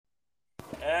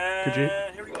Could you?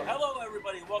 And here we go. Hello,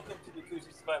 everybody. Welcome to the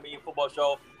 265 Media Football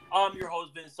Show. I'm your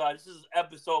host, Vince Side. This is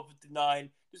episode 59.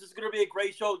 This is going to be a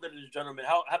great show, ladies and gentlemen.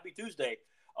 Happy Tuesday.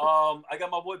 I got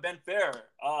my boy Ben Fair,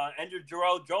 Andrew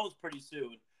Jarrell Jones pretty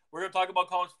soon. We're going to talk about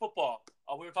college football.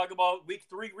 We're going to talk about week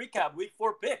 3 recap, week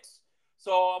 4 picks.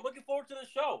 So I'm looking forward to the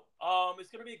show. It's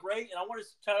going to be great. And I want to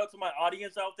shout out to my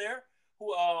audience out there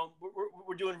who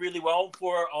we're doing really well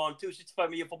for on 265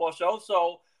 Media Football Show.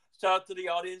 So shout out to the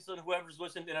audience and whoever's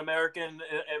listening in America and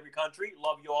every country.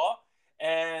 Love you all.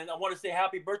 And I want to say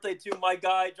happy birthday to my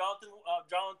guy, Jonathan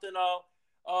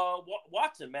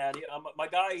Watson, man. My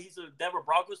guy, he's a Denver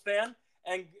Broncos fan.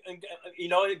 And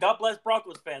God bless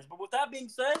Broncos fans. But with that being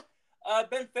said,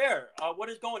 Ben Fair, what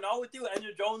is going on with you?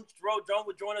 Andrew Jones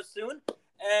will join us soon.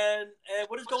 And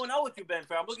what is going on with you, Ben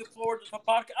Fair? I'm looking forward to the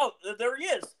podcast. Oh, there he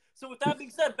is. So with that being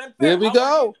said, Ben Fair, there we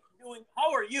go.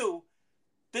 How are you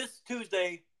this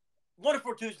Tuesday?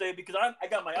 Wonderful Tuesday, because I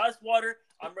got my ice water.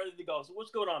 I'm ready to go. So what's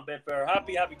going on, Ben Fair?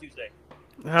 Happy Tuesday.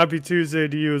 Happy Tuesday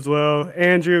to you as well,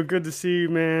 Andrew. Good to see you,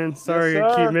 man. Sorry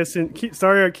Yes,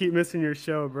 I keep missing your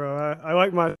show, bro. I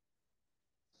like my.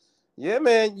 Yeah,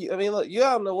 man. Look, you're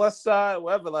on the west side,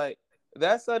 whatever. Like,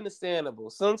 that's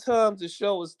understandable. Sometimes the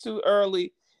show is too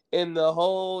early in the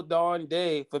whole darn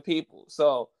day for people.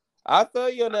 So I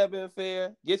feel you on that, Ben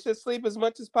Fair. Get your sleep as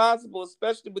much as possible,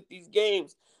 especially with these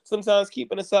games. Sometimes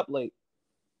keeping us up late.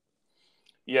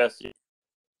 Yes.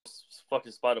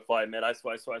 Fucking Spotify, man. I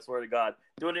swear to God.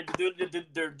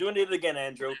 They're doing it again,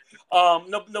 Andrew.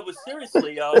 No, but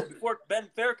seriously, before Ben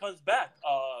Fair comes back,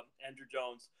 Andrew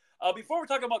Jones, before we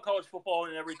talk about college football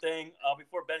and everything,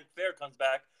 before Ben Fair comes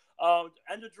back,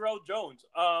 Andrew Jarrell Jones,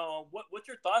 what's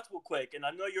your thoughts real quick? And I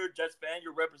know you're a Jets fan.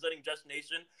 You're representing Jets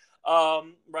Nation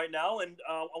right now. And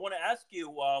I want to ask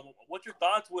you, what's your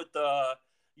thoughts with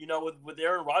with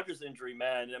Aaron Rodgers' injury,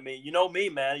 man? I mean, you know me,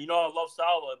 man. You know I love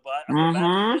Salah, but I'm a fan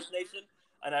of Jets Nation,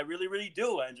 and I really, really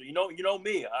do, Andrew. You know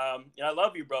me. And I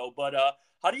love you, bro. But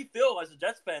how do you feel as a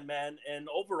Jets fan, man? And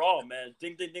overall, man,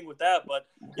 ding, ding, ding with that. But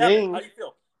yeah, man, how do you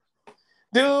feel?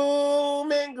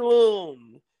 Doom and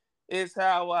gloom is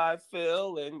how I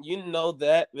feel, and you know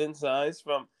that, Vince Hines,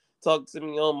 from talking to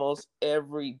me almost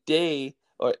every day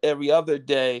or every other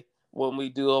day when we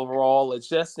do overall or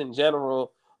just in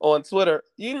general on Twitter.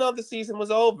 You know the season was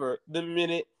over the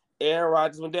minute Aaron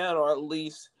Rodgers went down, or at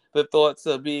least the thoughts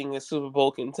of being a Super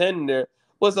Bowl contender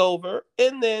was over,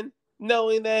 and then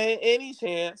knowing that any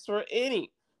chance for any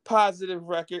positive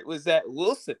record was Zach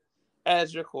Wilson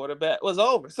as your quarterback was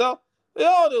over. So we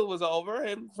all knew it was over,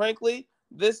 and frankly,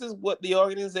 this is what the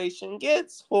organization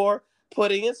gets for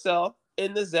putting itself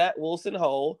in the Zach Wilson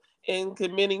hole and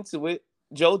committing to it.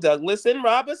 Joe Douglas and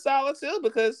Robert Saleh too,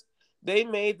 because they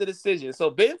made the decision. So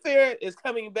Ben Fair is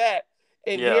coming back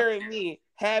and hearing me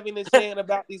having a chant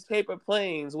about these paper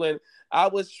planes when I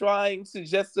was trying to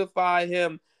justify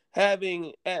him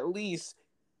having at least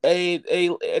a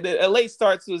late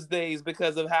start to his days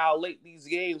because of how late these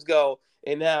games go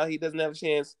and how he doesn't have a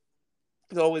chance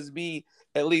to always be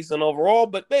at least an overall.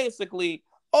 But basically,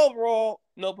 overall,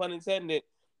 no pun intended,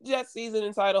 Jets season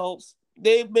and title hopes,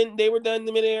 they were done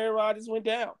the minute Aaron Rodgers went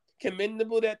down.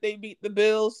 Commendable that they beat the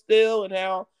Bills still and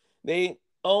how they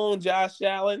own Josh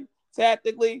Allen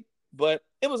tactically, but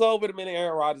it was over the minute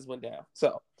Aaron Rodgers went down.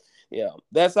 So, yeah,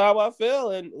 that's how I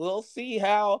feel, and we'll see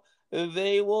how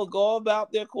they will go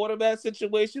about their quarterback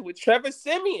situation with Trevor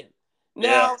Siemian.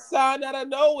 Now signed out of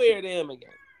nowhere to him again.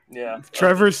 Yeah.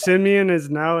 Trevor Siemian is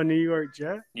now a New York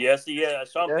Jet? Yes, he is.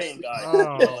 Sean Payne guy.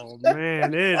 Oh,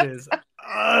 man, it is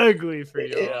ugly for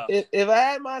you. If I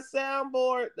had my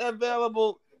soundboard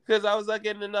available, because I was like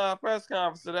in the press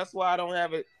conference, so that's why I don't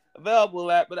have it available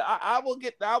at. But I will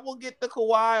get the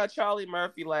Kawhi or Charlie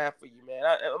Murphy laugh for you, man.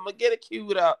 I'm gonna get it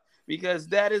queued up because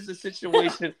that is the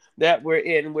situation that we're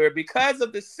in, where because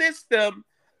of the system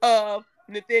of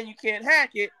then you can't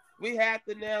hack it, we have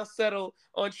to now settle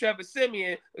on Trevor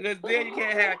Siemian because then you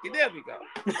can't hack it. There we go.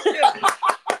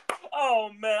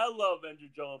 Oh man, I love Andrew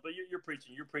Jones, but you're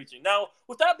preaching. You're preaching. Now,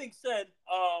 with that being said,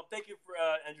 thank you for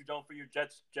Andrew Jones for your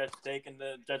Jets take, and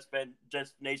the Jets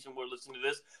Nation were listening to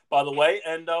this, by the way.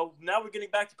 And now we're getting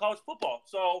back to college football.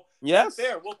 So yes,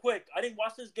 fair, real quick. I didn't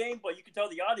watch this game, but you can tell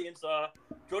the audience,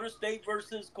 Georgia State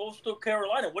versus Coastal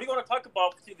Carolina. What do you want to talk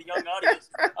about to the young audience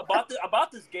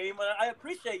about this game? And I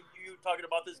appreciate you talking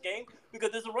about this game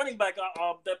because there's a running back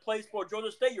that plays for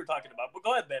Georgia State you're talking about. But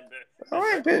go ahead, Ben. All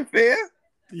right, Ben Fair.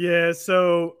 Yeah,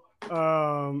 so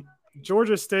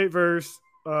Georgia State versus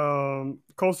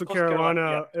Coastal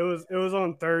Carolina. It was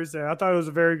on Thursday. I thought it was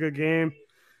a very good game.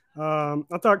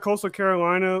 I thought Coastal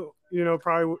Carolina,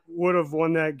 probably would have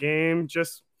won that game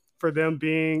just for them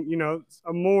being,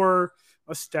 a more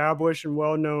established and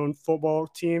well-known football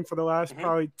team for the last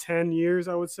probably 10 years,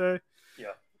 I would say.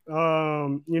 Yeah.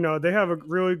 They have a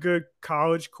really good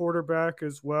college quarterback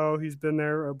as well. He's been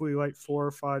there, I believe, like 4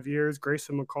 or 5 years,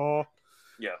 Grayson McCall.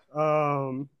 Yeah.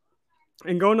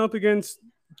 And going up against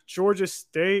Georgia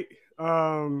State,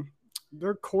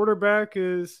 their quarterback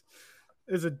is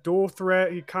a dual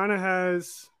threat. He kind of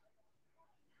has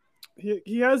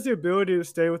he has the ability to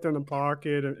stay within the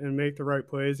pocket and make the right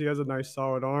plays. He has a nice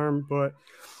solid arm, but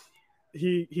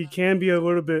he can be a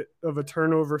little bit of a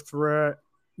turnover threat.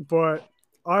 But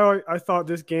I thought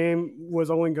this game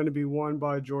was only going to be won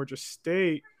by Georgia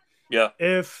State. Yeah.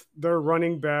 If their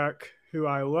running back, who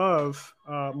I love,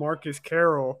 Marcus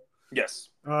Carroll, yes,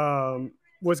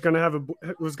 was going to have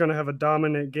a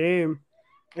dominant game,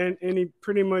 and he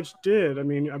pretty much did. I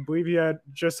mean, I believe he had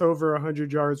just over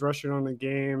 100 yards rushing on the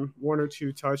game, 1 or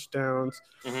 2 touchdowns.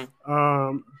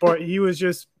 But he was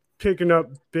just picking up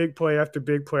big play after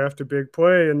big play after big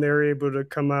play, and they were able to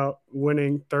come out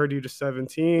winning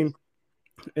 30-17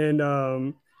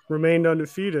 and remained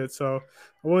undefeated. So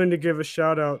I wanted to give a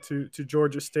shout out to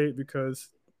Georgia State because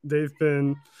they've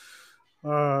been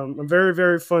a very,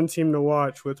 very fun team to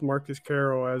watch with Marcus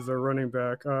Carroll as their running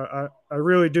back. I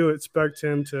really do expect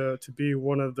him to be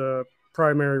one of the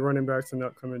primary running backs in the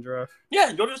upcoming draft.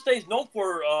 Yeah, Georgia State is known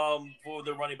for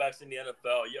the running backs in the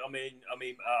NFL. Yeah,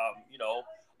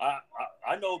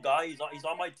 I know a guy. He's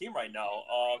on my team right now,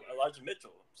 Elijah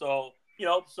Mitchell. So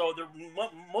so they're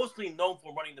mostly known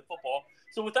for running the football.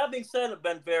 So with that being said,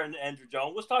 Ben Fair and Andrew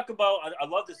Jones, let's talk about. I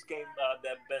love this game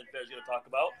that Ben Fair is going to talk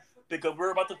about because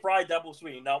we're about to fry Dabo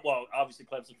Swinney. Now, well, obviously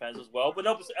Clemson fans as well, but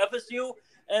no, it's FSU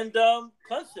and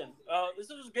Clemson.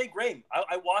 This is a great game.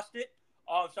 I watched it.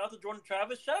 Shout out to Jordan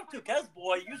Travis. Shout out to Kez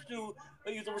Boy.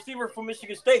 He's a receiver from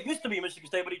Michigan State. Used to be Michigan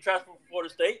State, but he transferred from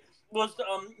Florida State. Was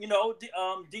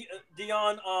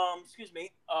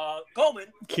Coleman.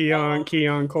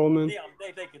 Keon Coleman.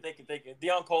 Thank you.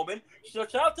 Deion Coleman. So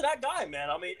shout out to that guy, man.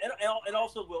 I mean, and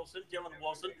also Wilson, Jalen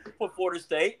Wilson for Florida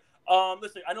State.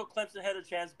 Listen, I know Clemson had a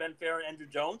chance, Ben Fair and Andrew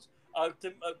Jones,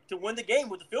 to win the game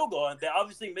with the field goal, and they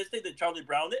obviously missed it. They Charlie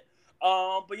Browned it.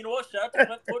 But you know what? Shout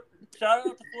out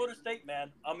to Florida State, man.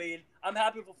 I mean, I'm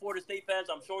happy for Florida State fans.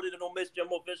 I'm sure they don't miss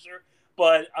Jimbo Fisher,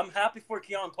 but I'm happy for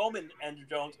Keon Coleman, Andrew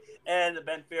Jones, and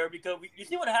Ben Fair because you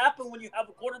see what happened when you have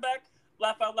a quarterback.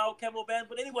 Laugh out loud, Kevin Van.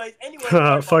 But anyways.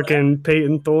 Fucking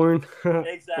Peyton Thorne.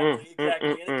 Exactly. And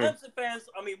the Clemson fans,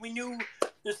 I mean, we knew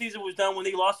the season was done when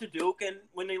they lost to Duke, and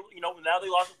when they, now they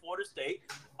lost to Florida State.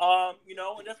 And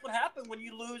that's what happened when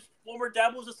you lose former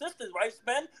Dabo's assistants, right,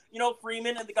 Ben?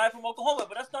 Freeman and the guy from Oklahoma.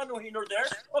 But that's not nor here nor there.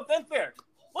 But Ben Fair,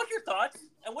 what's your thoughts?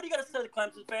 And what do you got to say to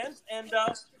Clemson fans? And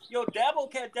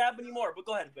Dabo can't dab anymore. But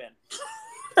go ahead, Ben.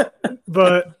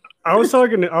 But I was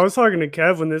talking to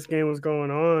Kev when this game was going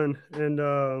on,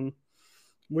 and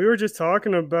we were just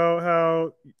talking about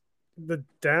how the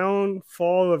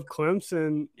downfall of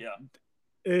Clemson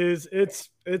is it's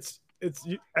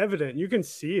evident. You can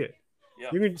see it. Yeah.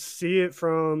 You can see it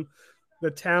from the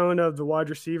talent of the wide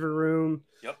receiver room.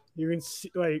 Yep. You can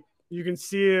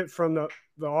see it from the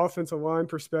offensive line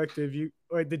perspective.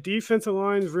 The defensive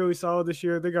line is really solid this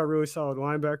year. They got really solid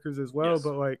linebackers as well,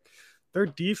 but their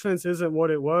defense isn't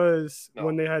what it was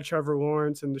when they had Trevor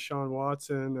Lawrence and Deshaun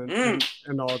Watson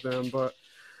and all of them. But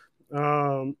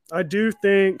I do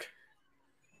think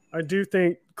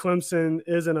Clemson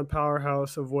isn't a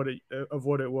powerhouse of what it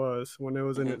was when it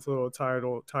was in its little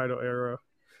title era.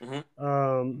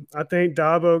 I think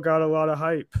Dabo got a lot of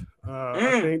hype.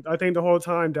 I think the whole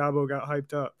time Dabo got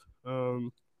hyped up.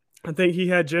 I think he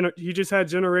just had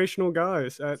generational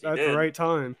guys at the right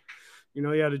time. He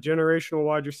had a generational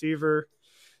wide receiver.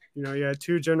 He had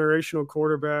 2 generational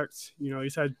quarterbacks.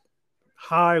 He's had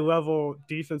high-level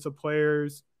defensive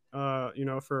players, for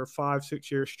a 5-6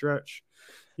 year stretch.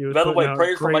 By the way,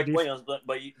 prayers for Mike Williams,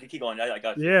 but you keep going. I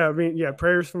got you. Yeah, I mean,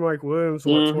 prayers for Mike Williams.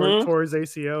 Tore his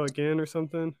ACL again or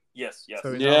something? Yes.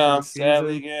 So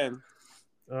sadly again.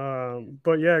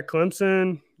 But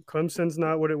Clemson's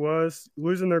not what it was.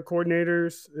 Losing their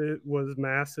coordinators, it was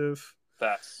massive.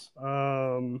 Facts.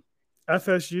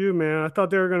 FSU, man, I thought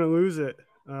they were going to lose it.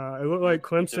 It looked like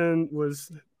Clemson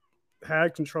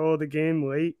had control of the game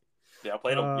late. Yeah, I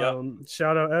played them.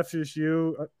 Shout out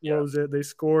FSU. What was it? They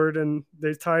scored and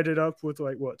they tied it up with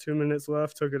 2 minutes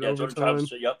left. Took it overtime.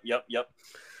 Yep.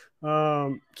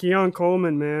 Keon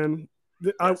Coleman, man.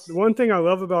 One thing I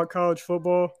love about college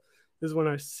football is when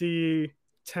I see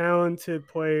talented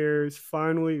players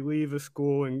finally leave a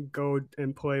school and go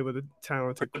and play with a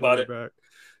talented quarterback.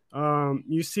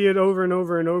 You see it over and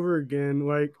over and over again.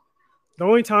 Like The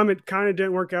only time it kind of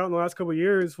didn't work out in the last couple of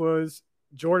years was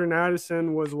Jordan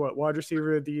Addison was wide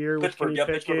receiver of the year with Kenny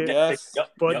Pickett. Yes.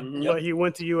 But he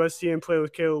went to USC and played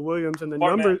with Caleb Williams, and the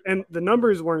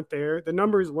numbers weren't there. The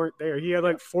numbers weren't there. He had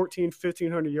like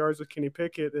 1,500 yards with Kenny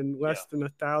Pickett and less than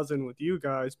 1,000 with you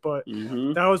guys. But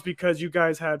that was because you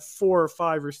guys had 4 or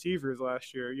 5 receivers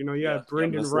last year. You know, you had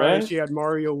Brendan Rice, you had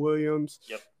Mario Williams,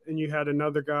 and you had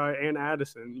another guy and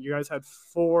Addison. You guys had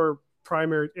 4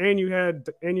 primary, and you had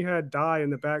Dye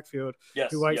in the backfield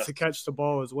who likes to catch the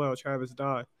ball as well, Travis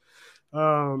Dye.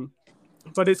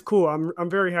 But it's cool. I'm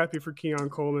very happy for Keon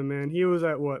Coleman, man. He was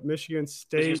at Michigan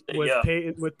State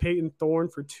with Peyton Thorne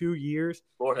for 2 years.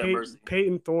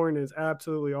 Peyton Thorne is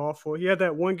absolutely awful. He had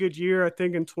that one good year, I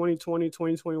think, in 2020,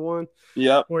 2021.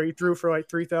 Where he threw for like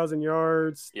 3,000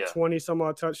 yards, 20 some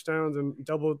odd touchdowns, and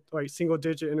single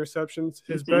digit interceptions.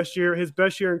 His best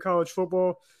year in college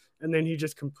football. And then he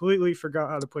just completely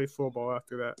forgot how to play football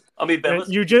after that. I mean, Ben,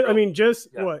 he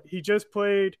just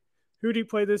played. Who did he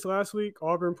play this last week?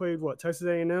 Auburn played Texas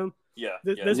A&M.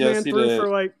 This man threw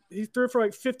for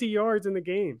like 50 yards in the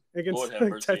game against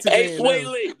Texas A&M. Hey,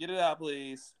 Swaley, get it out,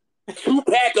 please.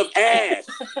 2-pack of ass.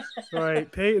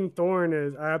 Right, Peyton Thorne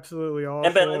is absolutely awful.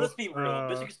 And Ben, let's be real.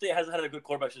 Michigan State hasn't had a good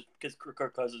quarterback since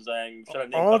Kirk Cousins.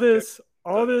 All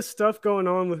this stuff going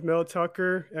on with Mel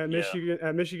Tucker at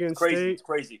Michigan State. It's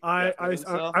crazy.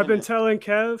 I've been telling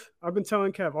Kev.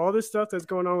 All this stuff that's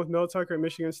going on with Mel Tucker at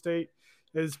Michigan State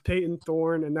is Peyton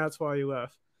Thorne, and that's why he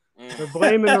left. They're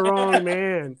blaming the wrong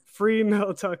man. Free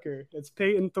Mel Tucker. It's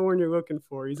Peyton Thorne you're looking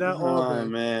for. He's at Auburn. Oh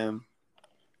man.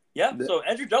 Yeah, so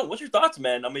Andrew Jones, what's your thoughts,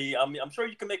 man? I mean, I'm sure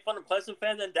you can make fun of Clemson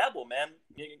fans and dabble, man.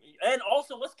 And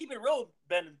also, let's keep it real,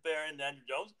 Ben and Fair and Andrew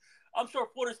Jones. I'm sure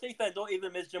Florida State fans don't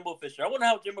even miss Jimbo Fisher. I wonder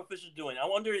how Jimbo Fisher's doing. I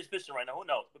wonder if he's fishing right now. Who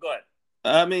knows? But go ahead.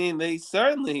 I mean, they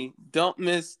certainly don't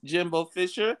miss Jimbo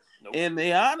Fisher. Nope. And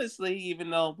they honestly, even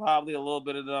though probably a little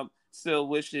bit of them still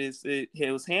wishes it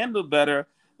was handled better,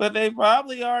 but they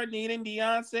probably are needing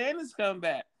Deion Sanders to come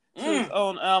back to his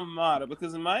own alma mater,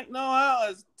 because Mike Norvell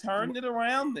has turned it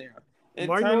around there.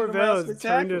 Mike Norvell has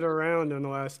turned it around in the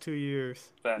last 2 years.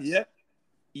 Yeah.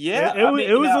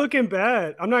 It was looking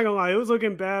bad. I'm not gonna lie, it was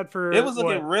looking bad for. It was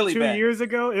looking really 2 bad. 2 years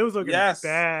ago. It was looking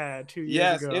bad 2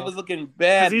 years ago. Yes, it was looking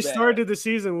bad. Because he started the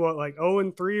season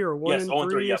 0-3 or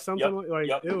 1-3 or something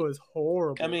It was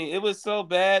horrible. I mean, it was so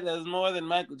bad that it was more than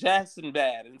Michael Jackson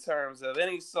bad in terms of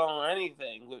any song or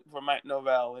anything for Mike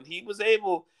Norvell, and he was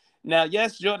able. Now,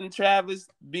 yes, Jordan Travis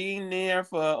being there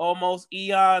for almost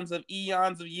eons of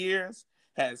years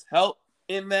has helped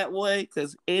in that way,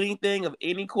 because anything of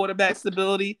any quarterback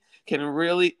stability can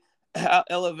really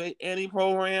elevate any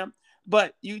program.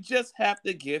 But you just have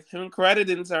to give him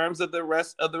credit in terms of the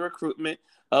rest of the recruitment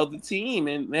of the team.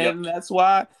 And that's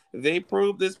why they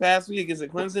proved this past week against a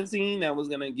Clemson team that was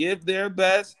going to give their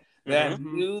best, that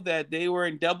knew that they were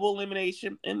in double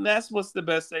elimination. And that's what's the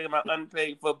best thing about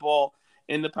unpaid football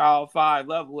in the Power 5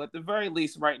 level, at the very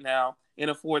least right now, in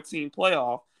a 14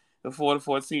 playoff. The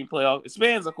 4-14 playoff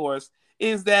expands, of course,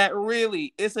 is that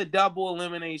really it's a double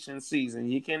elimination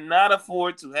season. You cannot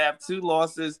afford to have 2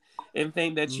 losses and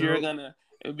think that you're going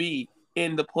to be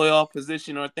in the playoff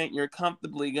position or think you're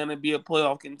comfortably going to be a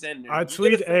playoff contender. I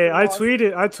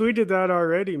tweeted that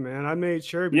already, man. I made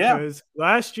sure because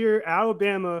last year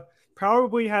Alabama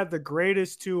probably had the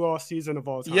greatest 2-loss season of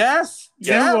all time.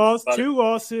 Two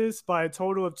losses by a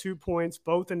total of 2 points,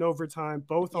 both in overtime,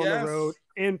 both on the road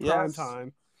in prime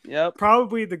time. Yep.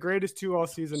 Probably the greatest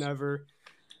 2-loss season ever.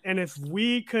 And if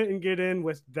we couldn't get in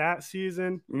with that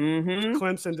season,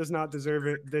 Clemson does not deserve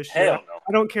it this year. Hell no.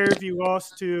 I don't care if you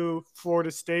lost to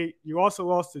Florida State. You also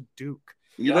lost to Duke.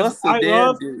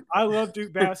 I love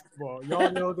Duke basketball.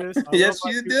 Y'all know this. Yes,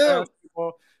 you do.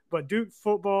 But Duke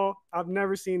football, I've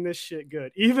never seen this shit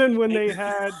good. Even when they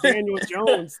had Daniel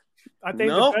Jones, I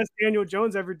think the best Daniel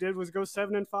Jones ever did was go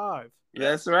 7-5.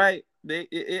 That's right.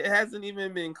 It hasn't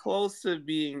even been close to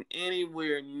being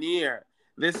anywhere near.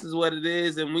 This is what it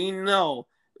is, and we know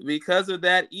because of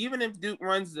that, even if Duke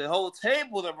runs the whole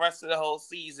table the rest of the whole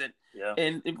season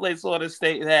and plays Florida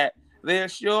State, that they're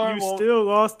sure still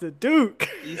lost to Duke.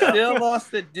 You still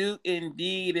lost to Duke,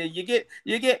 indeed. And you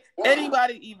get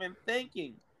anybody even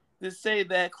thinking to say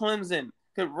that Clemson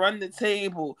could run the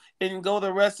table and go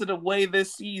the rest of the way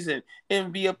this season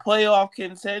and be a playoff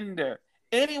contender.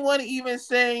 Anyone even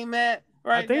saying that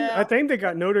now? I think they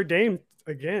got Notre Dame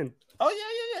again. Oh,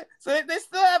 yeah. So they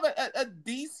still have a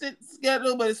decent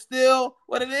schedule, but it's still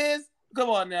what it is. Come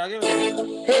on now. Give it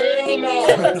Hell no.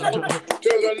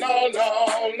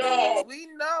 No. We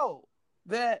know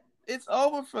that it's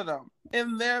over for them.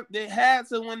 and they had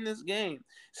to win this game.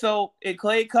 So, and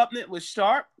Clay Cuppnett was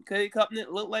sharp. Clay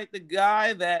Cuppnett looked like the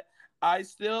guy that I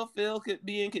still feel could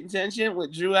be in contention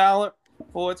with Drew Allen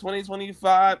for a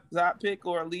 2025 top pick,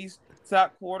 or at least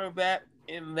top quarterback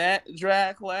in that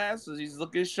draft class. So he's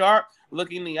looking sharp,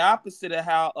 looking the opposite of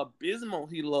how abysmal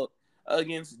he looked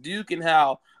against Duke, and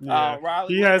how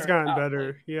Riley he has Leonard gotten outplayed.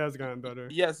 better. He has gotten better.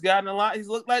 Yes, gotten a lot. He's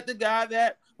looked like the guy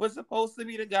that was supposed to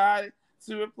be the guy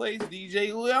to replace DJ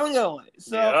Uyunglele.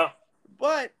 So,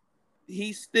 but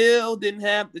he still didn't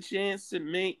have the chance to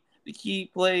make the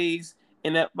key plays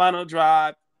in that final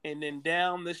drive, and then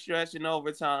down the stretch in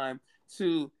overtime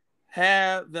to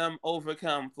have them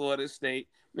overcome Florida State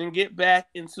and get back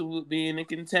into being a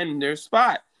contender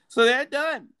spot. So they're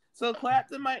done. So clap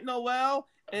to Mike Noel,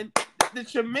 and the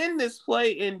tremendous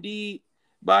play indeed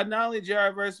by not only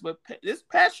Jared Verse, but this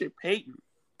Patrick Payton.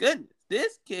 Goodness,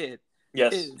 this kid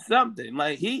is something.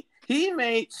 Like he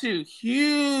made 2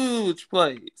 huge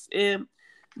plays, and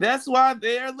that's why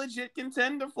they're a legit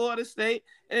contender, Florida State,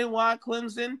 and why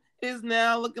Clemson is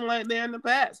now looking like they're in the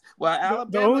past. While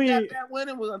Alabama got that win,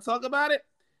 and we're going to talk about it,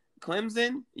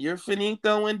 Clemson, you're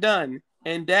finito and done.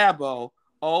 And Dabo,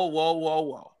 oh,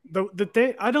 whoa. The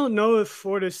thing, I don't know if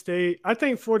Florida State, I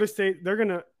think Florida State,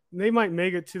 they might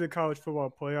make it to the college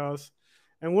football playoffs.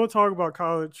 And we'll talk about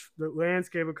the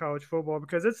landscape of college football,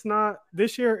 because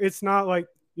this year, it's not like,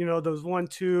 those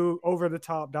 1-2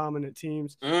 over-the-top dominant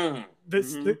teams. The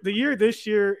year this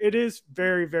year, it is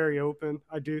very, very open,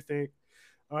 I do think.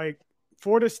 Like,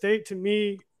 Florida State, to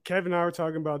me, Kevin and I were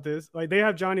talking about this. Like, they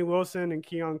have Johnny Wilson and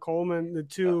Keon Coleman, the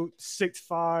two 6'5",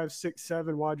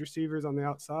 6'7" wide receivers on the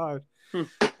outside. And,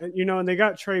 and they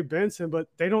got Trey Benson, but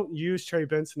they don't use Trey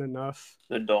Benson enough.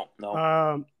 They don't,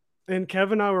 no. And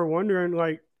Kevin and I were wondering,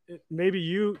 like, maybe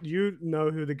you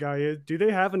know who the guy is. Do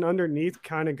they have an underneath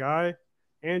kind of guy,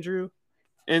 Andrew?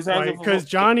 Because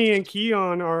Johnny and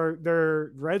Keon are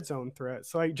their red zone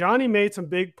threats. Like, Johnny made some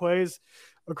big plays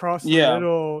across the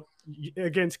middle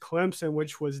against Clemson,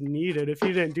 which was needed. If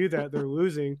he didn't do that, they're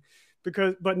losing.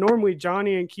 But normally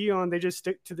Johnny and Keon, they just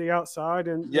stick to the outside,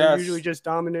 and they're usually just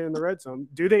dominant in the red zone.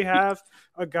 Do they have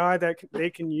a guy that they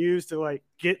can use to, like,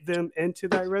 get them into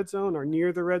that red zone or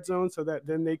near the red zone, so that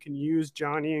then they can use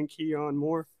Johnny and Keon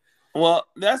more? Well,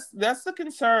 that's the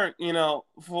concern,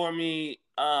 for me,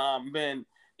 Ben.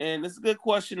 And it's a good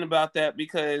question about that,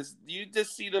 because you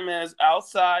just see them as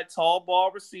outside tall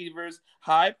ball receivers,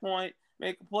 high point,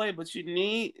 make a play, but you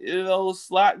need those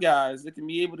slot guys that can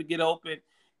be able to get open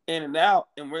in and out.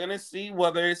 And we're going to see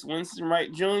whether it's Winston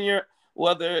Wright Jr.,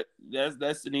 whether that's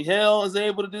Destiny Hill is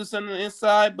able to do something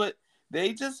inside, but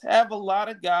they just have a lot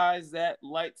of guys that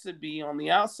like to be on the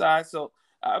outside. So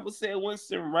I would say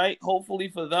Winston Wright, hopefully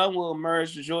for them, will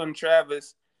emerge to Jordan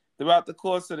Travis throughout the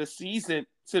course of the season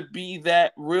to be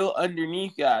that real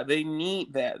underneath guy. They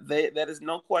need that. That is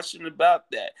no question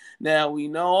about that. Now, we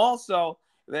know also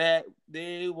that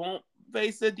they won't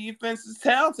face a defense as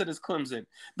talented as Clemson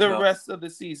the rest of the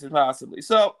season, possibly.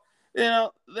 So,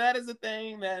 that is a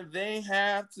thing that they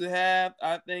have to have,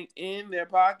 I think, in their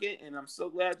pocket, and I'm so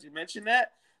glad you mentioned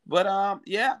that. But,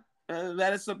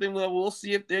 that is something that we'll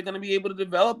see if they're going to be able to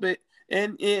develop it.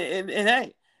 And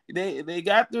hey, they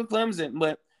got through Clemson,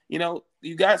 but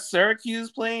you got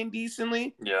Syracuse playing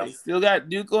decently. Yeah. They still got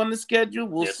Duke on the schedule.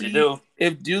 We'll see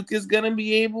if Duke is going to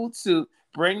be able to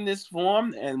bring this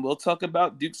form, and we'll talk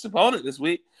about Duke's opponent this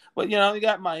week. But, you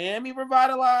got Miami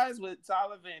revitalized with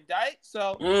Tyler Van Dyke.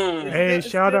 So, hey,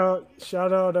 shout out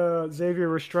Xavier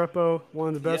Restrepo, one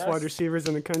of the best wide receivers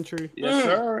in the country.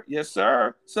 Yes,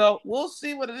 sir. So, we'll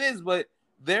see what it is, but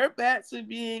they're back to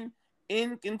being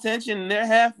in contention. They're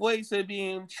halfway to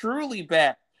being truly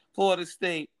back, Florida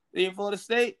State.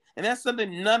 And that's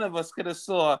something none of us could have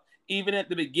saw even at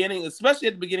the beginning, especially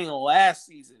at the beginning of last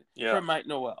season from Mike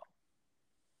Noel.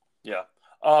 Yeah.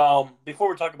 Before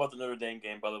we talk about the Notre Dame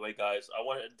game, by the way, guys, I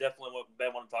want to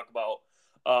talk about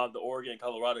the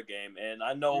Oregon-Colorado game. And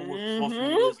I know what social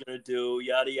media is going to do,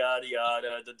 yada, yada,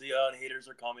 yada. The Deion haters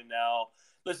are coming now.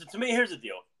 Listen, to me, here's the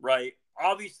deal, right?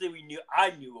 Obviously,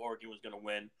 I knew Oregon was going to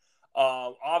win.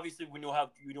 Obviously, when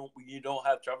you don't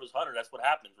have Travis Hunter, that's what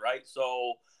happens, right?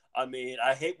 So, I mean,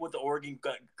 I hate what the Oregon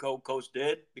coach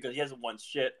did, because he hasn't won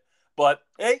shit. But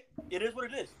hey, it is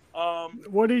what it is.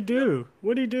 What'd he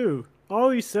do? All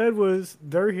he said was,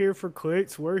 "They're here for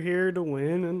clicks. We're here to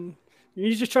win," and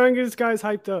he's just trying to get his guys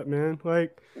hyped up, man.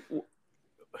 Like,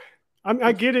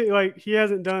 I get it. Like, he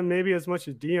hasn't done maybe as much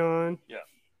as Deion. Yeah.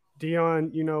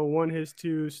 Deion, won his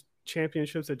 2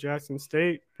 championships at Jackson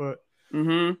State, but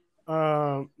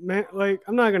Man, like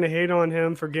I'm not gonna hate on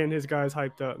him for getting his guys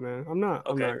hyped up, man. I'm not.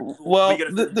 Okay. Well,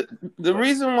 the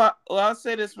reason why, I'll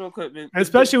say this real quick, man.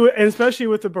 Especially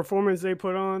with the performance they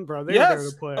put on, bro. They were there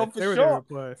to play. For they were sure. there to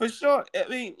play. For sure. I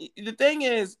mean, the thing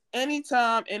is,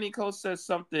 anytime any coach says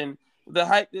something, to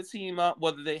hype the team up,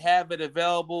 whether they have it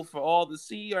available for all to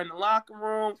see or in the locker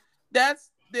room, that's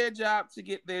their job to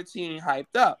get their team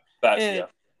hyped up. And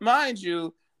mind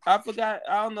you, I forgot,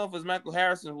 I don't know if it was Michael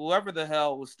Harrison, whoever the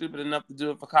hell was stupid enough to do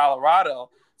it for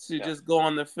Colorado, to just go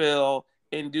on the field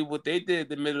and do what they did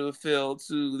the middle of the field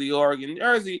to the Oregon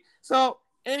jersey. So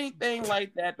anything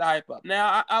like that to hype up.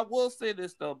 Now, I will say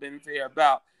this, though, Ben Fair,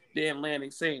 about Dan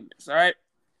Lanning saying this, all right?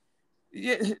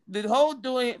 Yeah, the whole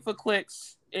doing it for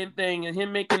clicks and thing and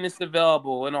him making this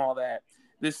available and all that,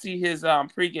 to see his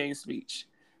pregame speech.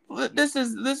 This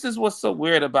is what's so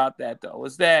weird about that, though,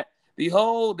 is that the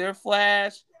whole their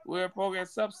flash, we're a program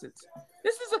substance.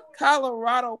 This is a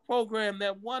Colorado program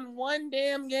that won one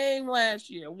damn game last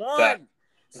year. One.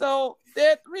 So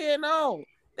they're 3-0.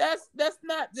 That's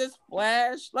not just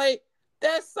flash. Like,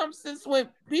 that's substance. When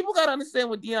people gotta understand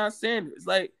with Deion Sanders,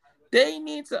 like, they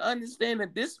need to understand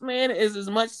that this man is as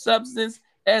much substance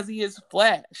as he is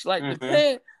flash. Like, the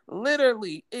man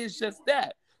literally is just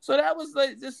that. So that was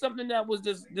like just something that was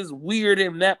just weird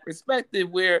in that perspective,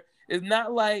 where it's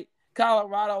not like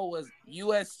Colorado was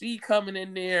USC coming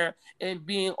in there and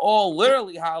being all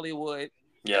literally Hollywood.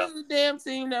 Yeah. This is a damn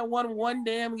team that won one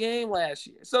damn game last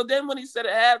year. So then when he said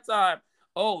at halftime,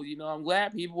 oh, I'm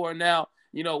glad people are now,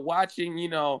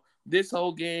 watching, this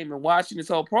whole game and watching this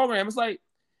whole program. It's like,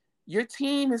 your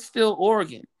team is still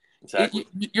Oregon. Exactly.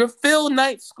 You're Phil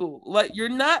Knight school. Like, you're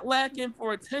not lacking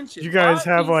for attention. You guys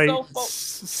have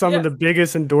some of the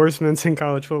biggest endorsements in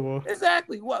college football.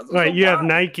 Exactly. You have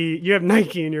Nike. You have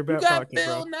Nike in your back pocket, bro. You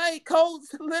got Phil Knight, coach,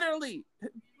 literally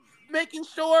making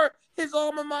sure his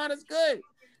alma mater is good.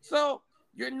 So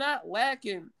you're not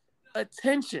lacking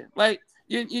attention. Like,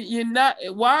 you're not.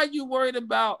 Why are you worried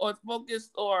about or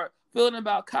focused or feeling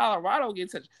about Colorado getting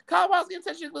touched? Colorado's getting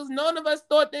touched because none of us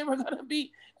thought they were going to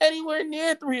be anywhere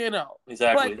near 3-0.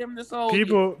 Exactly. Like them this whole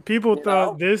people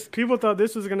thought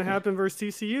this was going to happen versus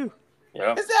TCU.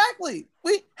 Yeah. Exactly.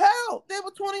 They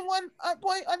were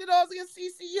 21-point underdogs against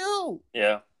TCU.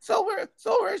 Yeah. So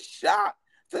we're shocked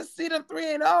to see them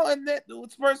 3-0 and then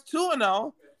Spurs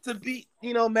 2-0 to beat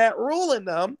Matt Rule in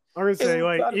them. I'm gonna say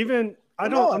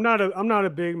I'm not a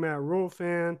big Matt Rule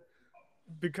fan.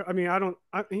 Because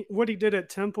what he did at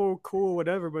Temple, cool,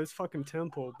 whatever, but it's fucking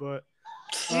Temple. But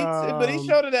he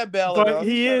showed it at Baylor. But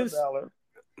he is.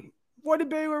 What did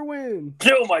Baylor win?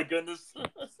 Oh my goodness!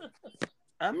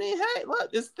 I mean, hey, look,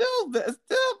 it's still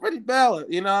pretty Baylor.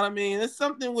 You know what I mean? It's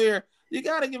something where you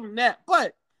got to give him that.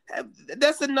 But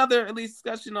that's another at least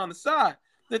discussion on the side.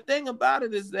 The thing about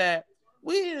it is that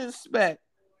we didn't expect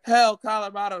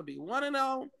Colorado to be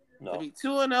 1-0. To be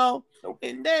 2-0,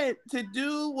 and then to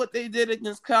do what they did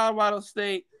against Colorado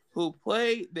State, who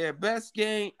played their best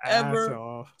game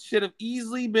ever, should have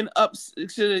easily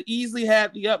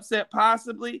had the upset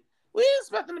possibly. We didn't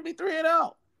expect them to be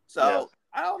 3-0. So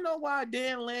I don't know why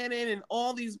Dan Lanning and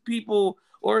all these people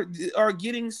are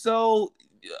getting so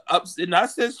upset. And I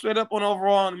said straight up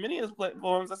on many of his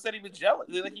platforms, I said he was jealous.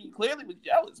 Like, he clearly was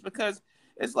jealous because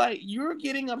it's like you're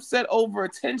getting upset over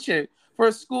attention for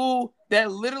a school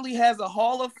that literally has a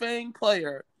Hall of Fame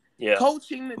player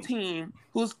coaching the team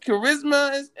whose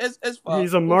charisma is fuck.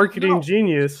 He's a marketing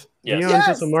genius. Deion's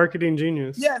just a marketing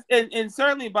genius. Yes, and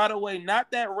certainly, by the way, not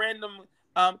that random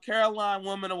Caroline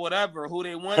woman or whatever who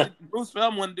they wanted. Bruce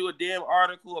Feldman wanted to do a damn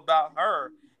article about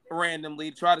her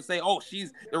randomly, try to say, oh,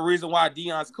 she's the reason why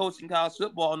Deion's coaching college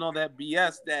football and all that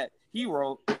BS that he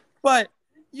wrote. But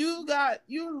you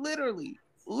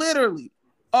literally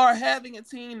are having a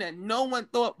team that no one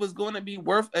thought was going to be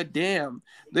worth a damn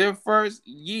their first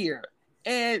year.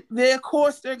 And of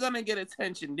course they're going to get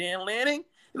attention. Dan Lanning,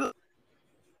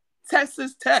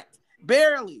 Texas Tech,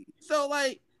 barely. So,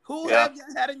 like, who have you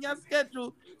had in your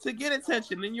schedule to get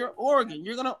attention? In your Oregon,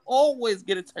 you're going to always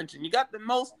get attention. You got the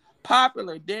most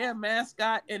popular damn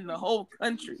mascot in the whole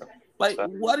country. Like,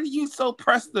 what are you so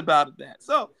pressed about that?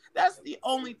 So that's the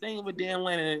only thing with Dan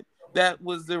Lanning that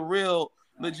was the real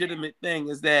legitimate thing,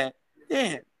 is that,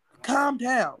 Dan, calm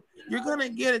down. You're gonna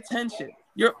get attention.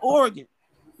 You're Oregon.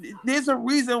 There's a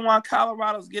reason why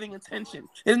Colorado's getting attention.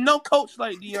 There's no coach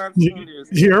like Deion Sanders.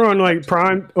 You're on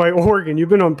Oregon. You've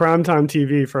been on primetime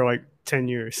TV for like 10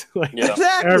 years.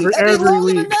 Exactly. Every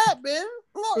week. Than that, Ben.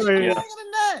 Longer than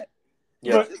that.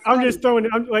 Yeah. But I'm just throwing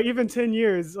it. Like, even 10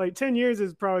 years. Like, 10 years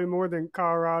is probably more than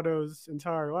Colorado's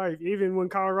entire life, even when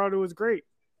Colorado was great.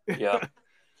 Yeah.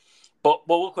 But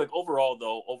real quick, overall,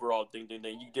 ding.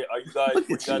 Are you guys? Look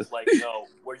Were at you you. guys like,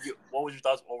 What was your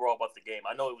thoughts overall about the game?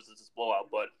 I know it was just a blowout,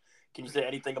 but can you say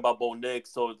anything about Bo Nix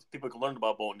so people can learn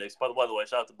about Bo Nix? By the way,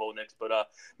 shout out to Bo Nix. But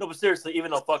no, but seriously,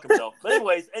 even though fuck him though. But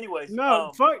anyways,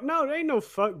 No, there ain't no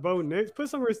fuck Bo Nix. Put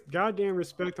some goddamn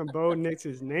respect on Bo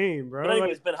Nix's name, bro. But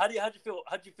anyways, Ben, how'd you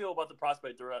feel about the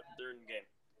prospect during the game?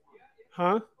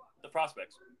 Huh? The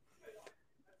prospects.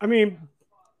 I mean,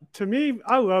 to me,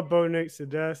 I love Bo Nix to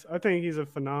death. I think he's a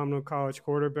phenomenal college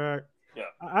quarterback. Yeah.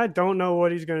 I don't know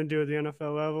what he's going to do at the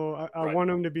NFL level. I Right. want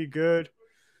him to be good.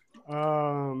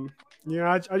 I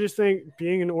just think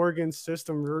being in Oregon's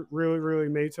system really, really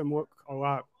makes him look a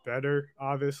lot better.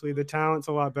 Obviously, the talent's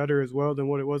a lot better as well than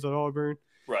what it was at Auburn.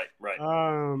 Right.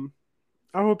 I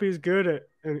hope he's good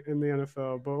in the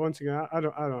NFL, but once again, I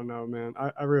don't know, man.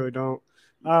 I really don't.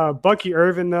 Bucky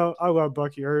Irvin, though, I love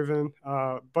Bucky Irvin.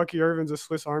 Bucky Irvin's a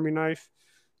Swiss Army knife.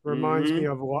 Reminds me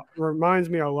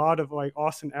a lot of like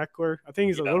Austin Eckler. I think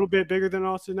he's a little bit bigger than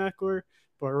Austin Eckler,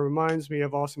 but it reminds me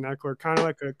of Austin Eckler, kind of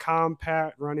like a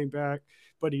compact running back,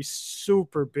 but he's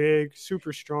super big,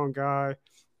 super strong guy.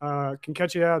 Can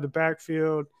catch it out of the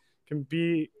backfield, can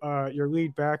be your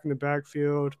lead back in the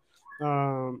backfield.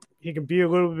 He can be a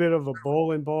little bit of a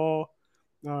bowling ball.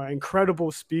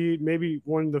 Incredible speed, maybe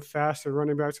one of the faster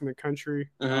running backs in the country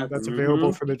that's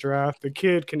available for the draft. The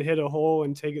kid can hit a hole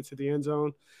and take it to the end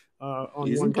zone on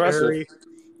He's one impressive. carry.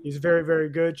 He's very, very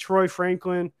good. Troy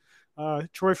Franklin, I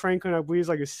believe, is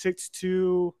like a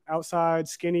 6'2", outside,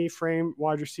 skinny frame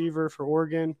wide receiver for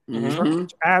Oregon.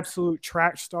 Absolute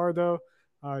track star, though.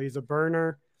 He's a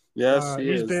burner. Yes,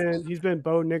 he's been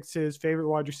Bo Nix's favorite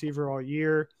wide receiver all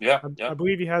year. Yeah. I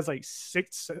believe he has like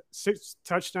six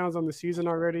touchdowns on the season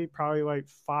already, probably like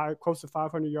close to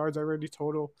 500 yards already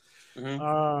total.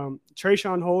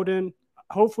 Trayshawn Holden,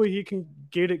 hopefully he can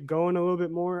get it going a little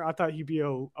bit more. I thought he'd be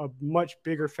a much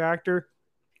bigger factor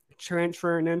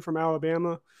transferring in from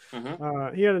Alabama.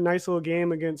 He had a nice little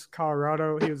game against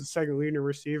Colorado. He was the second leading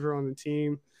receiver on the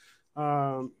team.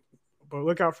 But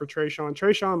look out for Trayshawn.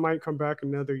 Trayshawn might come back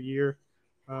another year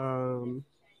for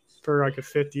like a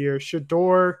fifth year.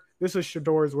 Shedeur, this is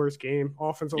Shedor's worst game.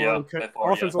 Offensive line couldn't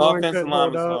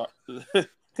hold up.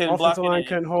 Offensive line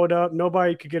couldn't hold up.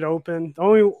 Nobody could get open. The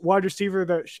only wide receiver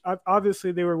that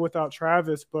obviously they were without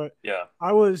Travis, but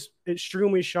I was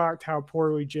extremely shocked how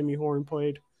poorly Jimmy Horn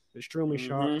played. Extremely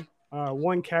shocked.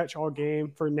 One catch all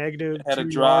game for negative had 2 a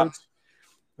drop.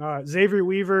 yards. Xavier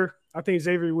Weaver, I think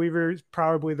Xavier Weaver is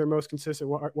probably their most consistent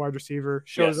wide receiver.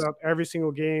 Shows up every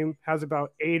single game, has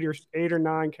about 8 or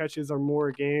 9 catches or more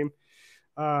a game.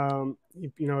 Wasn't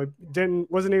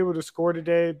able to score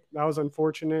today. That was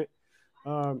unfortunate.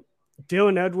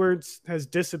 Dylan Edwards has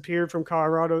disappeared from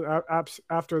Colorado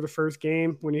after the first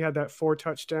game when he had that 4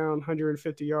 touchdown,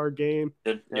 150-yard game.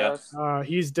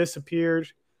 He's disappeared.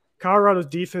 Colorado's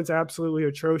defense absolutely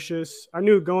atrocious. I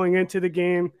knew going into the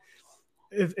game,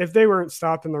 if they weren't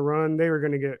stopping the run, they were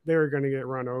going to get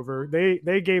run over.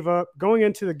 They gave up going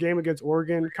into the game against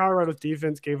Oregon. Colorado's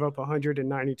defense gave up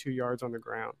 192 yards on the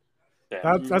ground.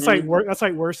 That's like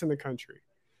worse in the country.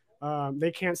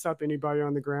 They can't stop anybody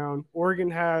on the ground.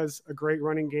 Oregon has a great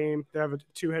running game. They have a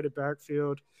 2-headed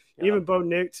backfield. Even Bo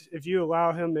Nix, if you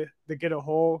allow him to get a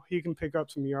hole, he can pick up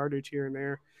some yardage here and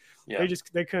there.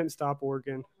 They couldn't stop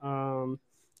Oregon.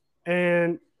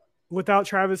 And without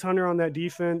Travis Hunter on that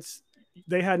defense,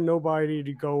 they had nobody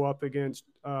to go up against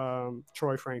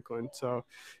Troy Franklin. So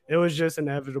it was just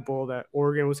inevitable that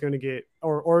Oregon was going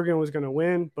to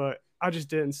win, but I just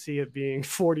didn't see it being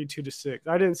 42-6.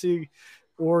 I didn't see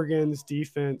Oregon's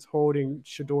defense holding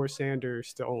Shedeur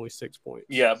Sanders to only 6 points.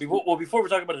 Yeah. Before we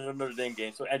talk about the Notre Dame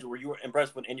game, so Andrew, were you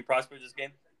impressed with any prospect this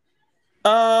game?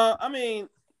 I mean,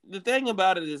 the thing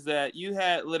about it is that you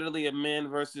had literally a men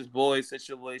versus boys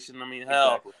situation. I mean,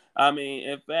 hell, Exactly. I mean,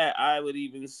 in fact, I would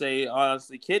even say,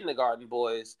 honestly, kindergarten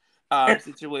boys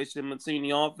situation between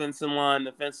the offensive line,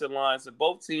 defensive lines of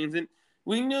both teams. And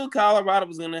we knew Colorado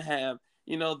was going to have,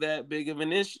 that big of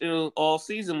an issue all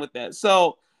season with that.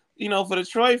 So, for the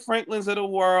Troy Franklins of the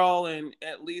world and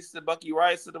at least the Bucky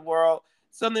Rice of the world,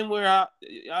 something where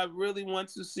I really want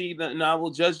to see that, and I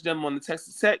will judge them on the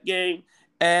Texas Tech game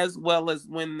as well as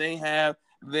when they have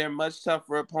their much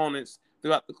tougher opponents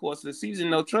throughout the course of the season.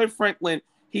 No, Troy Franklin,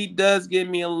 he does give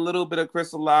me a little bit of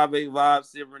Chris Olave vibes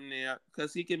here and there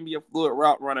because he can be a fluid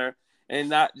route runner and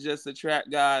not just a track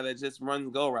guy that just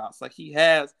runs go routes. Like he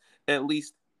has at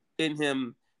least in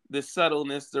him the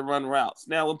subtleness to run routes.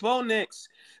 Now with Bo Nix,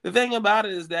 the thing about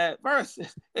it is that first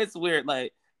it's weird.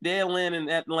 Like Dan Lynn and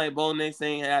acting like Bo Nix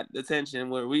ain't had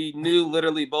attention where we knew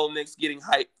literally Bo Nix getting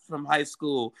hyped from high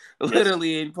school,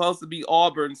 literally, and supposed to be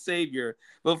Auburn's savior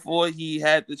before he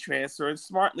had to transfer and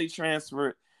smartly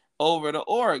transferred over to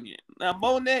Oregon. Now,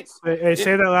 Bo Nix, Hey,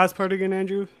 say that last part again,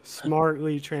 Andrew.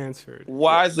 Smartly transferred.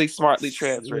 wisely, smartly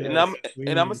transferred. Yes,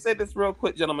 And I'm gonna say this real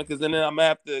quick, gentlemen, because then I'm gonna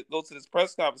have to go to this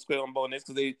press conference quick on Bo Nix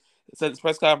because they said this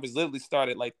press conference literally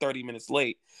started like 30 minutes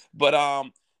late. But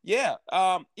Bo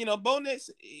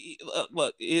Nix,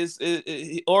 look,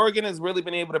 Oregon has really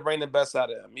been able to bring the best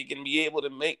out of him. He can be able to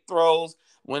make throws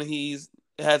when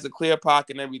has a clear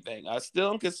pocket and everything. I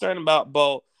still am concerned about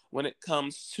Bo when it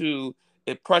comes to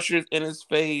it pressures in his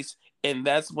face, and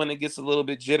that's when it gets a little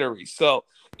bit jittery. So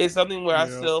it's something where I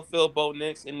still feel Bo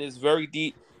Nix in this very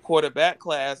deep quarterback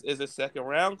class is a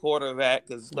second-round quarterback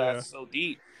because his class is so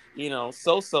deep,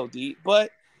 so deep.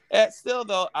 But still,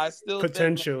 though, I still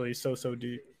potentially so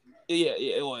deep. Yeah,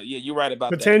 you're right about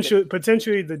that.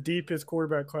 Potentially the deepest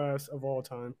quarterback class of all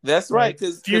time. That's right,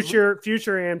 because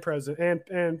future and present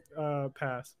and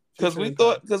past. Because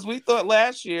we thought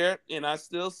last year, and I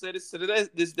still say this to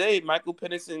this day, Michael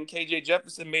Penix and KJ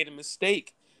Jefferson made a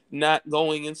mistake not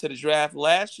going into the draft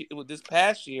this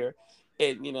past year,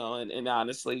 and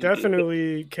honestly,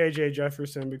 definitely KJ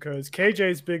Jefferson, because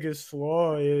KJ's biggest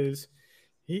flaw is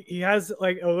he has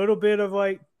like a little bit of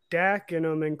like Dak in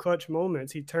him in clutch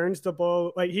moments. He turns the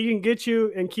ball, like he can get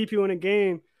you and keep you in a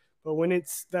game, but when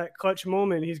it's that clutch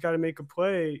moment, he's got to make a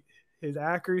play. His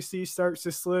accuracy starts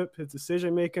to slip. His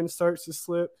decision making starts to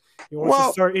slip. He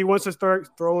wants to start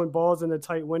throwing balls into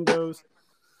tight windows.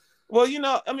 Well, he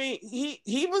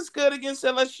was good against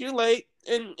LSU late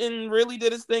and really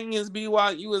did his thing against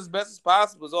BYU as best as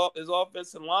possible. His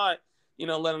offensive line,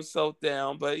 let himself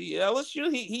down. But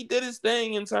LSU, he did his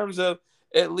thing in terms of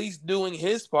at least doing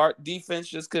his part. Defense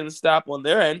just couldn't stop on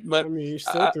their end. But he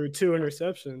still threw 2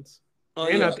 interceptions.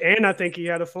 And I think he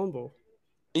had a fumble.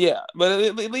 Yeah, but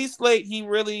at least late, he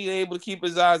really able to keep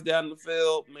his eyes down the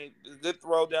field, made a good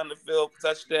throw down the field,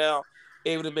 touchdown,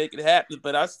 able to make it happen.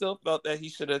 But I still felt that he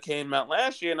should have came out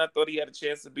last year, and I thought he had a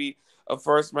chance to be a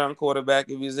first-round quarterback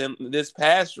if he was in this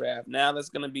past draft. Now that's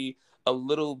going to be a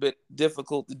little bit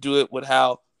difficult to do it with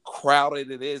how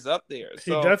crowded it is up there.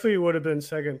 So, he definitely would have been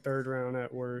second, third round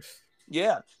at worst.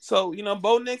 Yeah. So,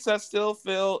 Bo Nix, I still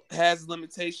feel has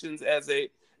limitations as a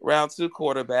round 2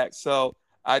 quarterback. So,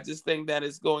 I just think that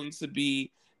it's going to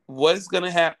be what is going to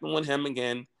happen with him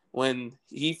again when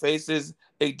he faces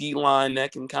a D-line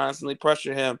that can constantly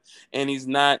pressure him, and he's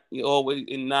not always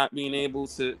not being able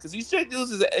to, because he should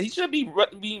be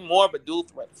being more of a dual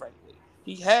threat. Frankly,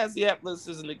 he has the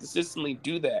athleticism to consistently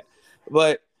do that,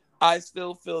 but I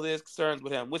still feel there's concerns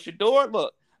with him. With Shedeur,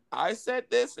 look, I said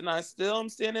this, and I still am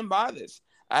standing by this.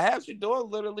 I have Shedeur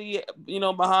literally,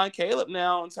 behind Caleb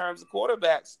now in terms of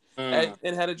quarterbacks and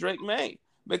ahead of Drake May.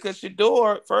 Because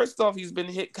Shedeur, first off, he's been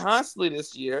hit constantly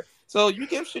this year. So you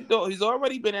give Shedeur, he's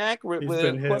already been accurate. He's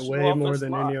been hit way more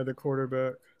than any other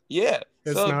quarterback. Yeah.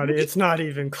 It's not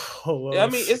even close.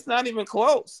 It's not even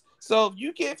close. So if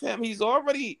you give him, he's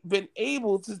already been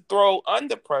able to throw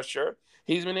under pressure.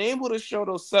 He's been able to show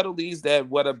those subtleties that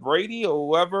whether Brady or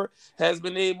whoever has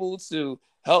been able to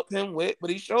help him with, but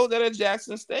he showed that at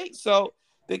Jackson State. So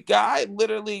the guy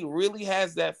literally really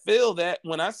has that feel that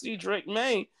when I see Drake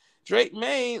May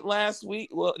last week,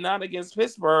 well, not against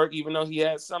Pittsburgh, even though he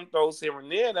had some throws here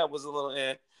and there that was a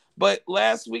little but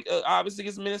last week, obviously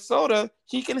against Minnesota,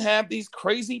 he can have these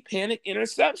crazy panic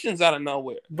interceptions out of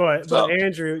nowhere. But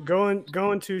Andrew, going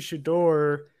to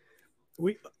Shedeur,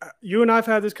 you and I've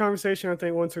had this conversation, I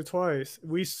think, once or twice.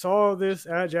 We saw this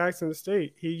at Jackson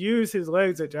State. He used his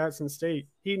legs at Jackson State.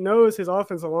 He knows his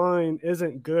offensive line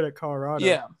isn't good at Colorado.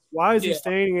 Yeah. Why is he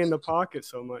staying in the pocket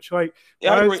so much? I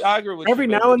agree with every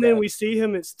you. Now and then we see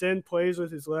him extend plays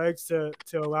with his legs to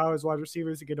allow his wide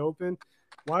receivers to get open.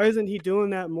 Why isn't he doing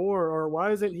that more? Or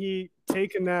why isn't he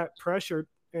taking that pressure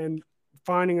and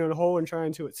finding a hole and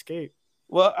trying to escape?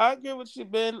 Well, I agree with you,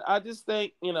 Ben. I just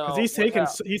think, because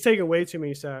he's taking way too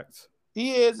many sacks.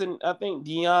 He is, and I think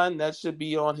Deion, that should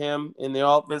be on him and the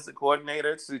offensive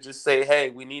coordinator to just say, hey,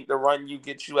 we need to run you,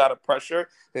 get you out of pressure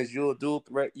because you're a dual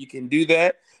threat. You can do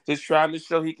that. Just trying to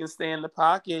show he can stay in the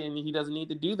pocket, and he doesn't need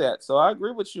to do that. So I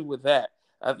agree with you with that.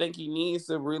 I think he needs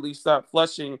to really start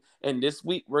flushing, and this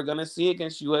week we're going to see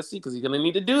against USC because he's going to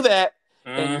need to do that.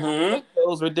 And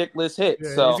those ridiculous hits.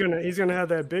 Yeah, so he's gonna have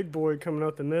that big boy coming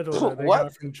out the middle that they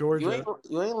got from Georgia.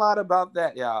 You ain't lied about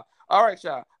that, y'all. All right,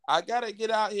 y'all. I gotta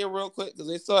get out here real quick because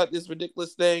they saw this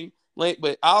ridiculous thing late,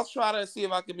 but I'll try to see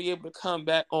if I can be able to come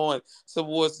back on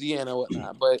towards the end or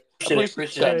whatnot. But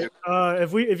appreciate it.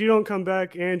 If you don't come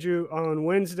back, Andrew, on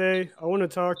Wednesday, I want to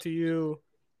talk to you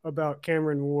about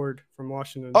Cameron Ward from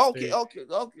Washington Okay, State. okay,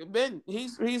 okay. Ben,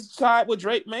 he's tied with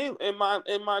Drake May in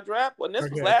my draft. When this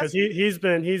was Okay, because last year,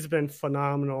 he's been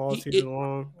phenomenal all he season it,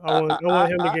 long. I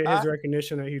want him to get his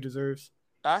recognition that he deserves.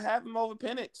 I have him over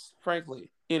Penix,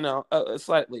 frankly.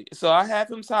 Slightly. So I have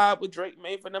him tied with Drake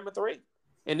May for number 3,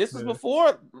 and this is Yeah.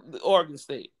 before the Oregon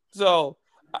State. So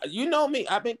you know me,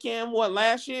 I've been Cam Ward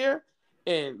last year,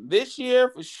 and this year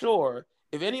for sure.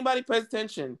 If anybody pays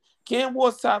attention, Cam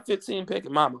Ward's top 15 pick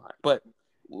in my mind. But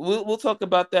we'll talk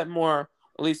about that more,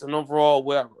 at least an overall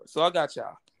whatever. So I got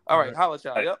y'all. All right, holla at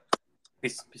y'all. Yep.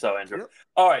 Peace out, Andrew. Yep.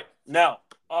 All right, now,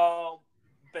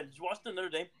 Ben, did you watch the Notre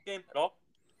Dame game at all?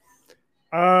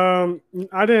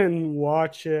 I didn't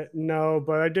watch it, no,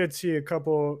 but I did see a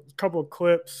couple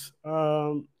clips.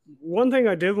 One thing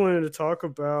I did wanted to talk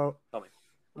about. Tell me.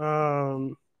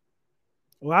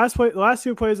 Last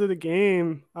 2 plays of the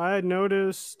game, I had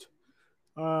noticed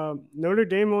Notre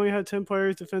Dame only had 10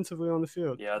 players defensively on the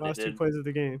field. Yeah, last they did. 2 plays of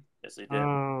the game. Yes, they did.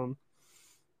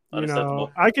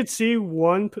 I could see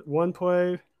one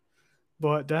play,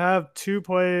 but to have 2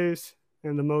 plays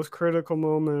in the most critical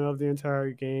moment of the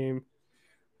entire game,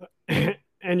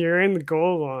 and you're in the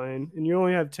goal line, and you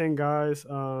only have 10 guys,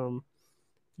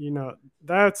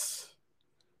 that's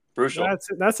Crucial.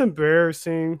 That's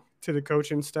embarrassing to the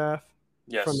coaching staff.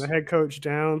 Yes. From the head coach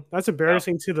down. That's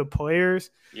embarrassing to the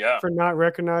players for not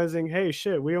recognizing, hey,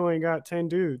 shit, we only got 10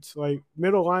 dudes. Like,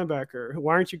 middle linebacker,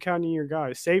 why aren't you counting your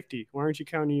guys? Safety, why aren't you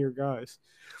counting your guys?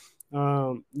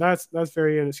 That's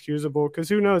very inexcusable, because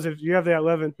who knows, if you have that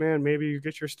 11th man, maybe you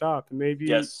get your stop, and maybe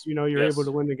you're able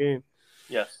to win the game.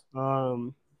 Yes.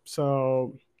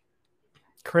 So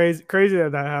crazy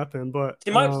that happened. But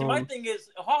my thing is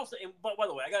Ohio State. By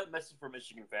the way, I got a message for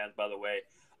Michigan fans. By the way,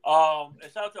 and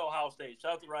shout out to Ohio State.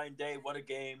 Shout out to Ryan Day. What a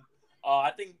game!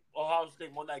 I think Ohio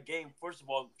State won that game. First of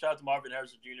all, shout out to Marvin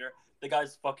Harrison Jr. The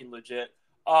guy's fucking legit.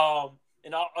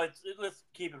 Let's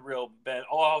keep it real, Ben.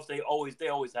 Ohio State always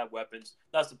have weapons.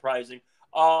 Not surprising.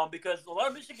 Because a lot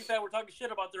of Michigan fans were talking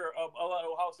shit about their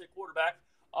Ohio State quarterback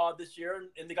this year,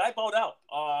 and the guy balled out.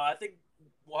 I think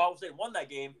Ohio State won that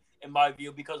game, in my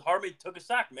view, because Harmon took a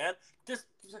sack, man. Just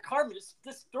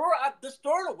throw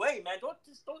it away, man. Don't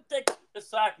take the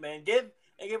sack, man. Give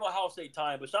Ohio State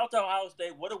time. But shout out to Ohio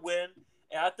State. What a win.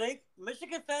 And I think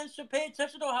Michigan fans should pay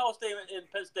attention to Ohio State and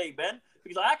Penn State, Ben,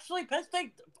 because Penn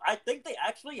State, I think they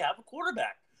actually have a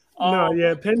quarterback.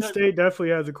 Penn State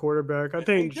definitely has a quarterback. I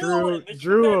think Drew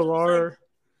Allar.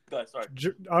 Go ahead, sorry.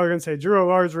 I was gonna say Drew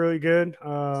Allar is really good.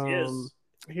 He is.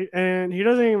 He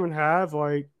doesn't even have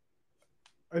like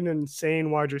an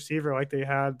insane wide receiver like they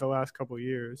had the last couple of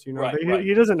years. He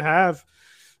doesn't have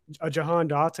a Jahan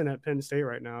Dotson at Penn State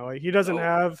right now. Like, he doesn't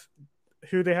have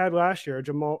who they had last year.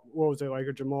 Jamal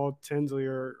Tinsley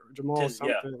or Jamal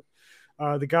something.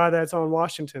 Yeah. The guy that's on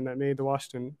Washington that made the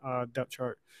Washington depth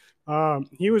chart.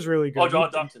 He was really good. Oh,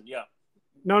 Jahan Dotson, yeah.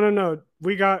 No.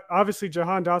 We got, obviously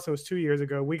Jahan Dotson was 2 years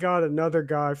ago. We got another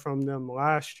guy from them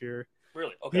last year.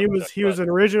 Really? Okay. He was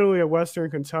originally a Western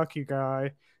Kentucky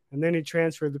guy, and then he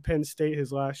transferred to Penn State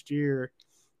his last year.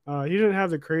 He didn't have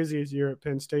the craziest year at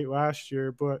Penn State last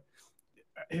year, but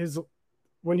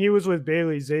when he was with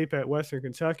Bailey Zappe at Western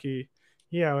Kentucky,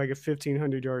 he had like a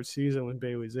 1,500-yard season with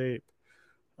Bailey Zappe.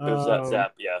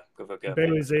 Zapp, yeah.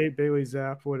 Bailey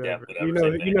Zappe, whatever. Yeah,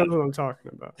 you know who I'm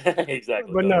talking about.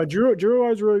 Exactly. But no, Drew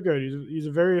Allar's really good. He's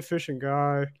a very efficient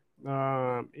guy.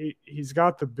 He's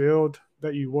got the build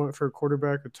that you want for a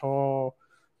quarterback, a tall,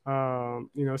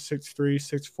 6'3",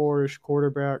 6'4"-ish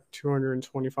quarterback,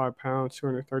 225 pounds,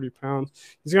 230 pounds.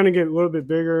 He's going to get a little bit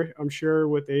bigger, I'm sure,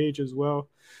 with age as well.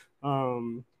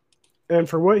 And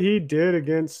for what he did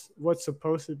against what's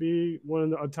supposed to be one of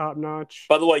the top-notch.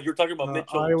 By the way, you're talking about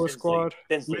Mitchell Iowa Tinsley. squad.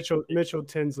 Tinsley. Mitchell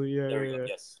Tinsley, yeah. There you go,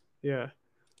 yes. Yeah.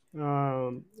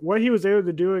 What he was able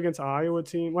to do against Iowa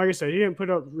team, like I said, he didn't put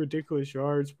up ridiculous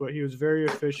yards, but he was very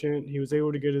efficient. He was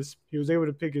able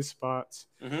to pick his spots.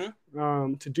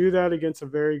 Mm-hmm. To do that against a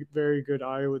very, very good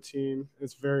Iowa team,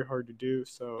 it's very hard to do.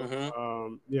 So,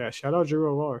 shout out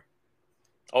Drew Allar.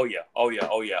 Oh yeah.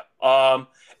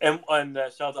 And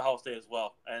shout out to Ohio State as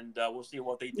well. And we'll see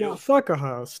what they do. No, fuck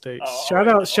Ohio State. Shout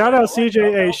out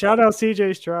CJ. Shout out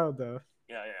CJ Stroud though.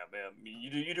 Yeah, man.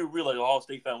 You do realize Ohio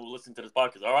State fan will listen to this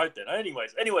podcast. All right then.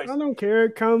 Anyways. I don't care.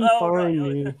 Come find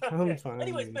me. Come find me.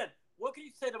 Anyways, Ben, what can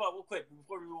you say about real quick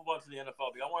before we move on to the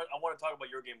NFL? I want to talk about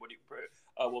your game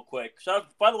real quick. Shout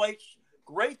out, by the way,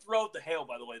 great throw to Hale.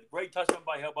 By the way, great touchdown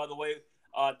by Hale. By the way.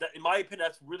 In my opinion,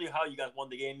 that's really how you guys won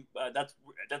the game. That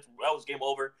was game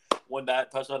over when that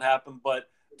touchdown happened. But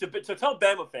to tell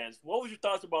Bama fans, what was your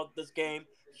thoughts about this game?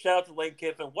 Shout out to Lane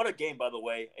Kiffin. What a game, by the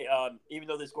way. Even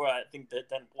though they scored, I think, 10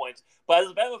 points. But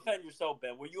as a Bama fan yourself,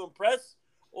 Ben, were you impressed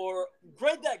or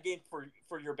grade that game for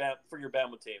your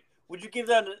Bama team? Would you give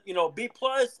that B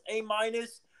plus, A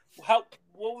minus?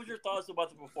 What was your thoughts about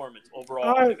the performance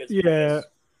overall? Yeah,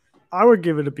 I would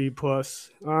give it a B plus.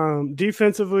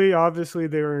 Defensively, obviously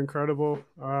they were incredible.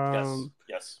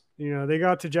 Yes. They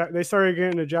got to they started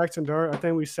getting to Jackson Dart. I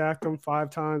think we sacked him 5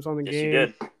 times on the game.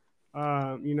 Yes,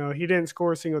 you did. He didn't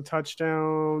score a single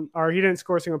touchdown, or he didn't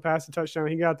score a single pass to touchdown.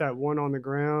 He got that one on the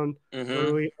ground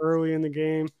early in the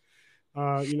game.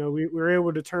 We were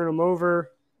able to turn him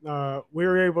over. We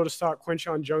were able to stop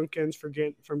Quinshon Judkins from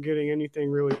getting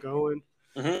anything really going.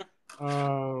 It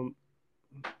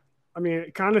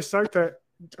kind of sucked that.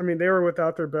 They were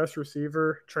without their best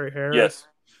receiver, Trey Harris. Yes.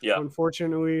 Yeah.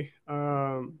 Unfortunately,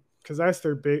 because that's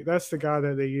the guy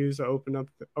that they use to open up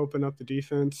the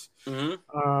defense.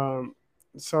 So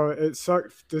it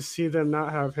sucked to see them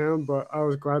not have him, but I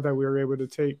was glad that we were able to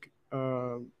take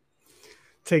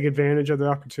advantage of the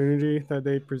opportunity that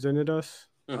they presented us.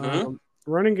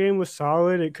 Running game was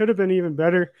solid. It could have been even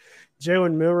better.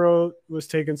 Jalen Milroe was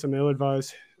taking some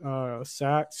ill-advised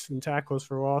sacks and tackles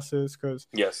for losses because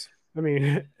yes.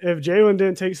 If Jalen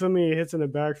didn't take so many hits in the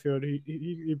backfield,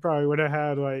 he probably would have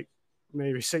had like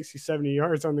maybe 60, 70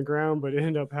 yards on the ground, but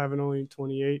ended up having only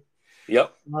 28.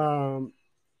 Yep.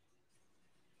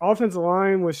 Offensive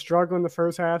line was struggling the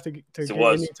first half to get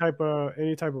any type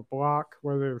of block,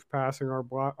 whether it was passing or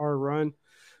run.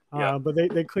 But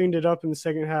they cleaned it up in the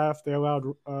second half. They allowed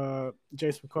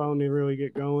Jace McClellan to really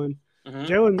get going.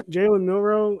 Jalen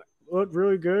Milroe looked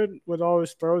really good with all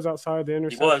his throws outside the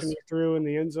interception he threw in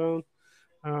the end zone.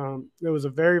 It was a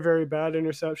very, very bad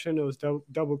interception. It was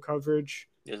double coverage.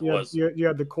 You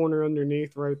had the corner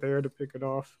underneath right there to pick it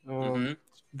off.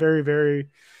 Very, very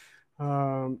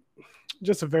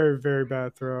just a very, very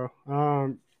bad throw.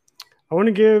 I want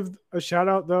to give a shout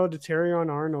out though to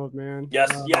Terrion Arnold, man.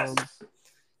 Yes.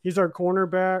 He's our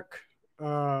cornerback.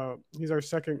 He's our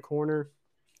second corner.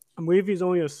 I believe he's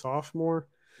only a sophomore.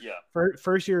 Yeah.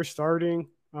 First year starting.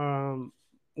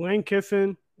 Lane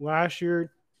Kiffin last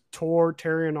year tore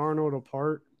Terrion Arnold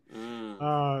apart.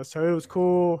 So it was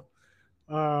cool,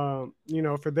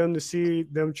 for them to see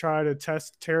them try to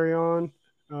test Terrion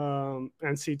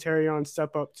and see Terrion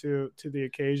step up to the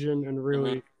occasion and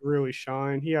really, really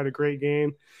shine. He had a great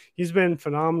game. He's been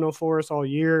phenomenal for us all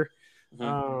year.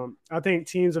 I think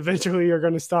teams eventually are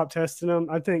going to stop testing him.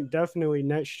 I think definitely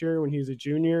next year when he's a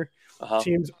junior,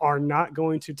 teams are not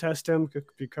going to test him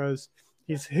because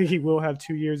he will have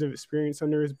 2 years of experience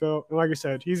under his belt. And like I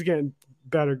said, he's getting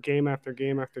better game after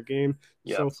game after game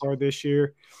so far this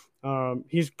year.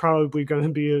 He's probably going to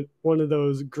be one of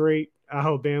those great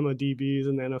Alabama DBs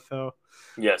in the NFL.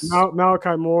 Yes.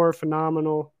 Malachi Moore,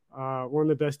 phenomenal. One of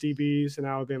the best DBs in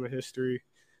Alabama history.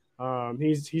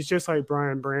 He's just like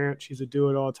Brian Branch. He's a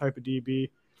do-it-all type of DB.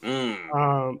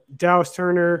 Dallas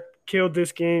Turner killed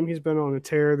this game. He's been on a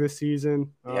tear this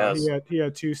season. He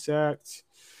had 2 sacks.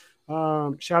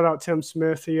 Shout out Tim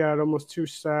Smith. He had almost 2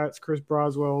 sacks. Chris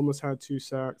Broswell almost had 2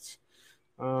 sacks.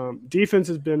 Defense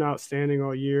has been outstanding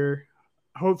all year.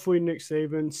 Hopefully Nick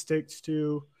Saban sticks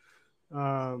to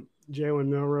Jalen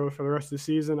Milroe for the rest of the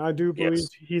season. I do believe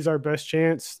he's our best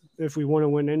chance if we want to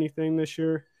win anything this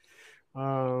year.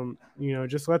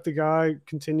 Just let the guy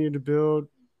continue to build,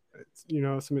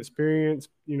 some experience,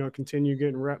 continue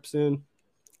getting reps in,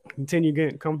 continue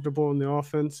getting comfortable in the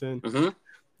offense and,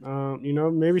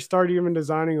 maybe start even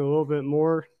designing a little bit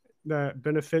more that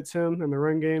benefits him in the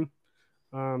run game.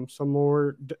 Some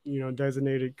more,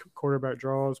 designated quarterback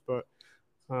draws, but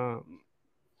I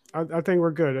think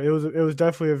we're good. It was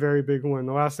definitely a very big win.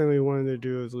 The last thing we wanted to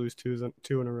do is lose two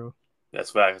in a row.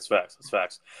 That's facts.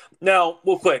 Now,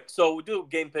 real quick. So we'll do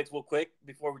game picks real quick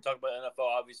before we talk about NFL,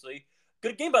 obviously.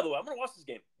 Good game, by the way. I'm going to watch this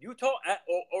game. Utah at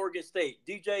Oregon State.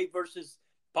 DJ versus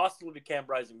possibly Cam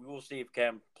Rising. We will see if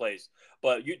Cam plays.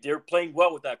 But they're playing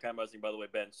well with that Cam Rising, by the way,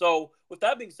 Ben. So with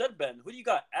that being said, Ben, who do you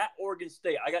got at Oregon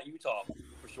State? I got Utah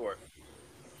for sure.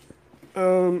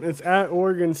 It's at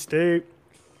Oregon State.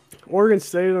 Oregon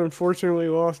State unfortunately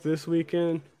lost this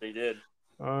weekend. They did.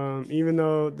 Even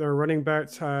though their running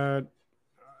backs had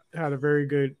a very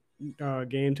good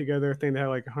game together. I think they had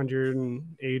like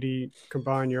 180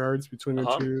 combined yards between the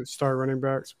 2 star running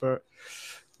backs, but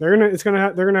they're gonna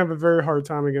have a very hard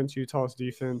time against Utah's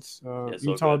defense.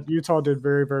 Utah did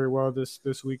very, very well this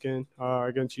weekend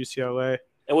against UCLA.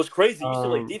 And what's crazy,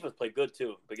 UCLA defense played good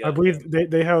too. I believe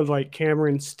they held like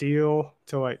Cameron Steele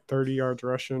to like 30 yards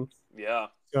rushing. Yeah.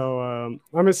 So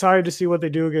I'm excited to see what they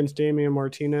do against Damian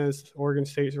Martinez, Oregon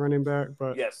State's running back.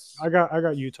 But Yes. I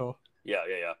got Utah. Yeah.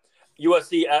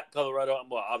 USC at Colorado.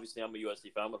 Well, obviously, I'm a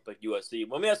USC fan. I'm going to pick USC.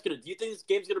 Let me ask you, do you think this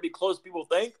game's going to be close, people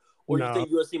think? Or do you No, think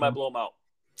USC might blow them out?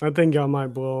 I think y'all might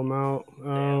blow them out.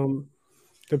 Damn.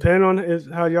 Depending on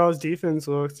how y'all's defense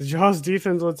looks. If y'all's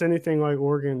defense looks anything like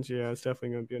Oregon's, yeah, it's definitely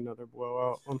going to be another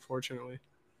blowout, unfortunately.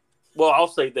 Well, I'll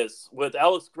say this. With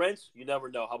Alex Grinch, you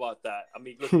never know. How about that? I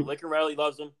mean, listen, Lincoln Riley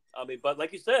loves him. I mean, but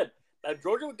like you said, that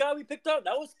Georgia guy we picked up,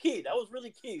 that was key. That was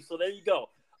really key. So there you go.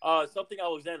 Something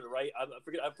Alexander, right? I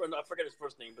forget his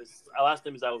first name, but his last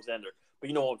name is Alexander. But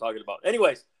you know what I'm talking about.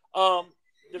 Anyways,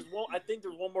 there's one. I think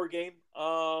there's one more game.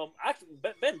 Actually,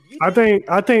 Ben,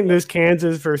 I think this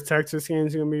Kansas versus Texas game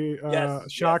is gonna be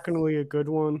shockingly a good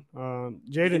one.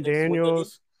 Jaden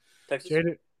Daniels, Texas,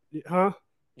 huh?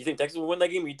 You think Texas will win that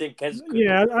game? Or you think Kansas?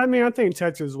 Yeah, I mean, I think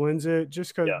Texas wins it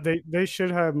just because they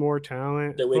should have more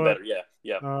talent. They're way better. Yeah.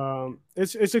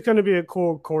 It's going to be a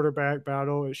cool quarterback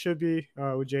battle. It should be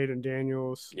with Jaden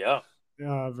Daniels. Yeah.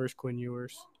 Versus Quinn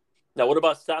Ewers. Now, what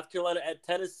about South Carolina at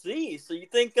Tennessee? So you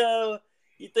think former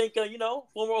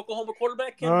Oklahoma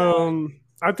quarterback can?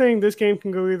 I think this game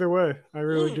can go either way. I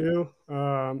really do.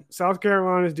 South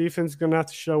Carolina's defense is going to have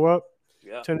to show up.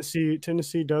 Yeah.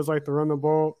 Tennessee does like to run the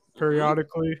ball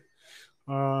periodically.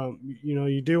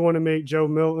 You do want to make Joe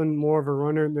Milton more of a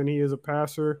runner than he is a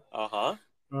passer.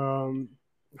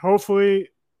 Hopefully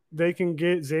they can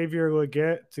get Xavier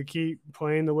Legette to keep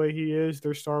playing the way he is,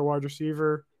 their star wide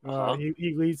receiver.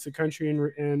 He leads the country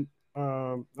in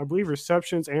I believe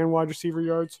receptions and wide receiver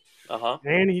yards.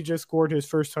 And he just scored his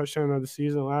first touchdown of the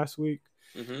season last week.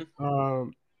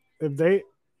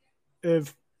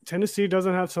 If Tennessee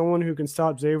doesn't have someone who can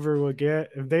stop Xavier Legette,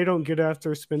 if they don't get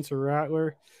after Spencer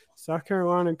Rattler, South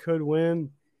Carolina could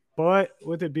win. But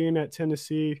with it being at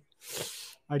Tennessee,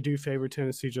 I do favor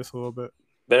Tennessee just a little bit.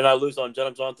 Better not lose on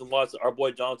Jonathan Watson. Our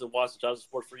boy Jonathan Watson. Johnson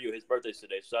Sports for you. His birthday's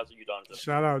today. Shout out to you, Jonathan.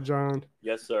 Shout out, John.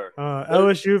 Yes, sir.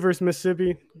 LSU versus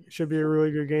Mississippi should be a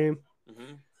really good game.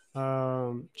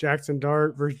 Jackson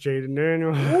Dart versus Jaden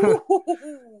Daniels.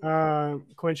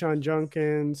 Quinshon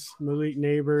Junkins, Malik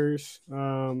Neighbors.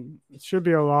 It should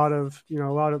be a lot of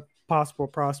possible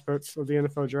prospects of the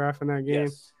NFL draft in that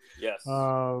game. Yes.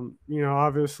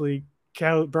 Obviously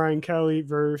Brian Kelly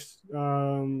versus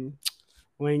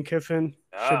Lane Kiffin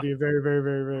should be very, very,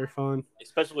 very, very fun.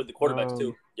 Especially with the quarterbacks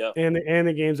too. Yeah. And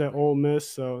the game's at Ole Miss,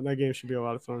 so that game should be a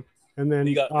lot of fun. And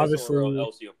then obviously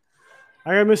LSU.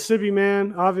 I got Mississippi,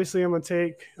 man. Obviously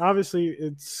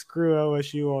it's screw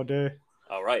LSU all day.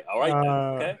 All right.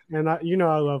 Okay. And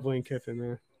I love Lane Kiffin,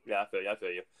 man. Yeah, I feel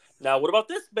you. Now, what about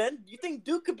this, Ben? You think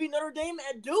Duke could beat Notre Dame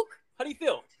at Duke? How do you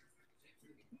feel?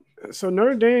 So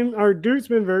Duke's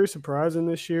been very surprising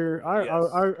this year.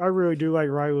 I really do like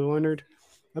Riley Leonard.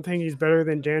 I think he's better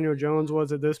than Daniel Jones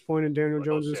was at this point in Daniel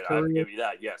Jones's career. I'll give you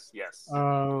that. Yes.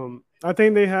 I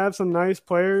think they have some nice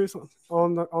players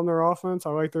on their offense. I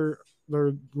like their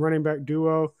running back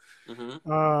duo.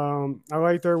 I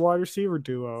like their wide receiver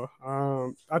duo.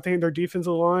 I think their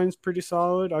defensive line is pretty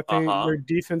solid. I think their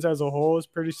defense as a whole is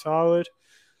pretty solid.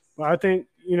 But I think,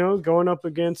 going up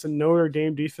against a Notre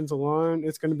Dame defensive line,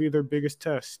 it's going to be their biggest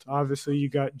test. Obviously, you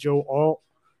got Joe Alt,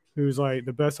 who's like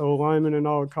the best O-lineman in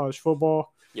all of college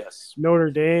football. Yes. Notre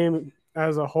Dame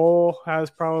as a whole has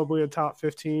probably a top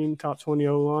 15, top 20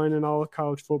 O-line in all of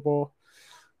college football.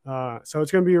 So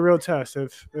it's going to be a real test.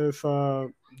 If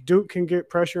Duke can get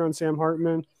pressure on Sam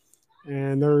Hartman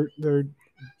and their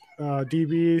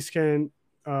DBs can,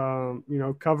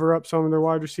 cover up some of their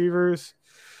wide receivers,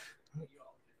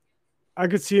 I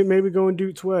could see it maybe going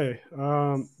Duke's way.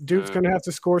 Duke's going to have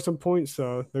to score some points,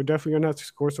 though. They're definitely going to have to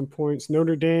score some points.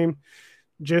 Notre Dame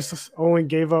just only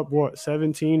gave up,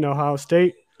 17 to Ohio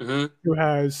State, who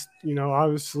has,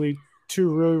 obviously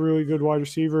two really, really good wide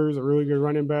receivers, a really good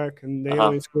running back, and they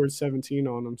only scored 17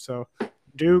 on them. So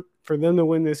Duke, for them to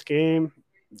win this game,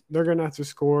 they're going to have to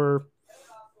score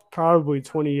probably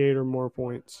 28 or more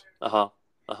points.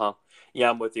 Yeah,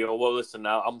 I'm with you. Well, listen,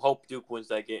 now I'm hope Duke wins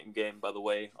that game. By the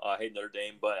way, I hate Notre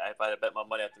Dame, but if I had to bet my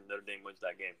money, I think Notre Dame wins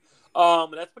that game.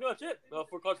 And that's pretty much it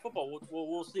for college football.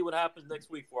 We'll see what happens next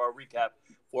week for our recap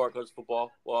for our college football.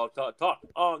 Well, talk.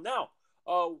 Now,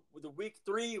 with the week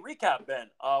 3 recap, Ben.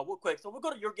 Real quick. So we'll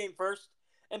go to your game first,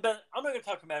 and Ben, I'm not going to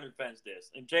talk Commander fans this,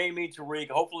 and Jamie, Tariq.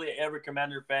 Hopefully, every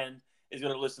Commander fan is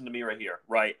going to listen to me right here.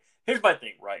 Right. Here's my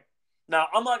thing. Right. Now,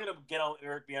 I'm not going to get on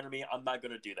Eric Bieniemy. I'm not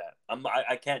going to do that.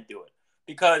 I can't do it.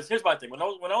 Because here's my thing. When I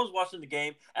was watching the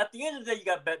game, at the end of the day, you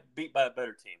got beat by a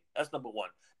better team. That's number one.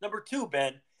 Number two,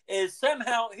 Ben, is Sam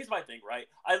Howell. Here's my thing, right?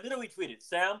 I literally tweeted,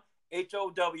 Sam, How,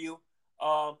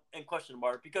 and question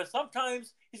mark because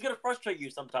sometimes he's gonna frustrate you.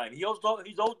 Sometimes he holds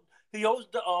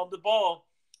the ball.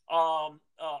 I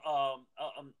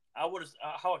would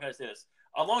how can I say this?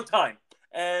 A long time.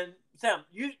 And Sam,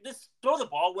 you just throw the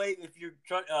ball away if you're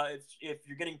trying. If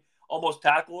you're getting almost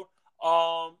tackled.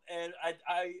 And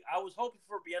I was hoping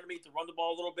for Bieniemy to run the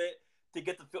ball a little bit to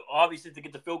get obviously to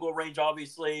get the field goal range,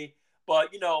 obviously. But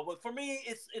but for me,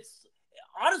 it's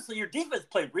honestly your defense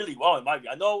played really well in my view.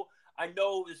 I know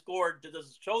the score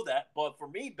doesn't show that, but for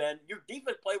me, Ben, your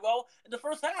defense played well in the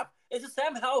first half. It's just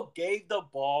Sam Howell gave the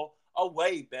ball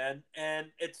away, Ben,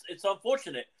 and it's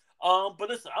unfortunate. But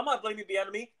listen, I'm not blaming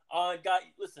Bieniemy.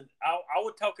 Listen, I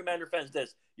would tell Commander fans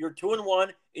this: you're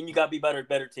 2-1, and you got to be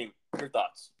better team. Your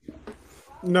thoughts?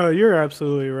 No, you're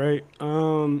absolutely right.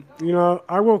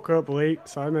 I woke up late,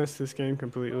 so I missed this game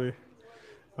completely.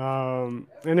 And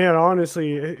then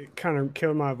honestly, it kind of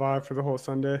killed my vibe for the whole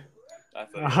Sunday. I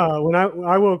feel you. When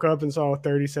I woke up and saw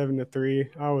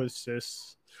 37-3,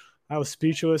 I was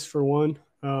speechless for one.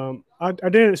 I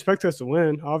didn't expect us to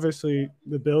win. Obviously,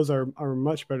 the Bills are a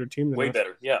much better team than Way us.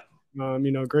 better, yeah.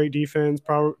 Great defense,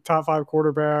 probably top 5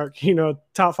 quarterback,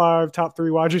 top 5, top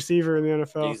 3 wide receiver in the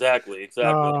NFL. Exactly.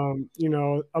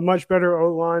 A much better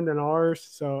O line than ours.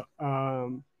 So,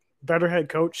 better head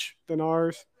coach than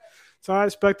ours. So I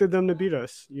expected them to beat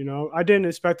us. I didn't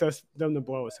expect them to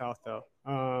blow us out though.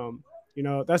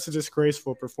 That's a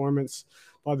disgraceful performance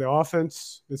by the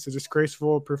offense. It's a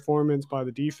disgraceful performance by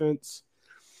the defense.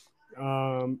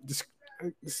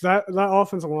 That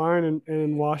offensive line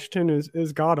in Washington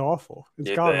is god awful.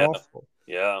 It's god awful.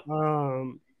 Yeah.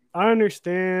 I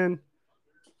understand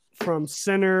from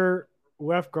center,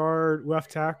 left guard,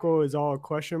 left tackle is all a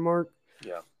question mark.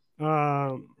 Yeah.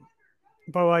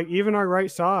 But like even our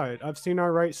right side, I've seen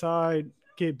our right side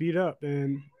get beat up,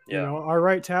 and our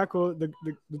right tackle, the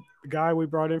guy we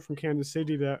brought in from Kansas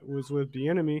City that was with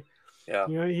Bieniemy,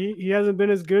 he hasn't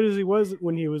been as good as he was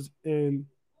when he was in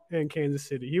Kansas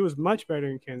City. He was much better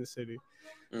in Kansas City.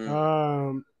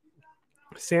 Sam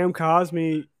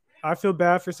Cosmi, I feel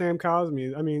bad for Sam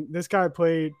Cosmi. I mean, this guy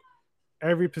played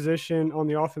every position on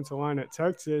the offensive line at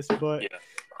Texas, but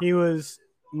he was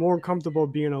more comfortable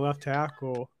being a left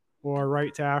tackle or a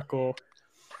right tackle.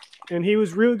 And he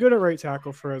was really good at right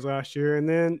tackle for us last year. And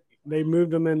then they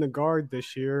moved him in the guard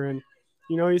this year. And,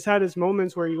 he's had his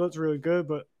moments where he looks really good,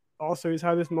 but also he's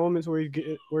had his moments where he's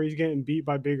getting beat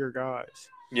by bigger guys.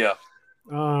 Yeah.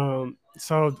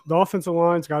 So the offensive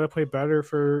line's got to play better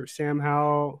for Sam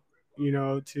Howell,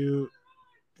 to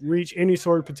reach any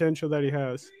sort of potential that he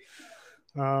has.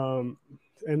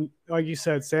 And like you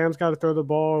said, Sam's got to throw the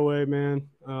ball away, man.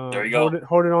 There you go.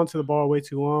 Holding on to the ball way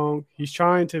too long. He's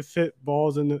trying to fit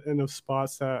balls in the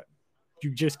spots that you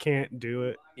just can't do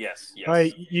it. Yes.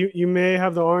 Like you may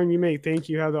have the arm, you may think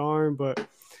you have the arm, but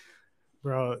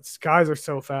bro, guys are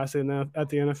so fast at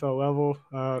the NFL level.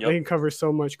 They can cover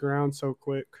so much ground so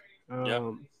quick.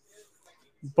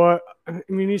 But I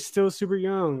mean, he's still super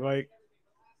young. Like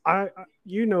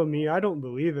you know me, I don't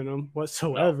believe in him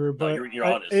whatsoever. But you're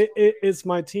honest. It's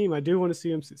my team. I do want to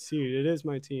see him succeed. It is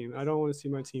my team. I don't want to see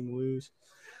my team lose.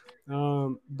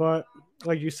 But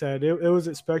like you said, it was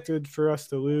expected for us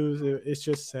to lose. It's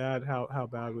just sad how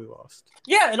bad we lost.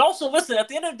 Yeah, and also listen, at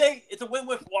the end of the day, it's a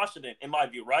win-win for Washington, in my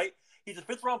view, right? He's a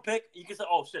 5th-round pick. You can say,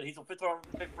 "Oh shit, he's a 5th-round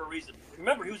pick for a reason."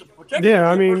 Remember, he was a projected.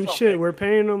 Yeah, I mean, shit, we're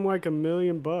paying him like $1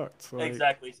 million. Like...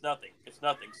 Exactly, it's nothing.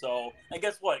 So, and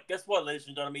guess what, ladies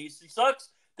and gentlemen, he sucks.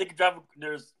 They can drive.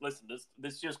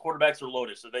 This year's quarterbacks are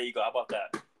loaded. So there you go. How about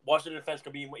that? Washington defense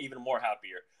could be even more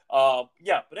happier.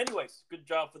 But anyways, good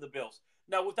job for the Bills.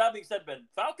 Now, with that being said, Ben,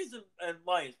 Falcons and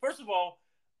Lions. First of all,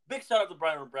 big shout out to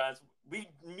Brian Branch. I'm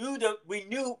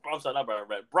sorry, not Brian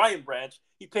Branch. Brian Branch.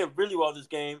 He played really well this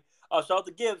game. Shout out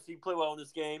to Gibbs. He played well in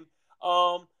this game.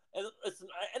 And listen,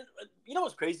 and you know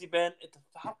what's crazy, Ben? The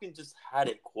Falcons just had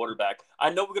a quarterback. I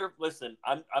know we're gonna listen.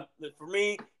 For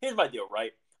me. Here's my deal,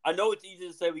 right? I know it's easy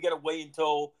to say we gotta wait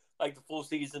until like the full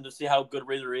season to see how good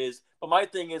Ridder is. But my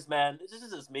thing is, man, this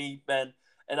is just me, Ben,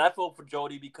 and I feel for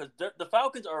Jody because the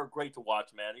Falcons are great to watch,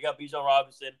 man. You got Bijan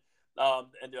Robinson,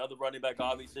 and the other running back,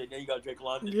 obviously. Then you got Drake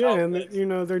London. Yeah, and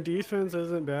their defense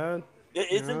isn't bad. It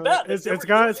isn't bad.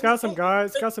 It's got some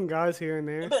guys here and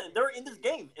there. Man, they're in this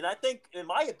game, and I think, in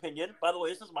my opinion, by the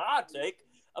way, this is my hot take.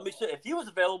 I mean, shit, if he was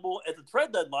available at the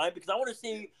trade deadline, because I want to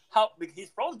see because he's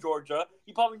from Georgia,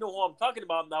 you probably know who I'm talking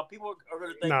about now. People are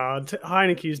going to think,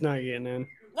 Heineke's not getting in.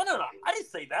 No, I didn't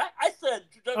say that. I said.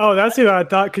 Oh, that's who I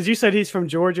thought, because you said he's from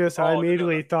Georgia, so I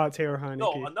immediately thought Taylor Heinicke.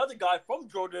 No, another guy from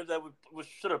Georgia that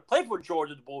should have played for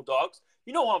Georgia, the Bulldogs.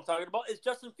 You know who I'm talking about? It's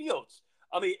Justin Fields.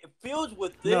 I mean, Fields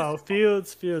with this. No,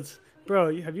 Fields.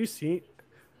 Bro, have you seen?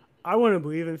 I want to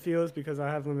believe in Fields because I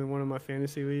have him in one of my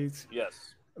fantasy leagues,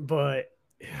 Yes. but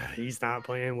he's not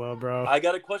playing well, bro. I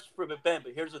got a question for Ben,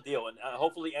 but here's the deal, and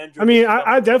hopefully Andrew. I mean,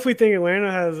 I definitely think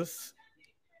Atlanta has.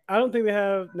 I don't think they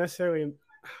have necessarily.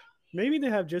 Maybe they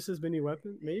have just as many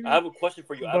weapons. Maybe. I have a question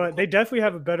for you. But they definitely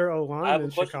have a better O line than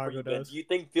Chicago does. Do you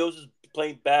think Fields is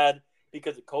playing bad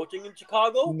because of coaching in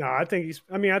Chicago? No, I think he's.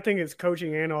 I mean, I think it's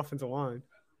coaching and offensive line.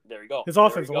 There you go. His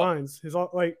offensive lines,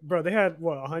 bro, they had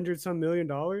what $100-some million.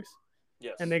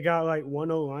 Yes. And they got like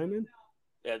one O lineman.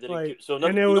 Yeah, they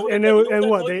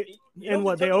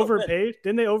overpaid.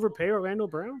 Didn't they overpay Orlando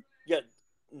Brown? Yeah,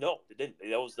 no, they didn't.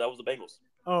 That was the Bengals.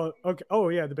 Oh, okay. Oh,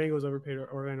 yeah, the Bengals overpaid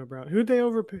Orlando Brown. Who did they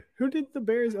overpay? Who did the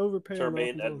Bears overpay?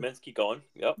 Tremaine Edmonds. Keep going.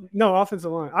 Yep. No,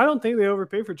 offensive line. I don't think they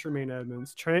overpaid for Tremaine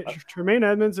Edmonds. Tremaine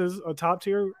Edmonds is a top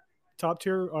tier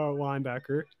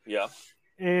linebacker. Yeah.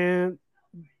 And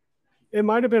it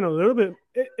might have been a little bit.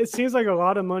 It seems like a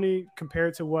lot of money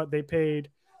compared to what they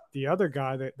paid the other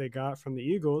guy that they got from the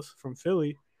Eagles from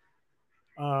Philly.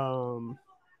 But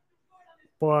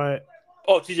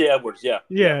T.J. Edwards, yeah.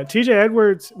 Yeah, T.J.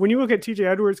 Edwards, when you look at T.J.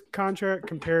 Edwards' contract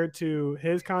compared to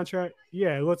his contract,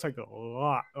 yeah, it looks like a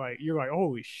lot. Like, you're like,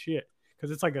 holy shit,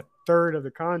 because it's like a third of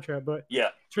the contract. But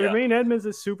Tremaine Edmonds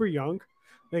is super young.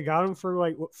 They got him for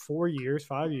like, 4 years,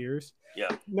 5 years. Yeah.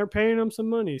 And they're paying him some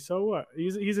money. So what?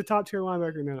 He's a top-tier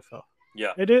linebacker in the NFL.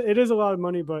 Yeah. It is a lot of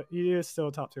money, but he is still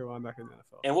a top-tier linebacker in the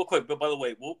NFL. And real quick, but by the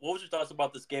way, what was your thoughts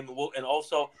about this game?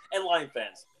 And Lion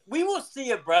fans, we will see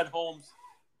if Brad Holmes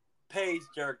pays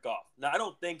Jared Goff. Now, I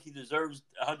don't think he deserves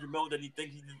 $100 million that he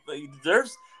thinks he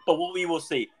deserves, but we will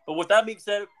see. But with that being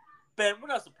said, Ben, we're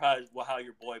not surprised with how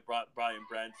your boy Brian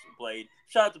Branch played.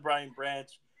 Shout out to Brian Branch.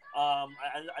 I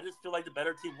just feel like the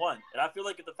better team won, and I feel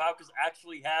like if the Falcons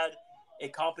actually had a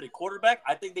competent quarterback,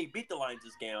 I think they beat the Lions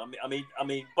this game. I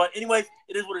mean, but anyways,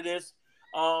 it is what it is.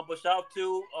 But shout out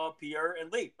to Pierre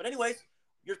and Lee. But anyways,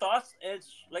 your thoughts? And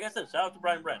like I said, shout out to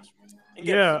Brian Branch.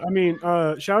 Yeah, I mean,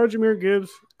 shout out to Jahmyr Gibbs.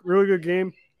 Really good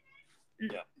game.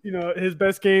 Yeah. You know, his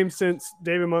best game since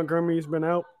David Montgomery's been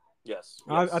out. Yes.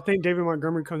 I think David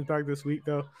Montgomery comes back this week,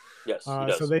 though. Yes.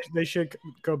 So they should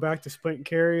go back to splitting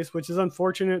carries, which is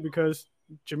unfortunate because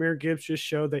Jahmyr Gibbs just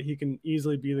showed that he can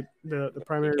easily be the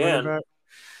primary running back.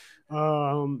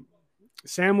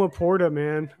 Sam Laporta,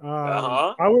 man.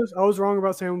 I was wrong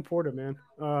about Sam Laporta, man.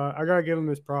 I gotta give him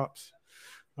his props.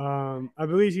 I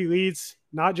believe he leads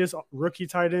not just rookie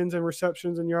tight ends in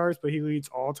receptions and yards, but he leads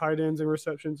all tight ends in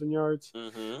receptions and yards.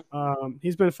 Mm-hmm.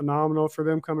 He's been phenomenal for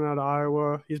them coming out of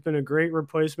Iowa. He's been a great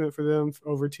replacement for them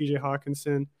over TJ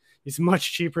Hawkinson. He's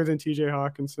much cheaper than TJ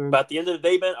Hawkinson. But at the end of the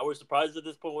day, man, I was surprised at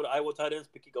this point with Iowa tight ends.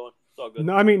 But keep going. It's all good.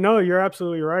 No, you're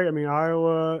absolutely right. I mean,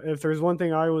 Iowa, if there's one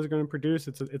thing Iowa's going to produce,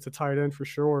 it's a tight end for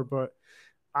sure. But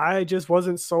I just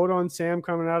wasn't sold on Sam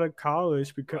coming out of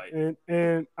college because,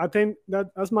 and I think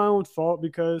that's my own fault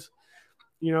because,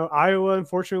 you know, Iowa,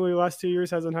 unfortunately, the last 2 years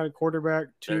hasn't had a quarterback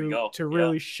to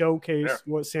really showcase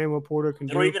what Sam Laporta can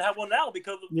do. They don't even have one now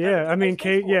because of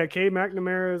Cade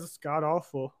McNamara is god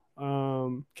awful.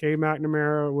 Cade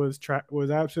McNamara was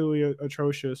absolutely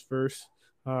atrocious versus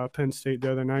Penn State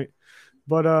the other night.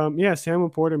 But Sam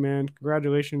Laporta, man,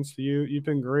 congratulations to you. You've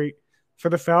been great for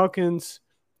the Falcons.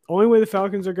 Only way the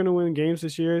Falcons are going to win games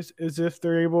this year is if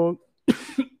they're able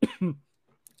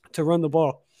to run the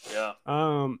ball. Yeah.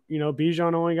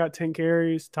 Bijan only got 10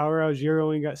 carries. Tyler Algier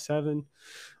only got 7.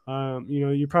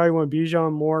 You probably want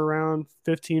Bijan more around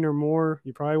 15 or more.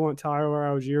 You probably want Tyler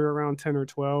Algier around 10 or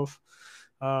 12.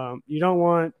 You don't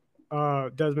want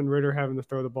Desmond Ridder having to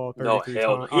throw the ball 33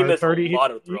 times. He missed a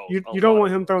lot of throws. You don't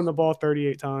want him throwing the ball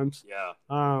 38 times.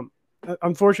 Yeah.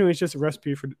 Unfortunately, it's just a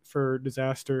recipe for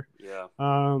disaster.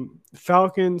 Yeah.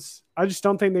 Falcons, I just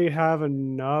don't think they have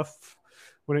enough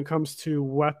when it comes to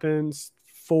weapons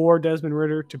for Desmond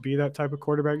Ridder to be that type of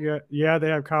quarterback yet. Yeah, they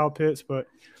have Kyle Pitts, but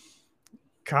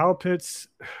Kyle Pitts,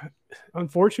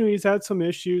 unfortunately, he's had some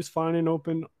issues finding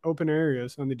open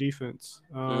areas on the defense.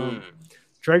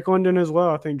 Drake London as well.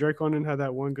 I think Drake London had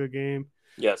that one good game.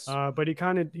 Yes. But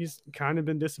he's kind of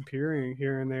been disappearing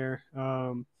here and there.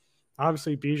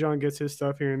 Obviously, Bijan gets his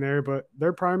stuff here and there, but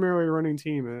they're primarily a running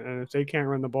team, and if they can't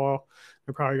run the ball,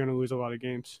 they're probably going to lose a lot of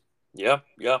games. Yeah.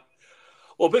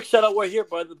 Well, big shout out right here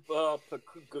by the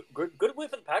good win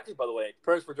for the Packers, by the way.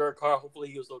 Prayers for Derek Carr. Hopefully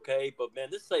he was okay. But man,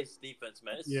 this is defense,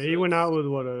 man. He went out with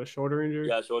a shoulder injury.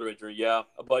 Yeah, shoulder injury. Yeah,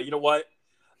 but you know what?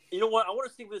 I want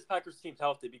to see if this Packers team's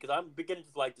healthy because I'm beginning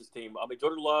to like this team. I mean,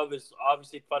 Jordan Love is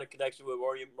obviously finding a connection with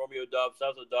Romeo Doubs. Shout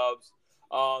out to Doubs.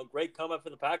 Great comeback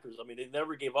for the Packers. I mean, they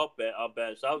never gave up. Ben.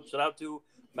 Shout out to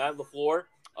Matt LaFleur.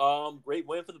 Great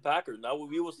win for the Packers. Now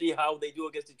we will see how they do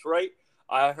against Detroit.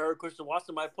 I heard Christian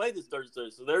Watson might play this Thursday.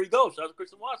 So there you go. Shout out to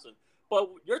Christian Watson. But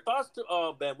your thoughts,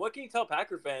 Ben? What can you tell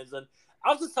Packer fans? And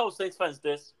I'll just tell Saints fans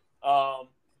this.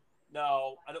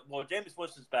 No, Jameis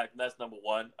Winston's back, and that's number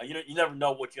one. You never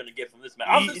know what you're gonna get from this man.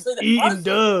 I'll just say that. Eating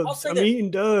dubs. I'm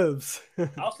eating dubs.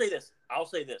 I'll say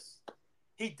this.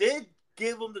 He did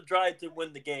give him the drive to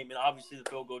win the game, and obviously the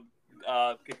field goal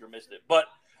kicker missed it. But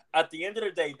at the end of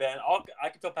the day, Ben, I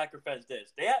can tell Packer fans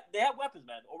this: they have weapons,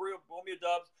 man. Romeo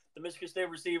Doubs, the Michigan State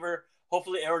receiver.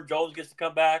 Hopefully, Aaron Jones gets to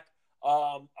come back.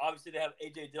 Obviously, they have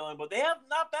A.J. Dillon, but they have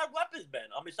not bad weapons, Ben.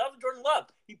 I mean, shout out to Jordan Love.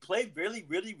 He played really,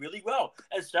 really, really well.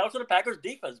 And shout out to the Packers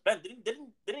defense. Ben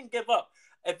didn't give up.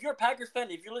 If you're a Packers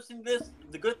fan, if you're listening to this,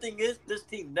 the good thing is this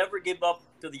team never gave up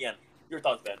to the end. Your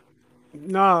thoughts, Ben?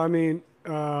 No, I mean,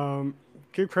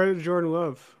 give credit to Jordan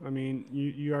Love. I mean,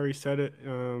 you already said it.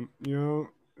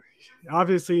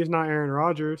 Obviously he's not Aaron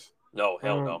Rodgers. No,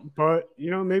 hell no. But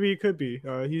maybe he could be.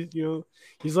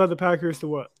 He's led the Packers to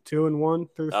what, 2-1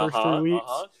 through the first 3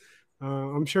 weeks.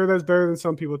 I'm sure that's better than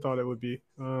some people thought it would be.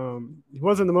 He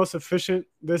wasn't the most efficient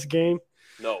this game.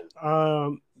 No.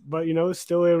 But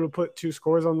still able to put 2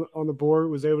 scores on the board.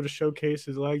 Was able to showcase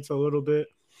his legs a little bit.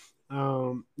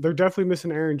 They're definitely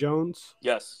missing Aaron Jones.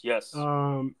 Yes.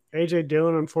 A.J.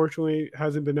 Dillon unfortunately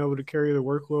hasn't been able to carry the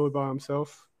workload by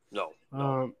himself. No.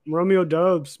 Romeo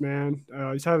Doubs, man,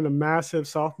 he's having a massive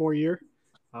sophomore year.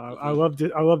 I love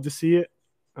to see it.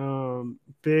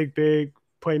 Big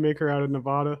playmaker out of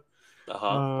Nevada.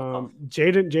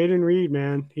 Jaden Reed,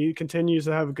 man, he continues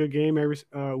to have a good game every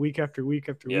week after week.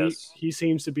 He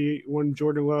seems to be one of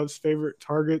Jordan Love's favorite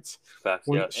targets. Facts,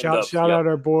 Shout out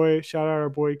our boy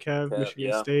Kev,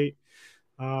 Michigan State.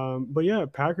 But yeah,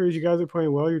 Packers, you guys are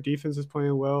playing well. Your defense is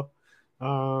playing well.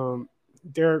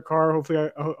 Derek Carr,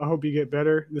 hopefully, I hope you get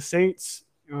better. The Saints,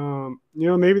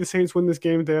 maybe the Saints win this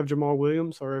game if they have Jamal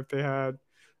Williams or if they had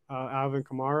Alvin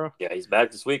Kamara. Yeah, he's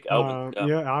back this week.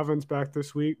 Alvin's back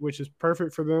this week, which is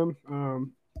perfect for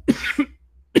them.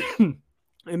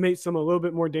 It makes them a little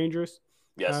bit more dangerous.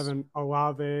 Yes. Having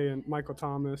Olave and Michael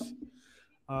Thomas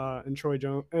and Troy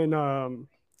Jones and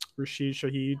Rashid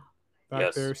Shaheed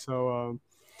back there. So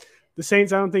the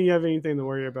Saints, I don't think you have anything to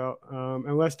worry about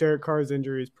unless Derek Carr's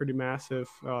injury is pretty massive.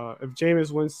 If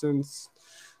Jameis Winston's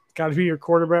got to be your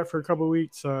quarterback for a couple of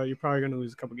weeks, you're probably going to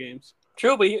lose a couple games.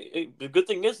 True, but the good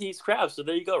thing is he's crap, so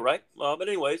there you go, right? But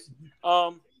anyways,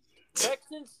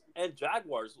 Texans and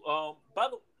Jaguars. By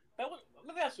the way,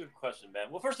 let me ask you a question, man.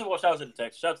 Well, first of all, shout out to the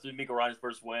Texans. Shout out to D'Amico Ryan's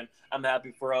first win. I'm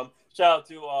happy for him. Shout out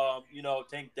to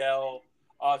Tank Dell.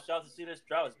 Shout out to C.J.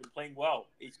 Stroud. Has been playing well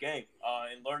each game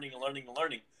and learning.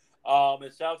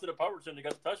 And shout out to the punt return that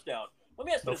got the touchdown. Let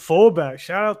me ask you the fullback.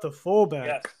 Shout out the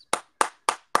fullback.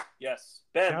 Yes.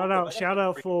 Ben, shout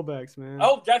out fullbacks, man. I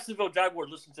hope Jacksonville Jaguars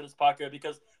listen to this podcast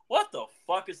because what the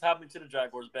fuck is happening to the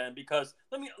Jaguars, Ben? Because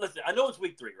listen. I know it's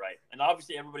week 3, right? And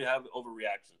obviously everybody have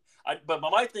overreaction. But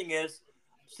my thing is,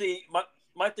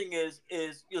 my thing is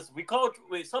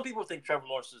listen. Some people think Trevor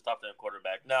Lawrence is a top 10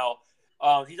 quarterback. Now,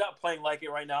 he's not playing like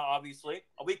it right now. Obviously,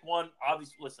 week 1,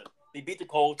 obviously, listen. They beat the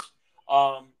Colts.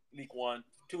 Week 1.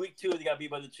 Week 2, they got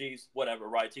beat by the Chiefs. Whatever,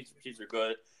 right? Chiefs are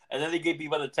good. And then they get beat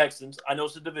by the Texans. I know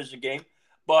it's a division game.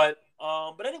 But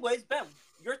anyways, Ben,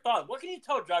 your thought. What can you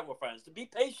tell Jaguar fans? To be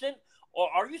patient, or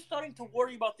are you starting to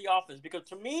worry about the offense? Because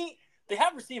to me, they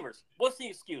have receivers. What's the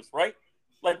excuse, right?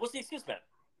 What's the excuse, man?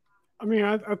 I mean,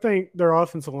 I think their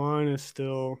offensive line is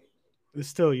still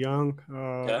young.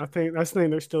 I think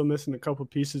they're still missing a couple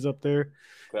pieces up there.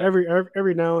 Okay.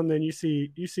 Every now and then you see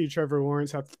Trevor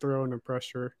Lawrence have to throw under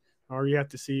pressure, or you have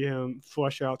to see him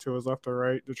flush out to his left or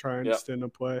right to try and extend a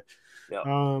play.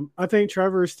 Yeah. I think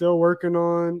Trevor is still working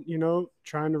on,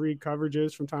 trying to read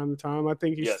coverages from time to time. I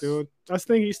think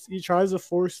he tries to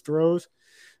force throws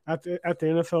at the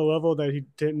NFL level that he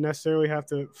didn't necessarily have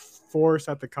to force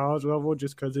at the college level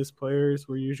just because his players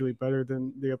were usually better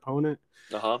than the opponent.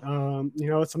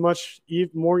 It's a much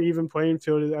more even playing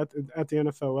field at the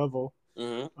NFL level.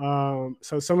 Mm-hmm.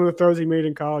 So some of the throws he made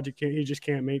in college, he just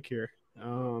can't make here.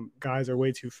 Guys are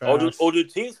way too fast. Do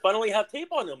teams finally have tape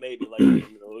on them? Maybe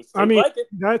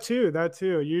that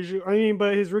too. Usually,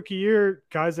 but his rookie year,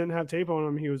 guys didn't have tape on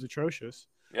him. He was atrocious.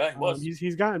 Yeah, he was.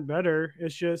 He's gotten better.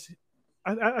 It's just,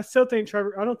 I still think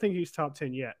Trevor. I don't think he's top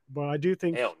 10 yet, but I do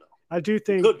think. Hell no. I do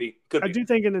think could be. I do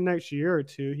think in the next year or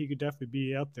two he could definitely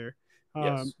be up there.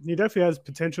 He definitely has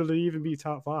potential to even be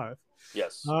top 5.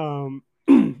 Yes.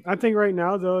 I think right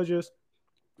now though, just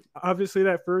obviously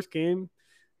that first game,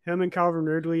 him and Calvin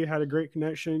Ridley had a great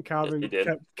connection. Calvin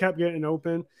kept getting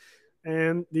open,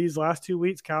 and these last 2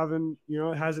 weeks, Calvin,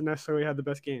 hasn't necessarily had the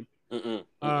best game.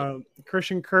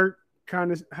 Christian Kirk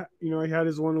kind of, he had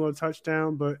his one little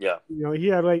touchdown, but Yeah. He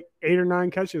had like 8 or 9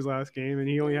 catches last game, and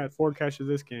he only had 4 catches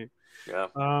this game. Yeah.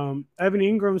 Evan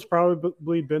Ingram's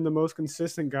probably been the most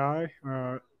consistent guy.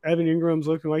 Evan Ingram's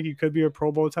looking like he could be a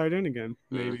Pro Bowl tight end again,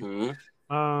 maybe.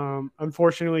 Mm-hmm.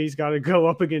 Unfortunately, he's got to go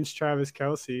up against Travis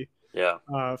Kelce. Yeah.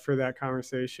 For that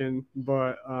conversation,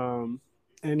 but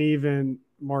and even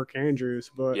Mark Andrews,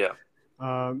 but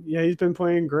he's been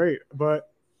playing great. But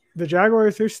the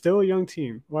Jaguars, they're still a young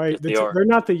team. Like they're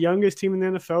not the youngest team in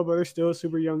the NFL, but they're still a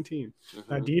super young team.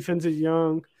 Mm-hmm. That defense is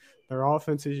young, their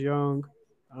offense is young.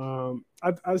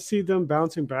 I see them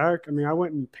bouncing back. I mean, I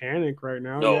wouldn't panic right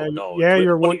now.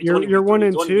 You're 1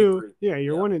 and 2. Yeah,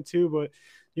 you're 1 and 2, but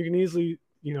you can easily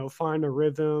find a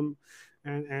rhythm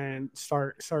and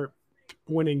start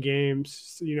winning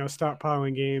games. Stop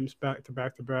piling games back to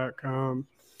back to back.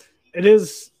 It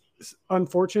is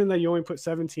unfortunate that you only put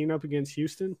 17 up against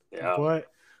Houston. Yeah, but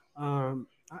I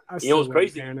still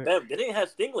crazy. They didn't have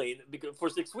Stingley for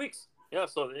 6 weeks. Yeah,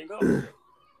 so there you go.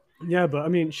 Yeah, but I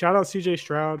mean, shout out CJ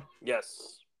Stroud.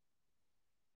 Yes.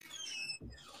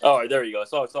 All right, there you go.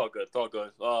 It's all good. It's all good.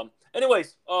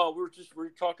 Anyways, we're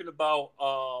talking about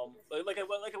like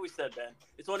we said, Ben.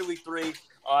 It's only week 3.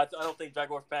 I don't think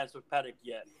Jaguar fans have panicked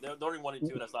yet. They're only 1 and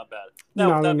 2, and that's not bad.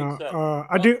 Now, no.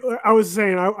 I was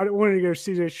saying I wanted to give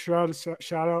CJ Stroud a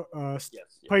shout out.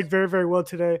 Yes. Played very, very well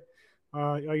today.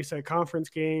 Like you said, conference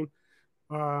game.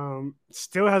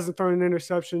 Still hasn't thrown an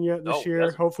interception yet this year.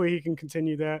 Hopefully, he can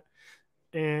continue that.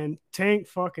 And Tank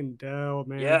fucking Dell,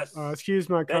 man. Yes. Excuse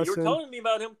my cussing. You were telling me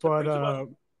about him. But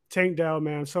Tank Dell,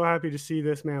 man, I'm so happy to see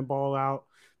this man ball out.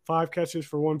 5 catches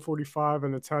for 145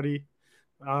 and a tutty.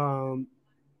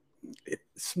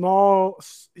 He's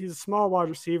a small wide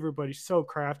receiver, but he's so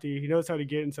crafty. He knows how to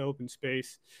get into open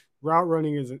space. Route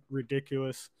running is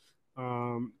ridiculous.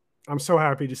 I'm so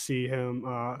happy to see him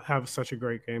have such a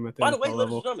great game at the By the way, level.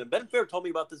 ladies and gentlemen, Ben Fair told me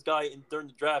about this guy during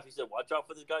the draft. He said, watch out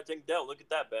for this guy, Tank Dell. Look at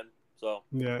that, Ben. So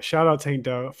yeah, shout out Tank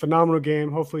Dell. Phenomenal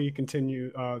game. Hopefully you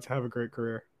continue to have a great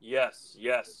career. Yes.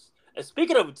 And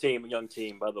speaking of a young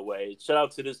team, by the way, shout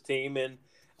out to this team. And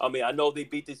I mean, I know they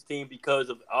beat this team because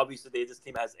of obviously this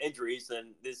team has injuries,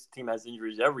 and this team has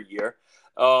injuries every year.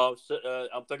 I'm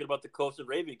talking about the Colts and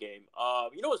Raven game.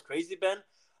 You know what's crazy, Ben?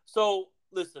 So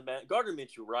listen, man, Gardner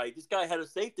Minshew, right? This guy had a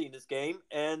safety in this game,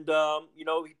 and he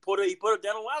put it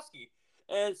down on Lasky,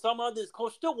 and somehow this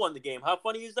coach still won the game. How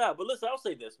funny is that? But listen, I'll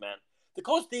say this, man. The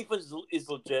Colts defense is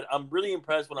legit. I'm really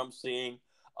impressed with what I'm seeing.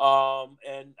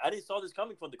 And I didn't saw this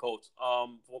coming from the Colts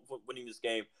for winning this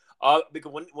game.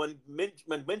 Because when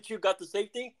Minshew got the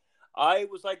safety, I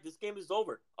was like, this game is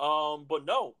over. But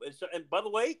no. And by the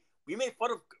way, we made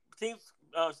fun of teams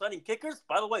signing kickers.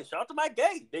 By the way, shout out to Matt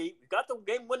Gay. They got the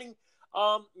game-winning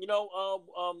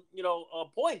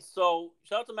points. So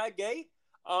shout out to Matt Gay.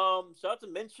 Shout out to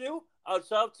Minshew.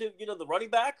 Shout out to the running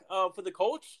back for the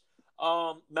Colts.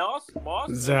 Moss,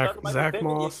 Zach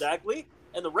Moss, exactly,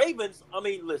 and the Ravens. I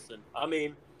mean, listen. I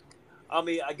mean,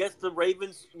 I guess the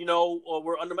Ravens,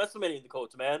 were underestimating the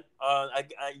Colts, man.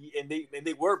 And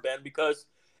they were, Ben, because,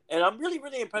 and I'm really,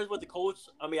 really impressed with the Colts.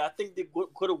 I mean, I think they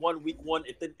could have won Week 1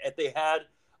 if they had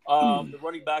the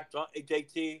running back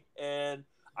JT, and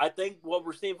I think what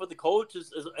we're seeing for the Colts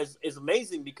is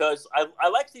amazing because I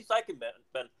like Steve Steichen,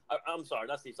 Ben. I'm sorry,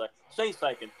 not Steve Steichen, Shane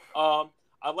Steichen.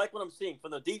 I like what I'm seeing from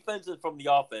the defense and from the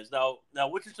offense. Now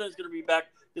Richardson is going to be back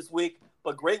this week,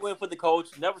 but great win for the coach.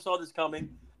 Never saw this coming.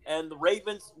 And the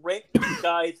Ravens,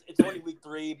 guys, it's only week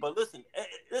 3, but listen,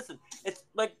 it's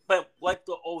like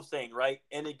the old saying, right?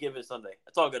 Any given Sunday.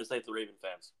 That's all I got to say to the Raven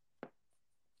fans.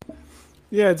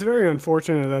 Yeah, it's very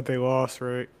unfortunate that they lost,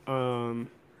 right?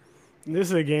 This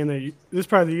is a game this is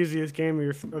probably the easiest game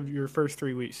of your first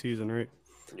 3-week season, right?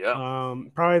 Yeah.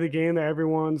 Probably the game that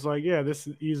everyone's like, yeah, this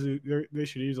is easy. They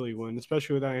should easily win,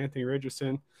 especially without Anthony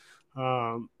Richardson.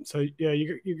 So yeah,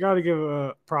 you got to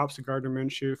give props to Gardner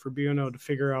Minshew for being able to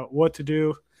figure out what to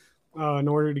do in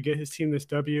order to get his team this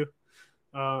W.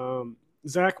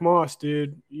 Zach Moss,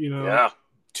 dude,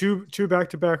 two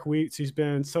back-to-back weeks. He's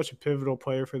been such a pivotal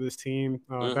player for this team.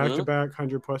 Back-to-back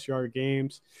 100+ yard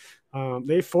games.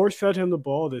 They force-fed him the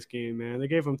ball this game, man. They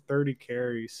gave him 30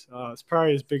 carries. It's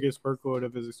probably his biggest workload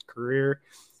of his career.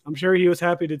 I'm sure he was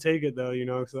happy to take it, though,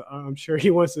 because I'm sure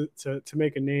he wants to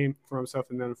make a name for himself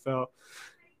in the NFL.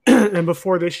 And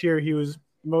before this year, he was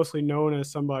mostly known as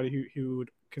somebody who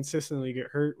would consistently get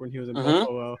hurt when he was in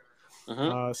Buffalo.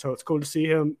 So it's cool to see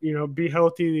him, be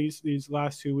healthy these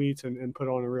last 2 weeks and put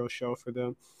on a real show for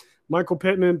them. Michael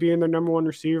Pittman being their number 1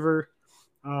 receiver.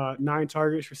 9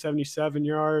 targets for 77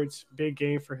 yards. Big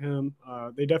game for him.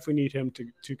 They definitely need him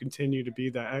to continue to be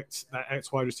that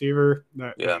X wide receiver,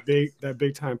 that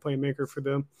big time playmaker for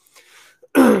them.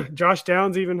 Josh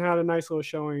Downs even had a nice little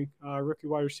showing. Rookie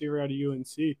wide receiver out of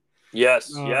UNC.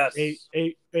 Yes. 8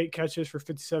 catches for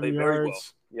 57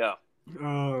 yards. Well. Yeah.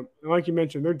 Like you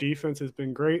mentioned, their defense has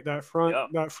been great. That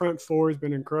front four has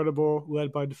been incredible,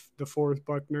 led by DeForest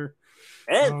Buckner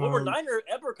and former Niner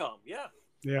Ebercom.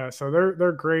 Yeah, so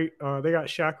they're great. They got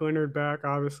Shaq Leonard back,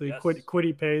 obviously. Yes.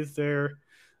 Kwity Paye's there.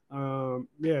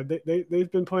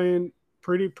 They've been playing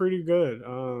pretty good.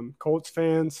 Colts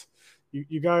fans,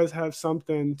 you guys have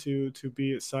something to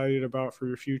be excited about for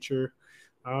your future,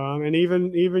 and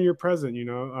even your present.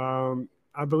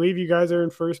 I believe you guys are in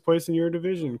first place in your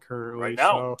division currently. Right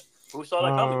now, so, who saw that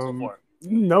coming so far?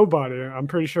 Nobody. I'm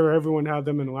pretty sure everyone had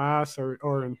them in last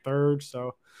or in third.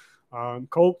 So,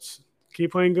 Colts,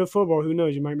 keep playing good football. Who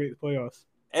knows? You might make the playoffs.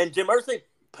 And Jim Irsay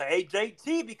paid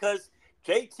JT because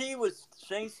JT was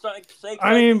Shane.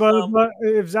 I mean, but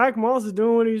if Zach Moss is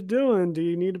doing what he's doing, do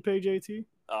you need to pay JT?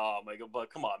 Oh my God!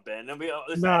 But come on, Ben.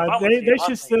 They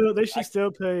should still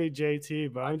pay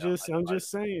JT. But I'm just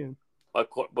saying. But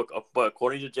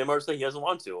according to Jim Irsay, he doesn't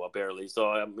want to apparently.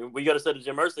 So we got to say to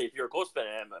Jim Irsay, if you're a Colts fan,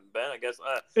 Ben, I guess.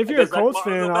 If you're a Colts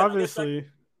fan, obviously.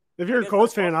 If you're a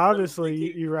Colts fan,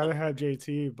 obviously you rather have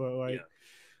JT, but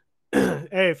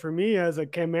hey, for me as a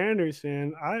Commanders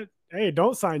fan,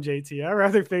 don't sign JT. I'd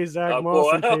rather face Zach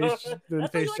Moss than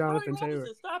face Jonathan Taylor.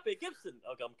 Stop it, Gibson.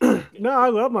 Okay, no, I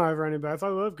love my running backs. I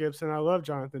love Gibson. I love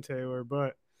Jonathan Taylor,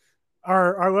 but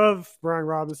I love Brian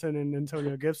Robinson and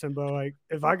Antonio Gibson. But like,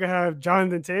 if I could have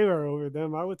Jonathan Taylor over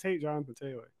them, I would take Jonathan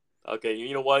Taylor. Okay,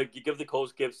 you know what? You give the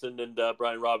Colts Gibson and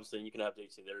Brian Robinson. You can have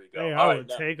JT. There you go. Hey, I would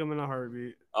take them in a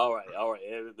heartbeat. All right.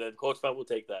 The Colts fan will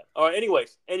take that. All right.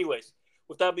 Anyways.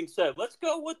 With that being said, let's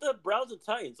go with the Browns and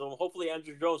Titans. So hopefully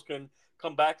Andrew Jones can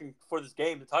come back for this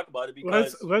game to talk about it.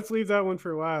 Because let's leave that one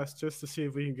for last, just to see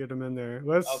if we can get him in there.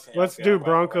 Let's do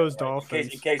Broncos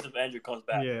Dolphins in case if Andrew comes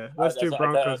back. Yeah, let's do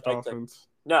Broncos Dolphins.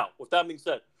 Now, with that being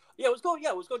said, let's go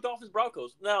Dolphins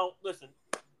Broncos. Now, listen.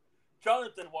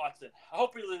 Jonathan Watson. I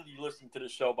hope you're listening to the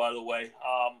show, by the way.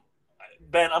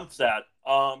 Ben, I'm sad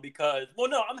because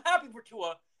I'm happy for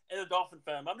Tua and the Dolphin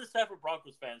fan. I'm just sad for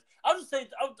Broncos fans. I'll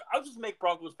just make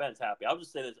Broncos fans happy. I'll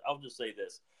just say this.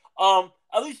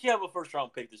 At least you have a first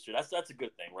round pick this year. That's a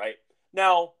good thing, right?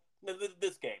 Now,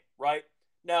 this game, right?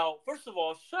 Now, first of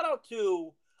all, shout out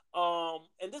to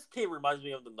and this team reminds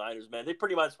me of the Niners, man. They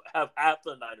pretty much have half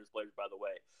the Niners players, by the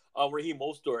way. Raheem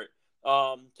Mostert.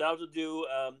 Shout out to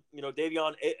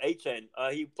Davion Achane.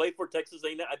 He played for Texas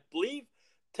A&M. I believe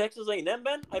Texas A&M,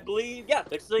 Ben. I believe,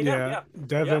 Texas A&M. Yeah,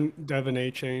 Devin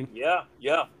Achane. Yeah.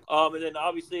 And then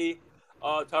obviously,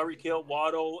 Tyreek Hill,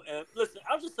 Waddle, and listen,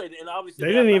 I'll just say that. And obviously,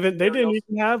 they didn't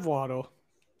even have Waddle.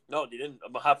 No, they didn't.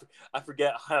 I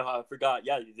forget. I forgot.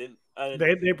 Yeah, they didn't. And,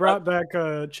 they brought back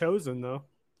Chosen though.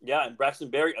 Yeah, and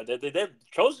Braxton Berry, they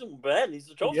chosen Ben. He's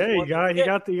the chosen one. Yeah, he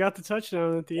got the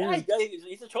touchdown at the end. Yeah,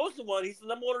 he's the chosen one. He's the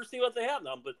number one receiver that they have.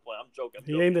 No, I'm joking.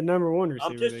 He ain't the number one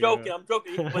receiver. I'm just joking.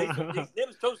 His name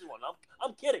is chosen one.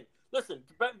 I'm kidding. Listen,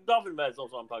 Dolphin fans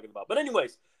knows what I'm talking about. But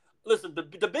anyways, listen,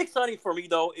 the big signing for me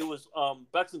though, it was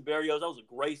Braxton Berrios. That was a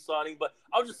great signing. But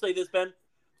I'll just say this, Ben,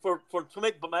 to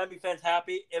make Miami fans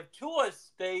happy, if Tua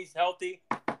stays healthy,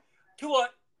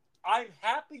 I'm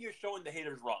happy you're showing the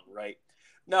haters wrong, right?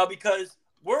 Now, because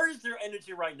where is their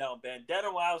energy right now, Ben? Dan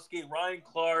Orlovsky, Ryan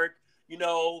Clark, and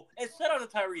shout out to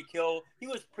Tyreek Hill. He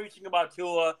was preaching about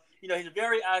Tua. He's a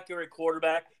very accurate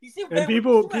quarterback. You see, and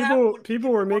people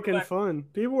were making fun.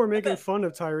 People were making fun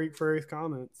of Tyreek for his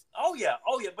comments. Oh yeah.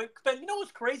 But Ben, you know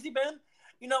what's crazy, Ben?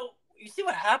 You see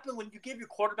what happened when you give your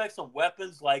quarterback some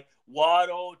weapons like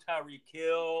Waddle, Tyreek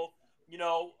Hill,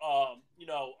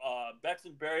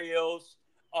 Braxton Berrios.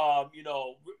 I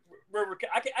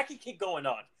can keep going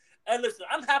on. And listen,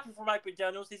 I'm happy for Mike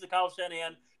McDaniels. He's a Kyle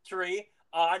Shanahan tree.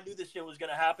 I knew this shit was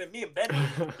gonna happen. Me and Ben knew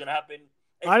this was gonna happen.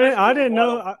 I didn't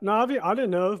know. I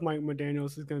didn't know if Mike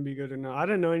McDaniels is gonna be good or not. I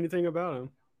didn't know anything about him.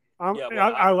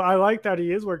 I like that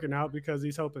he is working out because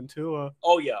he's helping Tua.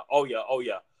 Oh yeah. By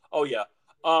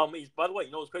the way,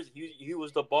 what's crazy? He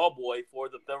was the ball boy for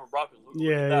the Denver Broncos.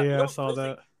 I saw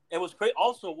that. It was great.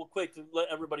 Also, real quick to let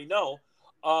everybody know.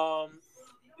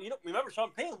 Remember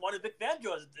Sean Payton wanted Vic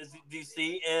Fangio as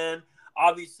DC, and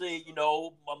obviously,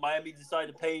 Miami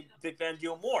decided to pay Vic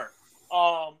Fangio more.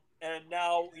 And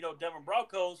now, Denver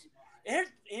Broncos. And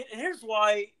here's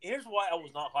why I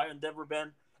was not high on Denver,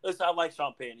 Ben. Listen, I like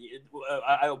Sean Payton.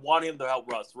 I want him to help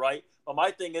Russ, right? But my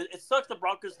thing is, it sucks the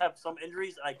Broncos have some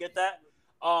injuries, and I get that.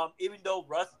 Even though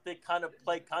Russ did kind of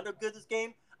play kind of good this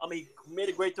game, I mean, he made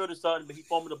a great throw to Sutton, but he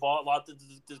fumbled the ball a lot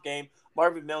this game.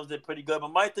 Marvin Mills did pretty good.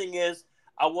 But my thing is,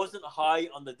 I wasn't high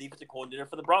on the defensive coordinator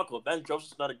for the Broncos. Ben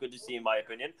Joseph's not a good to see, in my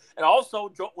opinion. And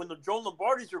also, when Joe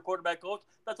Lombardi's your quarterback coach,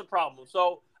 that's a problem.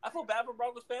 So I feel bad for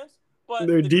Broncos fans. But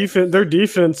their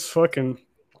defense, fucking.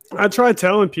 I tried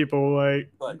telling people go ahead.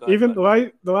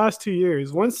 The last 2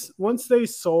 years, once they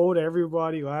sold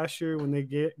everybody last year when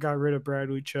they got rid of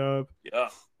Bradley Chubb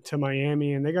to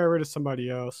Miami, and they got rid of somebody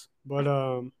else. But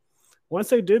once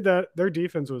they did that, their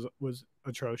defense was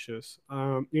atrocious.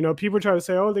 People try to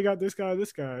say, oh, they got this guy.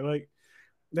 Like,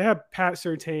 they have Pat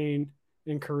Surtain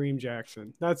and Kareem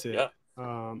Jackson. That's it. Yeah.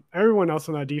 Everyone else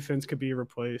on that defense could be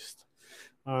replaced.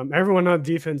 Everyone on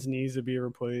defense needs to be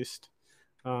replaced.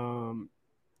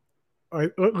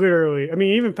 Literally, I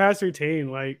mean, even Pat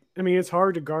Surtain, it's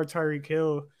hard to guard Tyreek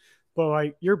Hill,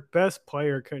 but your best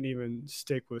player couldn't even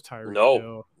stick with Tyreek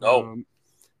Hill. No.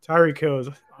 Tyreek Hill is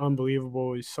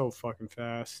unbelievable. He's so fucking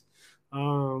fast.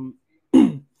 One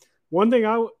thing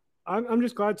I'm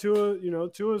just glad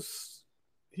Tua's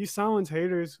he silenced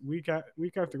haters week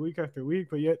after week,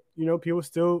 but yet people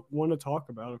still want to talk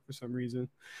about him for some reason.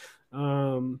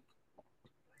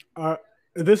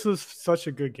 This was such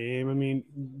a good game. I mean,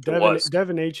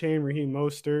 Devin Achane, Raheem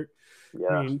Mostert. Yeah.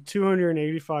 I mean,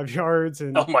 285 yards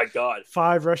and oh my god,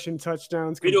 5 rushing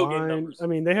touchdowns combined. I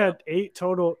mean, they had 8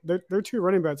 total. Their 2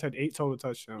 running backs had 8 total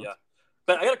touchdowns. Yeah.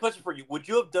 But I got a question for you. Would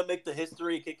you have make the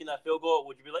history kicking that field goal? Or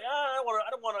would you be like, I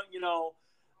don't want to,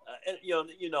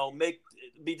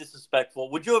 be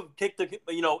disrespectful? Would you have kicked the,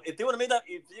 if they would have made that,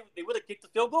 if they would have kicked the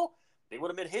field goal, they would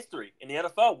have made history in the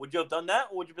NFL. Would you have done that,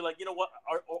 or would you be like, you know what,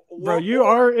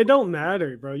 it don't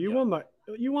matter, bro. You won by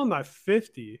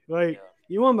 50.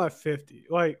 You won by 50.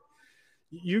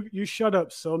 You shut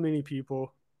up so many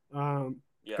people.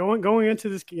 Going into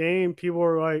this game, people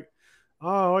were like,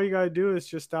 oh, all you got to do is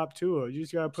just stop Tua. You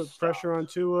just got to put pressure on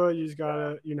Tua. You just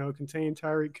got to, contain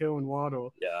Tyreek Hill and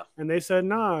Waddle. Yeah. And they said,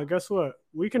 nah, guess what?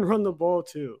 We can run the ball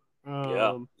too.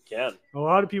 You can. A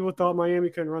lot of people thought Miami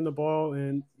couldn't run the ball,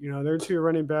 and, their 2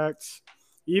 running backs,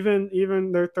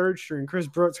 even their third string, Chris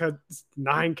Brooks had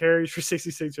 9 carries for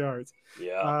 66 yards.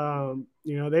 Yeah.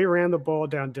 They ran the ball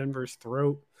down Denver's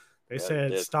throat. They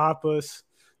said, stop us.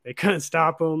 They couldn't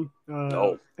stop them.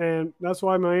 No. And that's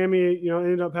why Miami,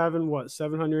 ended up having,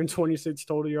 726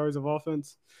 total yards of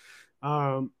offense.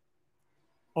 All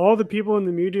the people in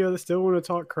the media that still want to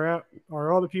talk crap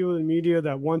are all the people in the media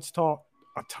that once talked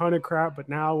a ton of crap but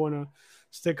now want to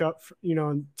stick up,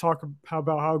 and talk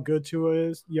about how good Tua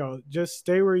is. Just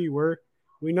stay where you were.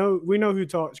 We know who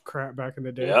talked crap back in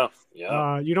the day.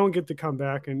 Yeah. You don't get to come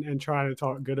back and try to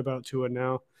talk good about Tua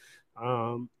now.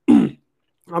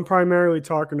 I'm primarily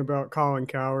talking about Colin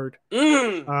Cowherd.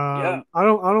 I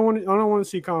don't want to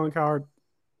see Colin Cowherd,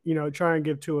 try and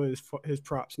give Tua his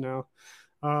props now.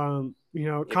 Colin,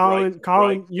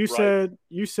 you said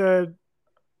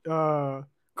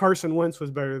Carson Wentz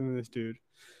was better than this dude.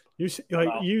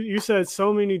 You said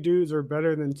so many dudes are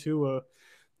better than Tua,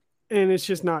 and it's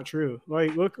just not true.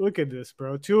 Look at this,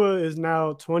 bro. Tua is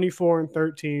now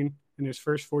 24-13 in his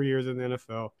first 4 years in the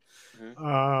NFL.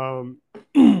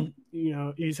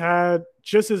 He's had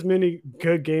just as many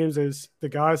good games as the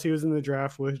guys he was in the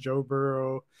draft with, Joe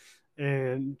Burrow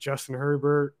and Justin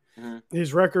Herbert.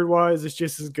 His record-wise is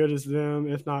just as good as them,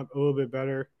 if not a little bit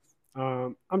better.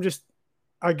 I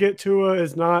get Tua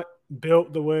is not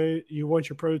built the way you want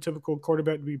your prototypical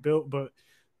quarterback to be built, but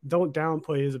don't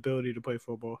downplay his ability to play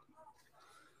football.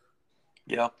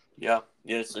 Yeah.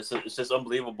 It's just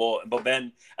unbelievable. But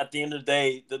man, at the end of the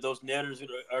day, those narratives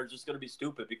are just going to be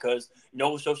stupid because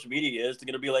what social media is. They're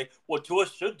going to be like, well, Tua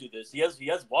should do this. He has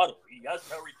Waddle. He has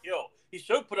Tyreek Hill. He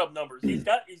should put up numbers. He's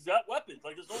got weapons.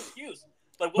 There's no excuse.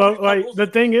 The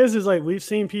thing is we've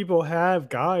seen people have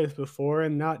guys before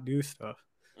and not do stuff.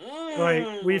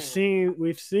 We've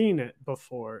seen it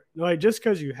before. Just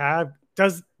because you have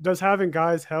does having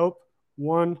guys help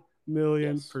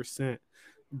 1,000,000%,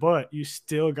 but you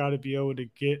still got to be able to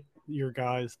get your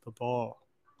guys the ball.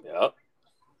 Yep.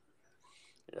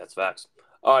 Yeah, that's facts.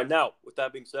 All right, now with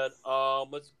that being said,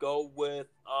 let's go with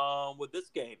this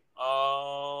game.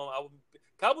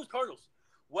 Cowboys Cardinals.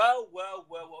 Well.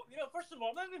 First of all,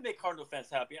 I'm not gonna make Cardinal fans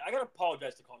happy. I gotta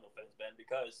apologize to Cardinal fans, Ben,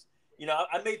 because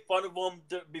I made fun of them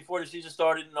before the season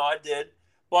started. No, I did.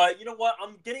 But you know what?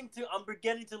 I'm beginning to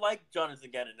like Jonathan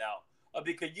Gannon now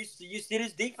because you see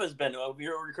this defense, Ben.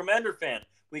 You're a Commander fan.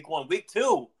 Week 1, week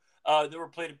 2, they were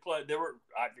playing.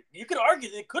 You could argue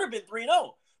they could have been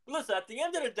 3-0. But listen, at the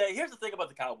end of the day, here's the thing about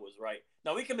the Cowboys, right?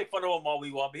 Now we can make fun of them all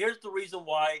we want, but here's the reason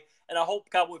why. And I hope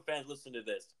Cowboy fans listen to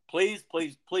this. Please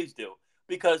do.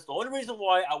 because the only reason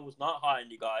why I was not high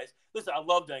on you guys, listen, I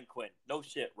love Dan Quinn, no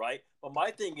shit, right? But my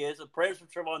thing is, prayers for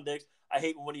Trevon Diggs. I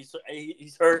hate when he's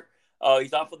hurt,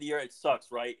 he's out for the year. It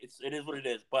sucks, right? It is what it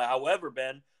is. But however,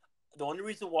 Ben, the only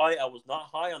reason why I was not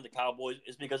high on the Cowboys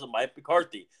is because of Mike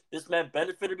McCarthy. This man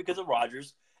benefited because of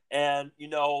Rodgers, and you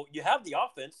have the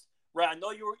offense, right? I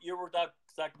know you were without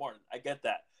Zach Martin. I get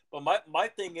that. But my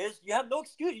thing is, you have no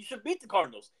excuse. You should beat the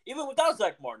Cardinals, even without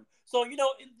Zach Martin. So,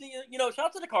 shout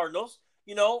out to the Cardinals.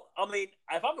 I mean,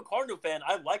 if I'm a Cardinal fan,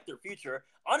 I like their future.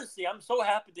 Honestly, I'm so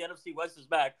happy the NFC West is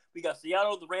back. We got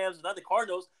Seattle, the Rams, and now the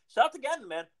Cardinals. Shout out to Gannon,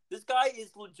 man. This guy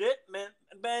is legit, man.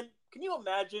 Man, can you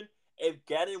imagine if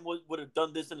Gannon would have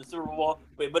done this in the Super Bowl?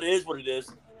 But it is what it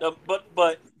is.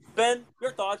 But Ben,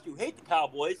 your thoughts? You hate the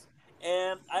Cowboys,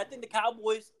 and I think the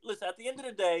Cowboys. Listen, at the end of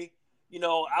the day,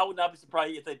 I would not be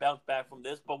surprised if they bounce back from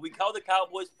this. But we call the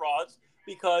Cowboys frauds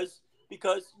because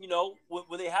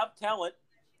when they have talent,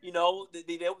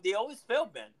 they always fail,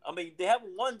 Ben. I mean, they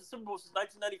haven't won the Super Bowl since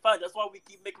 1995. That's why we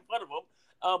keep making fun of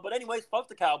them. But anyways, fuck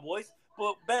the Cowboys.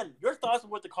 But Ben, your thoughts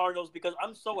with the Cardinals, because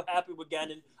I'm so happy with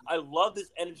Gannon. I love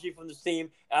this energy from this team.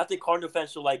 And I think Cardinal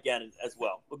fans should like Gannon as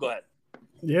well. But go ahead.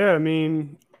 Yeah, I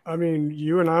mean,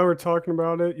 you and I were talking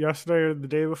about it yesterday or the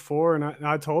day before, and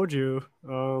I told you,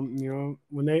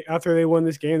 when after they won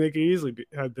this game, they could easily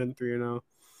have been 3-0.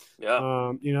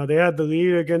 Yeah. They had the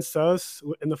lead against us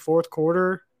in the fourth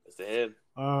quarter. Yes, they did.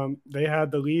 They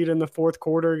had the lead in the fourth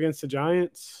quarter against the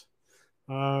Giants.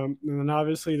 And then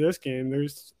obviously this game,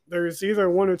 there's either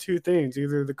one or two things.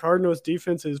 Either the Cardinals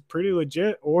defense is pretty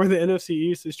legit or the NFC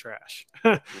East is trash.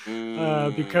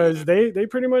 Because they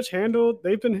pretty much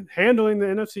they've been handling the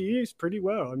NFC East pretty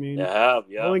well. I mean,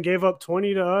 only gave up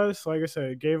 20 to us. Like I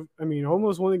said,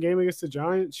 almost won the game against the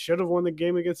Giants. Should have won the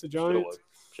game against the Giants.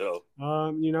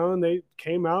 And they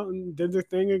came out and did their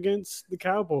thing against the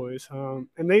Cowboys. And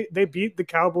they beat the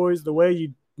Cowboys the way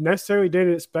you necessarily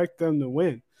didn't expect them to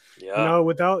win. Yeah.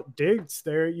 Without Diggs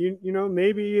there,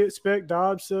 maybe you expect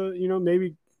Dobbs to,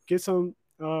 maybe get some,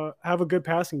 have a good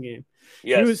passing game.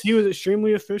 Yes. He was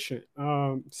extremely efficient.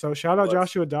 So shout out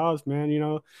Joshua Dobbs, man.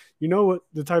 You know what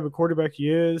the type of quarterback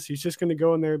he is. He's just going to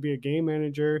go in there and be a game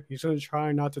manager. He's going to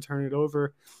try not to turn it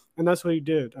over. And that's what he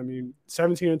did. I mean,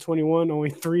 17 and 21, only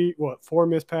 4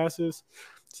 missed passes.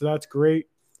 So that's great.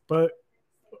 But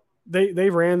they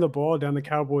ran the ball down the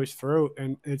Cowboys' throat,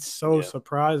 and it's so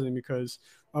surprising because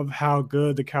of how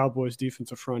good the Cowboys'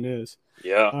 defensive front is.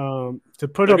 Yeah. To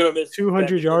put up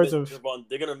 200 yards of –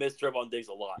 they're going to miss Trevon Diggs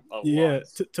a lot.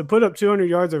 To put up 200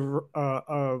 yards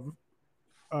of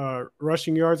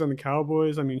rushing yards on the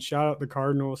Cowboys, I mean, shout out the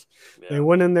Cardinals. Yeah. They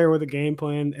went in there with a game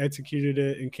plan, executed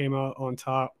it, and came out on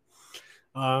top.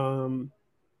 I'm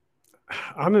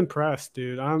impressed,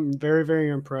 dude. I'm very, very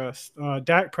impressed.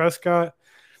 Dak Prescott,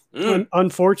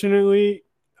 unfortunately,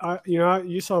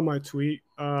 you saw my tweet.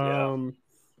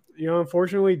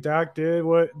 Unfortunately, Dak did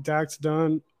what Dak's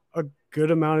done a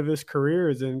good amount of his career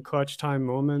is in clutch time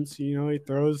moments. He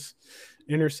throws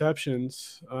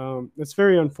interceptions. It's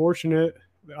very unfortunate.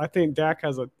 I think Dak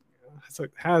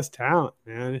has talent,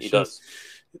 man. He does.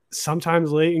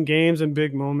 Sometimes late in games and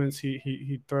big moments,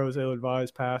 he throws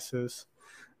ill-advised passes.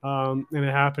 And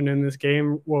it happened in this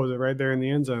game. What was it? Right there in the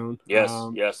end zone. Yes,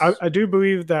 yes. I do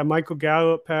believe that Michael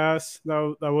Gallup pass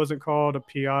that wasn't called a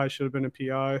PI. Should have been a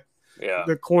PI. Yeah.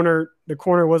 The corner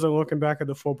wasn't looking back at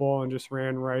the football and just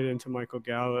ran right into Michael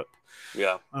Gallup.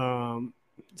 Yeah.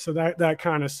 So that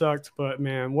kind of sucked. But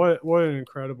man, what an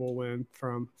incredible win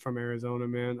from Arizona,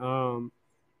 man.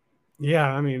 Yeah,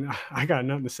 I mean, I got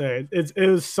nothing to say. It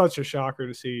was such a shocker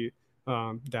to see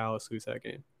Dallas lose that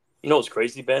game. You know what's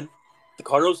crazy, Ben? The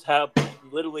Cardinals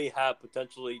literally have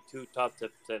potentially 2 top 10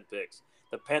 picks.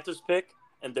 The Panthers pick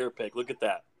and their pick. Look at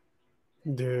that.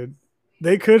 Dude,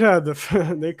 they could have the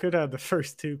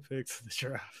first 2 picks of the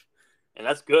draft. And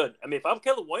that's good. I mean, if I'm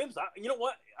Caleb Williams, you know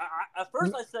what? At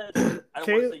first I said I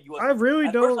don't want to say USC. I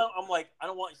really don't. First I'm like, I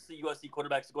don't want to see USC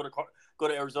quarterbacks go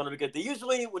to Arizona because they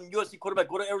usually, when USC quarterbacks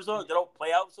go to Arizona, they don't play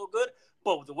out so good.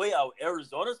 But with the way how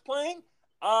Arizona's playing,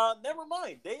 never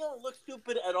mind. They don't look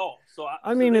stupid at all. So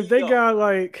I mean, if they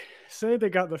got say they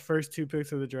got the first 2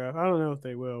 picks of the draft, I don't know if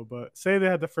they will, but say they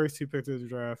had the first 2 picks of the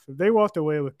draft, if they walked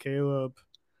away with Caleb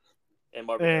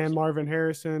and Marvin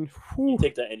Harrison, you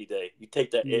take that any day. You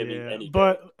take that any day.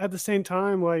 But at the same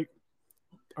time,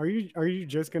 are you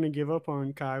just gonna give up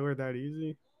on Kyler that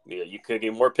easy? Yeah, you could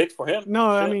get more picks for him. No,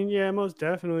 shit. I mean, yeah, most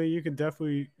definitely. You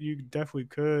definitely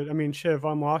could. I mean, shit, if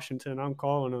I'm Washington, I'm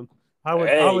calling him. I would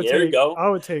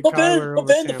take Kyler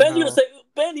over Sam Howell. You're gonna say,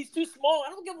 Ben, he's too small. I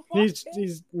don't give a fuck.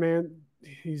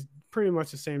 He's pretty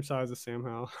much the same size as Sam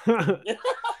Howell.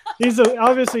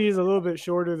 Obviously he's a little bit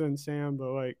shorter than Sam,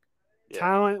 but like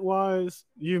talent wise,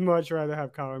 you'd much rather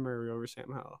have Kyler Murray over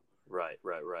Sam Howell. Right.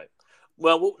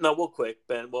 Well, real quick,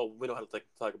 Ben. Well, we don't have to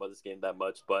talk about this game that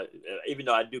much, but even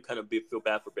though I do kind of feel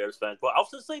bad for Bears fans, but I'll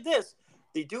just say this: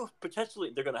 they're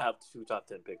going to have 2 top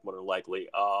 10 picks more than likely,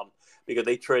 because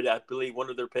they traded, I believe, one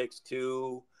of their picks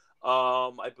to,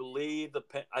 I believe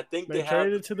they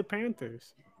traded to the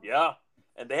Panthers. Yeah,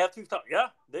 and they have 2 top. Yeah,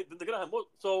 they're going to have more.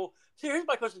 So here's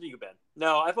my question to you, Ben.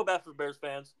 Now, I feel bad for Bears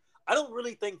fans. I don't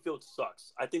really think Fields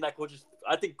sucks. I think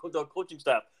the coaching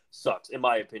staff sucks, in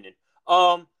my opinion.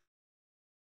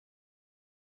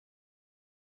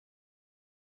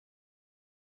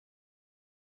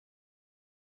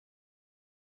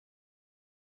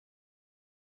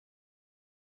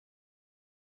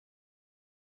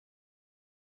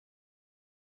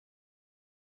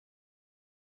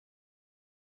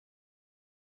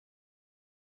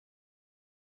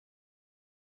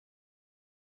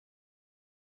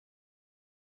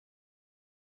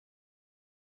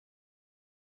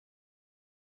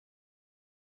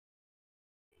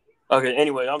 Okay.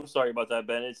 Anyway, I'm sorry about that,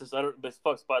 Ben. It's just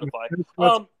fuck Spotify.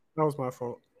 That was my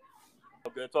fault.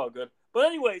 It's all good. But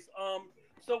anyways,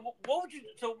 so what would you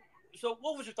so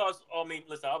what was your thoughts? I mean,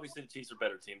 listen, obviously the Chiefs are a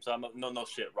better team, so I'm no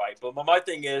shit, right? But my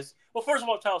thing is, well, first of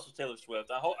all, tell us with Taylor Swift.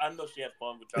 I know she had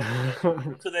fun with Taylor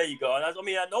Swift. So there you go. I know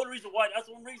the reason why. That's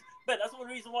the one reason. Ben, that's the one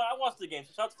reason why I watched the game.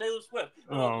 So shout out to Taylor Swift.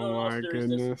 Oh my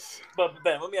goodness. But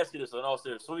Ben, let me ask you this in all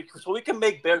seriousness, so we can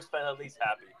make Bears fans at least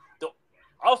happy.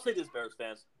 I'll say this, Bears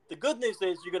fans. The good news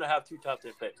is you're going to have 2 top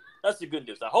 10 picks. That's the good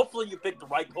news. Now, hopefully you pick the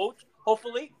right coach.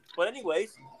 Hopefully. But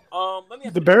anyways, let me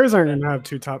ask the Bears aren't going to have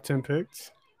 2 top 10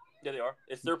 picks. Yeah, they are.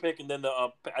 It's their pick, and then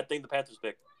I think the Panthers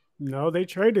pick. No, they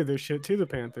traded their shit to the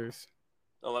Panthers.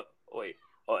 Oh, wait.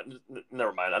 Oh,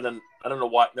 never mind. I don't know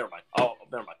why. Never mind. Oh,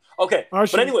 never mind. Okay.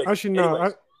 But anyway.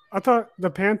 No. I thought the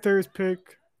Panthers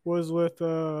pick was with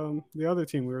the other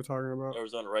team we were talking about.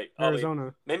 Arizona, right?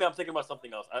 Arizona. Maybe I'm thinking about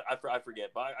something else. I forget,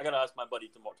 but I gotta ask my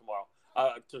buddy tomorrow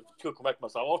to correct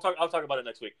myself. I'll talk about it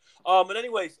next week. But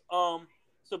anyways, so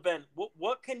Ben,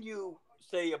 what can you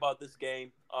say about this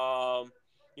game? I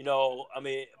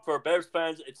mean, for Bears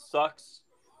fans, it sucks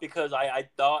because I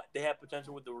thought they had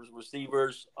potential with the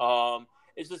receivers.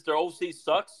 It's just their OC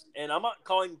sucks, and I'm not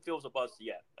calling Fields a bust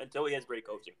yet until he has great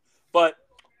coaching. But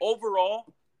overall,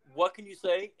 what can you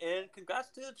say? And congrats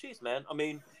to the Chiefs, man. I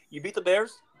mean, you beat the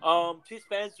Bears. Chiefs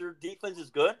fans, your defense is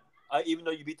good, even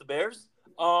though you beat the Bears.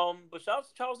 But shout out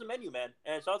to Charles Omenihu, man.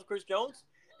 And shout out to Chris Jones.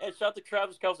 And shout out to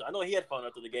Travis Kelce. I know he had fun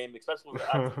after the game, especially with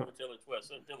Taylor Swift.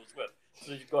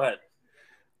 So go ahead.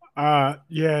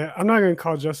 Yeah, I'm not going to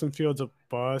call Justin Fields a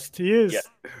bust. He is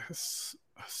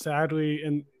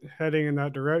sadly heading in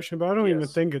that direction, but I don't even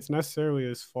think it's necessarily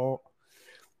his fault.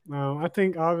 I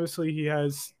think obviously he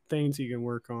has things he can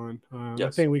work on. I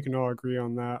think we can all agree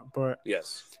on that. But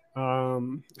I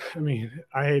mean,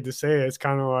 I hate to say it, it's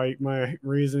kind of like my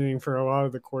reasoning for a lot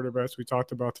of the quarterbacks we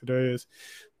talked about today is,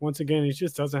 once again, he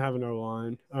just doesn't have an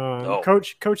O-line.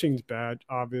 Coaching's bad,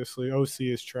 obviously. OC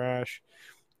is trash.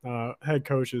 Head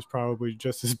coach is probably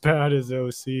just as bad as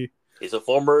OC. He's a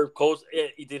former coach,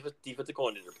 defensive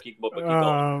coordinator.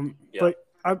 But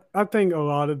I think a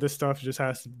lot of this stuff just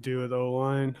has to do with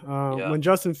O-line. When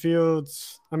Justin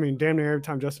Fields, I mean, damn near every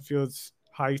time Justin Fields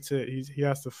hikes it, he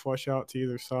has to flush out to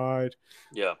either side.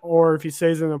 Yeah. Or if he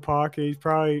stays in the pocket,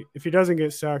 if he doesn't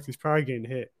get sacked, he's probably getting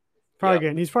hit.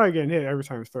 He's probably getting hit every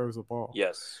time he throws the ball.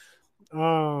 Yes.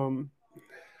 And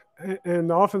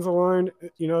the offensive line,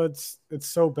 it's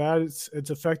so bad. It's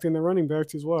affecting the running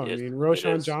backs as well. I mean,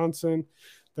 Roschon Johnson,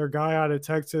 their guy out of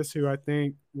Texas, who I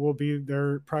think will be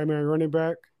their primary running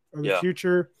back of the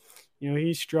future.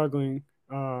 He's struggling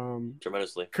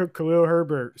tremendously. Khalil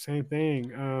Herbert, same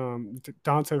thing.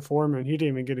 Dante Foreman, he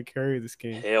didn't even get a carry this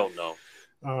game. Hell no.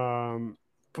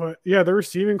 But yeah, the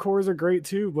receiving cores are great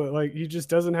too, but like he just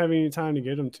doesn't have any time to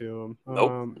get them to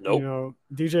them. Nope.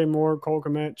 DJ Moore, Cole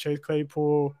Kmet, Chase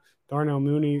Claypool, Darnell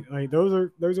Mooney, like those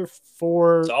are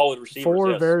four solid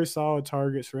receivers, very solid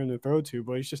targets for him to throw to,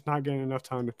 but he's just not getting enough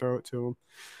time to throw it to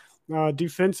him.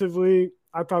 Defensively,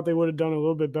 I thought they would have done a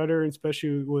little bit better,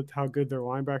 especially with how good their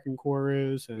linebacking core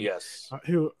is and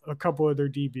who a couple of their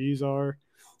DBs are.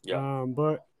 Yeah.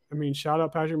 But I mean, shout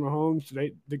out Patrick Mahomes.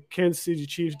 The Kansas City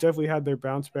Chiefs definitely had their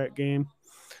bounce back game.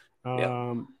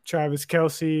 Travis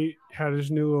Kelce had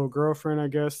his new little girlfriend, I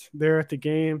guess, there at the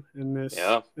game in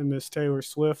Miss Taylor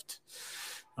Swift.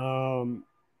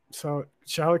 So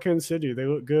shout out Kansas City. They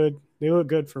look good. They look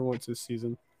good for once this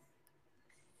season.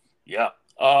 Yeah.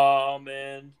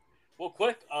 And Well,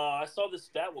 quick, I saw this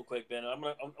stat real quick, Ben.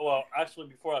 Well, actually,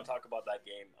 before I talk about that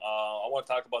game, I want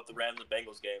to talk about the Rams and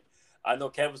Bengals game. I know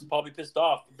Kev was probably pissed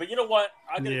off, but you know what?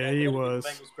 Yeah, he give the was.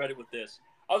 Bengals credit with this.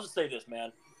 I'll just say this,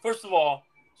 man. First of all,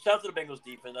 shout out to the Bengals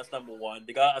defense. That's number one.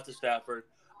 They got after Stafford.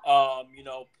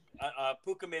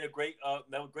 Puka made a great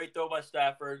throw by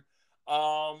Stafford.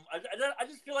 I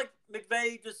just feel like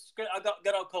McVay just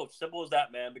got out coached. Simple as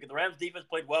that, man. Because the Rams defense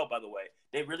played well, by the way.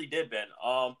 They really did, Ben.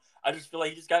 I just feel like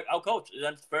he just got out coached.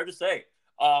 That's fair to say.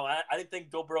 I didn't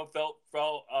think Joe Burrow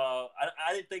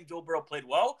I didn't think Joe Burrow played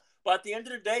well. But at the end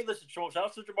of the day, listen, shout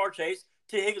out to Jamar Chase,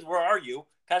 T. Higgins. Where are you?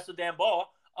 Catch the damn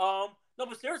ball. No,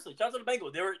 but seriously, shout out to the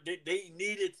Bengals. They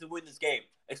needed to win this game,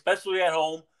 especially at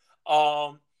home.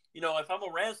 If I'm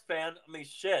a Rams fan, I mean,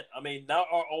 shit. I mean, now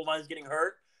our O-line's getting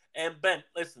hurt. And Ben,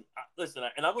 listen,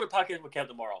 and I'm going to talk in with Kev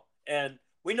tomorrow. And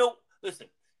we know, listen,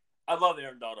 I love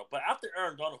Aaron Donald, but after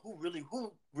Aaron Donald, who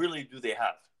really do they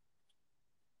have?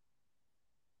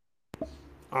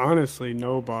 Honestly,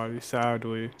 nobody.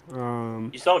 Sadly,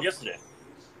 You saw it yesterday.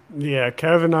 Yeah,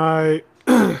 Kev and I.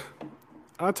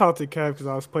 I talked to Kev because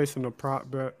I was placing a prop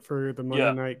bet for the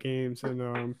Monday night games,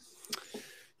 and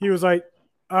he was like,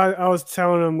 I was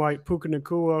telling him like Puka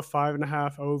Nacua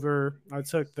 5.5 over. I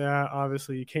took that.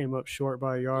 Obviously, he came up short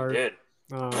by a yard. You did.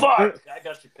 Fuck! I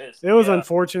got you pissed. It was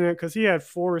unfortunate because he had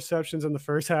 4 receptions in the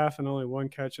first half and only 1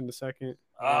 catch in the second.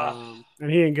 And he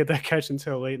didn't get that catch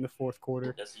until late in the fourth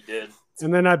quarter. Yes, he did.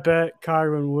 And then I bet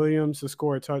Kyron Williams to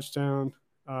score a touchdown,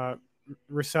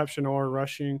 reception or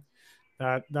rushing.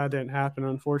 That didn't happen,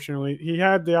 unfortunately. He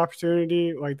had the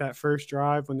opportunity, like that first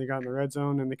drive when they got in the red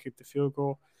zone and they kicked the field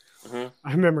goal. Mm-hmm.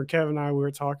 I remember Kev and I, we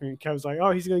were talking, and Kev was like, oh,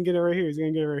 he's going to get it right here. He's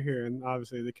going to get it right here. And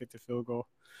obviously they kicked the field goal.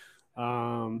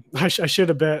 I should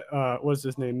have bet, what's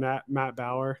his name? Matt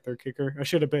Bauer, their kicker. I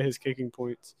should have bet his kicking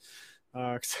points.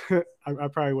 I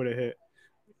probably would have hit.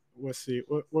 Let's see.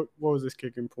 What was his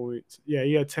kicking points? Yeah,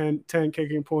 he had 10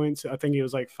 kicking points. I think he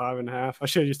was like 5.5. I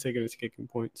should have just taken his kicking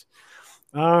points.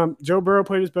 Joe Burrow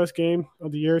played his best game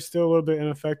of the year. Still a little bit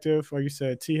ineffective. Like you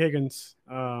said, T. Higgins,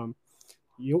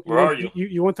 you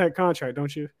want that contract,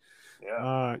 don't you?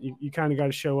 Yeah. You kind of got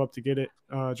to show up to get it.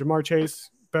 Jamar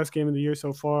Chase, best game of the year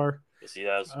so far. Yes, he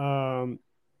has.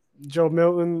 Joe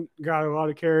Milton got a lot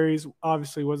of carries.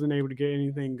 Obviously, wasn't able to get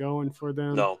anything going for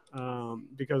them. No.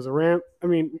 Because the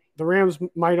Rams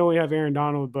might only have Aaron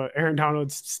Donald, but Aaron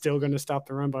Donald's still going to stop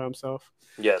the run by himself.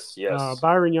 Yes.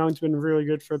 Byron Young's been really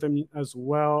good for them as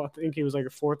well. I think he was like a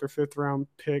 4th or 5th round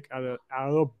pick out of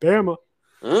Alabama.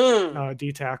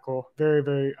 D tackle. Very,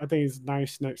 very. I think he's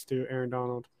nice next to Aaron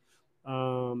Donald.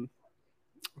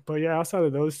 But yeah, outside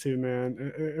of those two,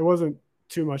 man, it wasn't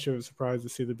too much of a surprise to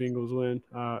see the Bengals win.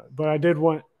 But I did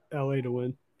want LA to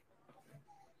win.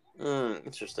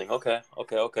 Interesting. Okay. You're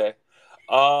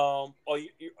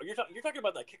talking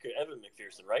about that kicker, Evan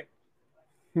McPherson, right?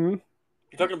 You're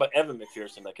talking about Evan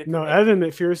McPherson, that kicker. No, right? Evan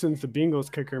McPherson's the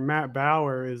Bengals kicker. Matt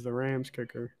Bauer is the Rams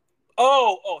kicker.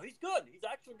 Oh, he's good. He's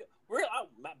actually good.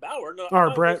 Matt Bauer. No,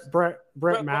 or Brett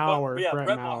Maher. Yeah, Brett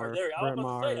Maher. There, I was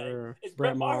about to say that. It's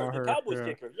Brett Maher, the Cowboys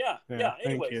kicker. Yeah.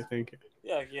 Anyways. Thank you.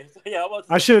 Yeah.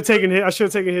 I should have taken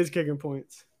his kicking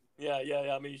points. Yeah.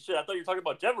 I mean, shit. I thought you were talking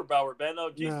about Trevor Bauer, Ben.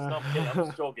 Oh, Jesus. No, I'm kidding. I'm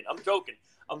just joking.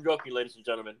 I'm joking, ladies and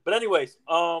gentlemen. But anyways,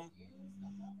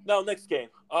 now next game.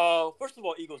 First of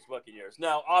all, Eagles Buccaneers.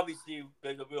 Now, obviously,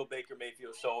 the real Baker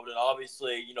Mayfield showed, and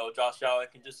obviously, Josh Allen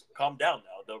can just calm down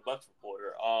now, the Bucs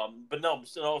reporter. But no,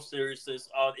 in all seriousness,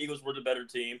 the Eagles were the better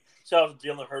team. Shout out to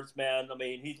Jalen Hurts, man. I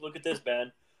mean, look at this,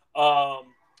 man. I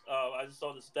just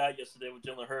saw the stat yesterday with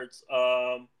Jalen Hurts.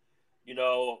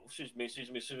 Excuse me.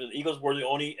 The Eagles were the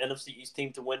only NFC East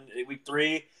team to win Week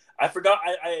 3. I forgot.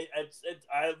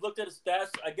 I looked at his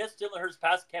stats. I guess Jalen Hurts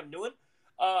passed Cam Newton,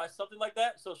 something like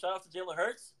that. So shout out to Jalen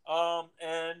Hurts.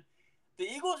 And the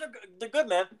Eagles they're good,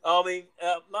 man. I mean,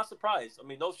 not surprised. I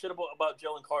mean, no shit about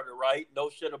Jalen Carter, right? No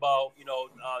shit about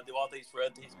Devontae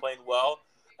Smith. He's playing well,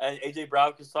 and AJ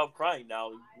Brown can stop crying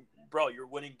now. Bro, you're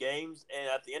winning games, and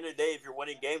at the end of the day, if you're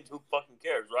winning games, who fucking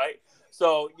cares, right?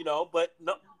 So, but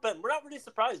we're not really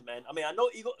surprised, man. I mean, I know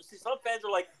Eagles. See, some fans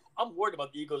are like, I'm worried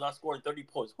about the Eagles not scoring 30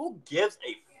 points. Who gives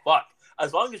a fuck?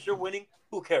 As long as you're winning,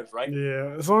 who cares, right?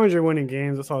 Yeah, as long as you're winning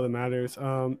games, that's all that matters.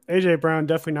 AJ Brown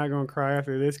definitely not going to cry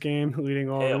after this game, leading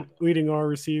all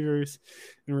receivers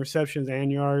in receptions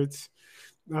and yards.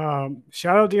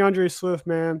 Shout out DeAndre Swift,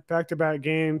 man. Back-to-back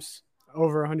games,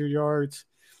 over 100 yards.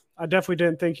 I definitely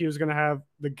didn't think he was going to have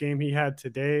the game he had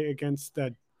today against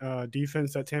that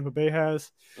defense that Tampa Bay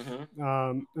has. Mm-hmm.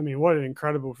 I mean, what an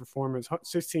incredible performance.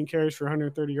 16 carries for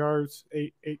 130 yards,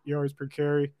 8 yards per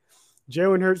carry.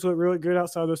 Jalen Hurts looked really good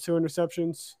outside those 2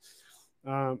 interceptions.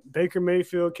 Baker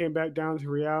Mayfield came back down to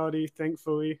reality,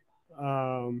 thankfully.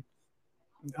 Um,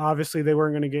 Obviously, they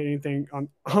weren't going to get anything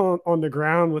on the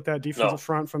ground with that defensive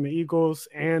front from the Eagles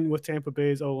and with Tampa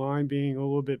Bay's O-line being a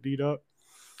little bit beat up.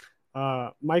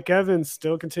 Mike Evans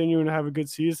still continuing to have a good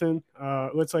season.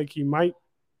 Looks like he might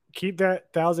keep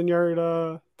that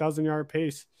 1,000-yard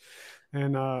pace.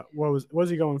 And what was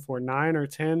he going for? 9 or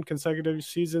 10 consecutive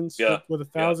seasons with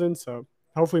 1,000. Yeah. So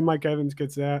hopefully Mike Evans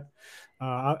gets that.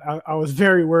 I was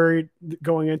very worried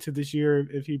going into this year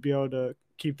if he'd be able to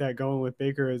keep that going with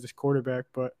Baker as his quarterback.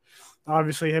 But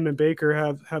obviously him and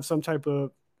Baker have some type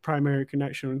of primary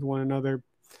connection with one another.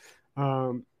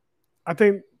 I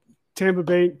think Tampa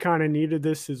Bay kind of needed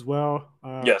this as well.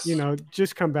 Yes.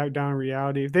 Just come back down to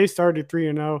reality. If they started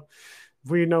 3-0,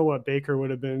 we know what Baker would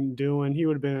have been doing. He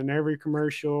would have been in every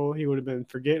commercial. He would have been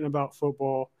forgetting about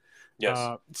football.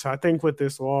 Yes. So I think with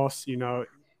this loss, it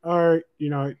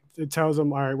tells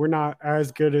them, all right, we're not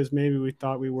as good as maybe we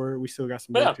thought we were. We still got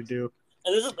some work to do.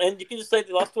 And you can just say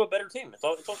they lost to a better team. It's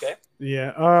okay.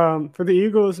 Yeah. For the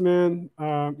Eagles, man.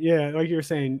 Like you were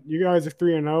saying, you guys are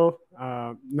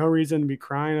 3-0. No reason to be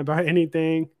crying about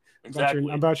anything. Exactly.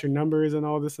 About your numbers and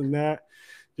all this and that.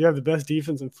 You have the best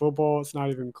defense in football. It's not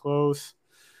even close.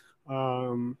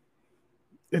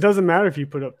 It doesn't matter if you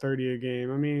put up 30 a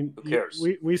game. I mean, who cares?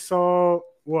 We saw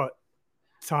what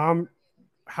Tom.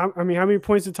 How many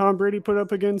points did Tom Brady put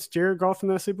up against Jared Goff in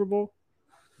that Super Bowl?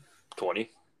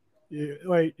 20.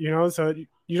 Yeah, so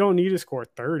you don't need to score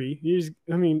 30. You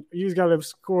just got to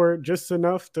score just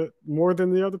enough to more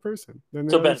than the other person.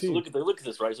 So Ben, look at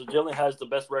this, right? So Jalen has the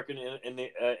best record in the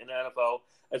NFL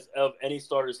of any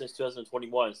starter since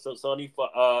 2021. So Sonny,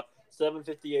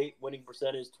 758 winning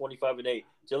percentage, 25-8.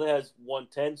 Jalen has won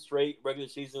 10 straight regular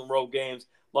season road games,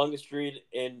 longest streak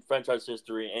in franchise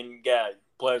history. And yeah,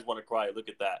 players want to cry. Look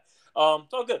at that.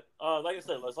 It's all good. Like I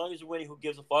said, as long as you're winning, who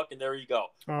gives a fuck? And there you go.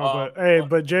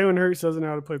 But Jalen Hurts doesn't know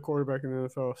how to play quarterback in the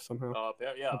NFL somehow.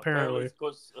 Apparently,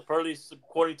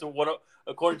 according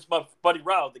to my buddy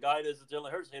Rao, the guy that's a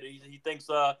Jalen Hurts hitter, he thinks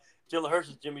Jalen Hurts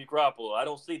is Jimmy Garoppolo. I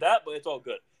don't see that, but it's all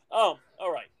good. All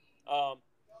right.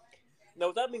 Now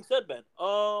with that being said, Ben,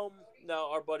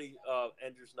 now our buddy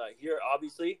Andrew's not here,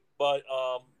 obviously, but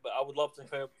I would love to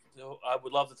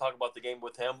talk about the game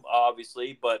with him,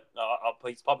 obviously, but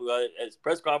he's probably at his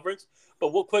press conference.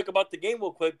 But real quick about the game,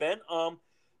 Ben.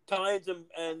 Titans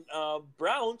and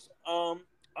Browns. I'm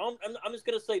just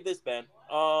gonna say this, Ben.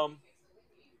 I'll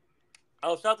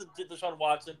shout out to Deshaun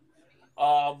Watson,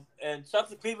 and shout out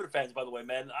to the Cleveland fans, by the way,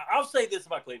 man. I'll say this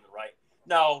about Cleveland, right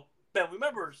now. Ben,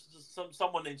 remember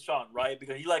someone named Sean, right?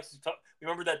 Because he likes to talk.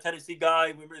 Remember that Tennessee guy?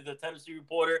 Remember the Tennessee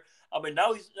reporter? I mean,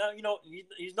 now he's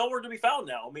nowhere to be found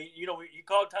now. I mean, he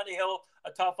called Tannehill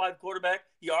a top 5 quarterback.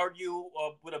 He argued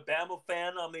with a Bama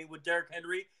fan. I mean, with Derrick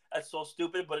Henry. That's so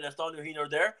stupid, but that's neither here nor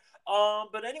there.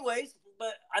 But I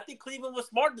think Cleveland was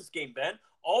smart in this game, Ben.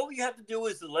 All you have to do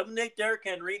is eliminate Derrick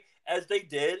Henry, as they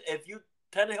did. If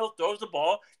Tannehill throws the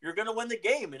ball, you're going to win the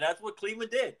game, and that's what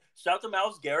Cleveland did. Shout out to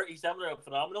Myles Garrett. He's having a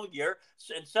phenomenal year.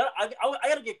 And I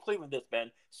got to give Cleveland this,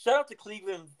 man. Shout out to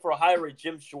Cleveland for hiring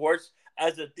Jim Schwartz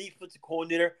as a defensive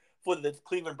coordinator for the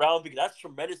Cleveland Browns, because that's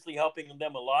tremendously helping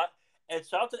them a lot. And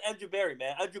shout out to Andrew Berry,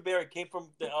 man. Andrew Berry came from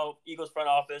the Eagles front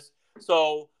office.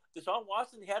 So Deshaun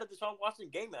Watson, he had a Deshaun Watson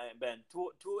game, Ben.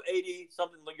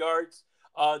 280-something yards.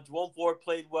 Jerome Ford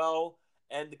played well.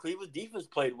 And the Cleveland defense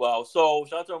played well. So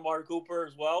shout out to Amari Cooper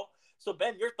as well. So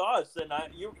Ben, your thoughts? And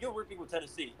you're working with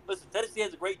Tennessee. Listen, Tennessee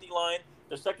has a great D-line.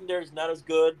 Their secondary is not as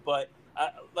good, but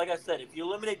like I said, if you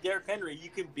eliminate Derrick Henry, you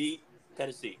can beat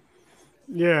Tennessee.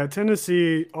 Yeah,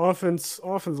 Tennessee offense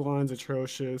line's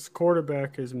atrocious.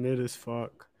 Quarterback is mid as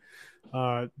fuck.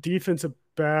 Defensive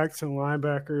backs and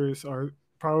linebackers are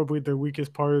probably the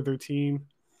weakest part of their team,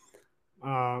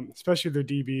 especially their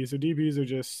DBs. Their DBs are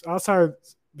just outside of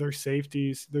their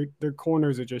safeties. Their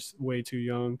corners are just way too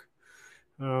young.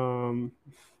 I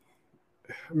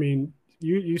mean,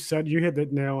 you said you hit the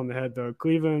nail on the head though.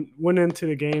 Cleveland went into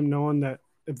the game knowing that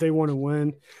if they want to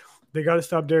win, they got to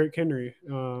stop Derrick Henry.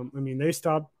 They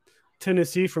stopped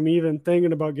Tennessee from even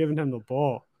thinking about giving him the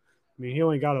ball. I mean, he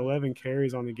only got 11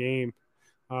 carries on the game.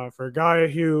 For a guy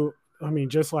who,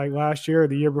 just like last year or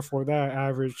the year before that,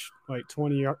 averaged like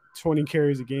 20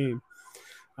 carries a game.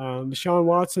 Deshaun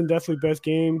Watson, definitely best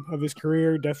game of his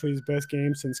career, definitely his best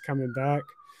game since coming back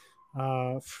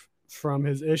from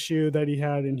his issue that he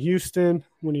had in Houston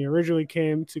when he originally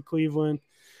came to Cleveland.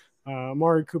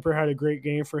 Amari Cooper had a great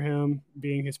game for him,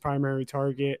 being his primary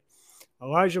target.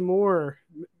 Elijah Moore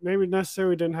maybe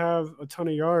necessarily didn't have a ton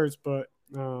of yards, but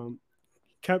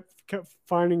kept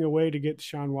finding a way to get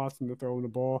Deshaun Watson to throw him the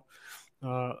ball.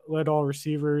 led all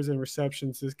receivers and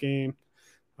receptions this game.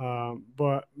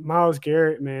 But Myles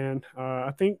Garrett, man,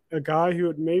 I think a guy who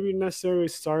would maybe necessarily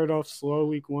started off slow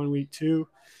week 1, week 2,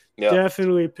 Yeah.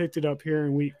 definitely picked it up here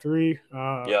in week 3.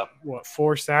 Yeah.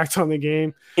 4 sacks on the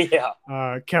game.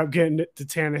 Yeah. Kept getting it to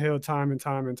Tannehill time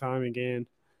and time again.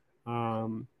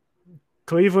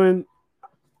 Cleveland,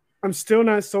 I'm still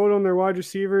not sold on their wide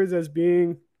receivers as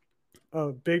being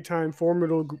a big-time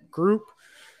formidable group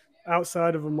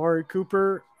outside of Amari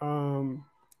Cooper.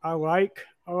 I like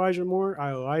Elijah Moore.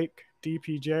 I like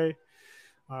DPJ.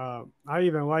 I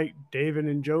even like David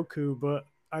Njoku, but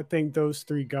I think those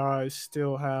 3 guys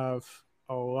still have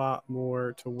a lot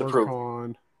more to work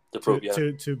on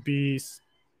to be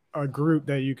a group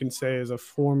that you can say is a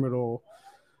formidable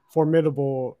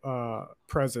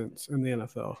presence in the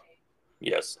NFL.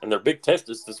 Yes, and their big test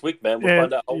is this week, man. We'll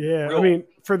find out. I mean,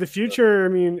 for the future, I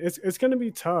mean, it's going to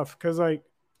be tough because, like,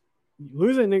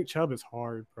 losing Nick Chubb is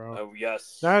hard, bro. Oh,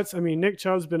 yes. Nick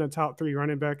Chubb's been a top 3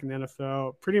 running back in the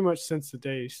NFL pretty much since the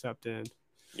day he stepped in.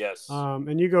 Yes.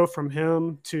 And you go from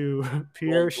him to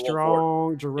Pierre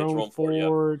Strong, Jerome Ford.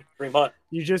 Yeah. Kareem Hunt.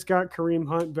 You just got Kareem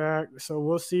Hunt back. So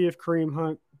we'll see if Kareem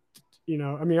Hunt,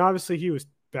 I mean, obviously he was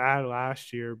bad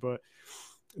last year, but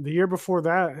the year before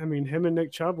that, I mean, him and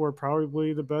Nick Chubb were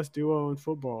probably the best duo in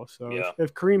football. So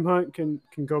if Kareem Hunt can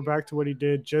go back to what he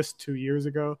did just 2 years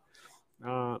ago,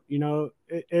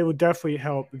 it would definitely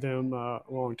help them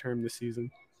long term this season.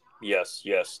 Yes.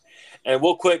 And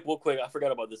real quick, I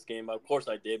forgot about this game. Of course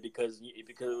I did because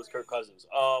it was Kirk Cousins.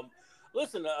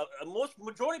 Listen,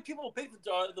 majority of people picked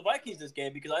the Vikings this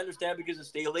game because I understand because of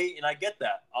Staley, and I get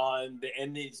that. And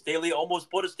Staley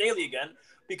almost put a Staley again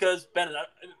because Ben.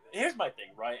 Here's my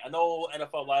thing, right? I know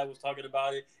NFL Live was talking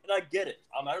about it, and I get it.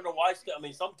 I don't know why. I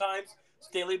mean, sometimes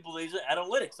Staley believes in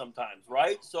analytics. Sometimes,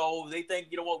 right? So they think,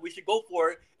 you know what, we should go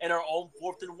for it in our own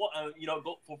 4th and 1.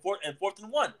 Go for 4th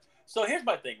and 1. So here's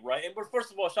my thing, right? And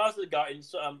first of all, shout out to the guy.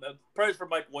 Prayers for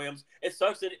Mike Williams. It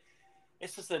sucks that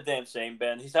it's just a damn shame,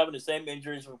 Ben. He's having the same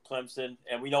injuries from Clemson,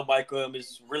 and we know Mike Williams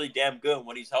is really damn good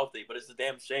when he's healthy. But it's a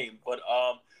damn shame. But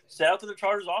shout out to the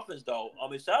Chargers offense, though. I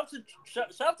mean, shout out to the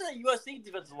USC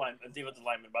defensive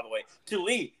lineman, by the way, to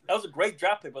Lee. That was a great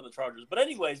draft pick by the Chargers. But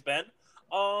anyways, Ben,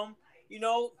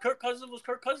 Kirk Cousins was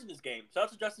Kirk Cousins this game. Shout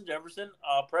out to Justin Jefferson.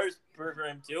 Prayers for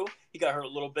him too. He got hurt a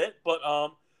little bit, but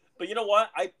you know what?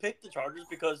 I picked the Chargers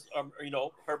because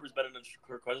Herbert's better than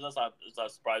Kirk Cousins. That's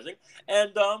not surprising.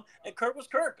 And Kirk was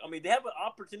Kirk. I mean, they have an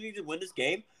opportunity to win this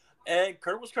game, and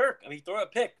Kirk was Kirk. I mean, he threw a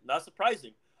pick. Not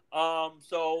surprising. And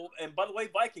by the way,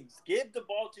 Vikings, give the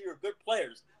ball to your good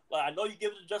players. Like, I know you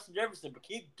give it to Justin Jefferson, but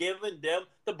keep giving them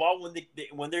the ball when they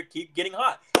keep getting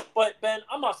hot. But Ben,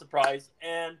 I'm not surprised,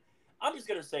 and I'm just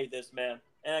gonna say this, man.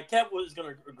 And Kev is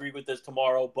gonna agree with this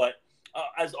tomorrow, but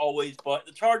as always, but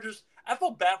the Chargers. I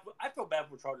feel bad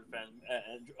for Chargers fans,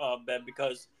 Ben,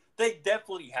 because they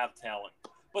definitely have talent.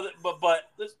 But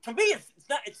to me, it's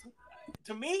not. It's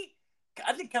to me,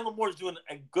 I think Kellen Moore is doing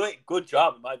a good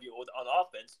job in my view on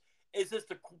offense. It's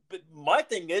just my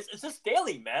thing is it's just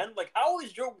Staley, man. Like, how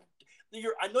is your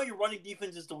I know your running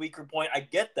defense is the weaker point. I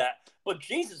get that, but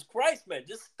Jesus Christ, man,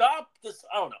 just stop this.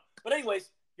 I don't know. But anyways,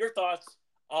 your thoughts.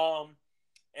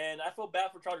 And I feel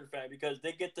bad for Chargers fans because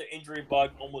they get the injury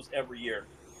bug almost every year.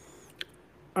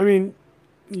 I mean,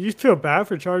 you feel bad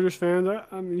for Chargers fans.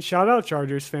 I mean, shout out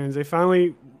Chargers fans. They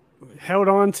finally held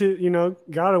on to,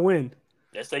 got a win.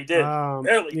 Yes, they did.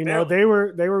 Barely. They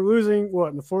were losing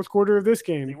in the 4th quarter of this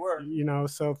game. They were.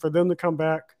 So for them to come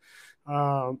back,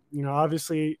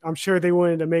 obviously, I'm sure they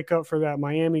wanted to make up for that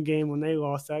Miami game when they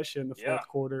lost that shit in the 4th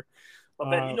quarter. But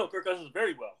Ben, Kirk Cousins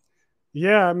very well.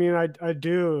 Yeah, I mean, I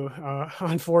do.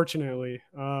 Unfortunately,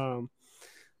 Kirk.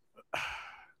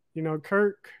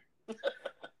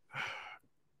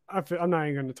 I'm not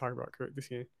even going to talk about Kirk this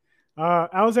game.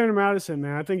 Alexander Mattison,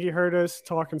 man, I think he heard us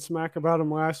talking smack about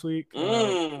him last week.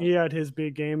 He had his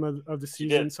big game of the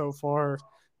season so far,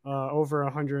 over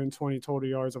 120 total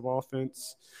yards of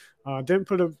offense. Didn't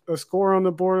put a score on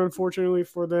the board, unfortunately,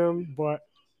 for them, but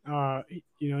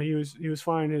he was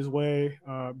finding his way,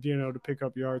 being able to pick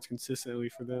up yards consistently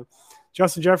for them.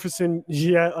 Justin Jefferson,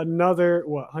 yet another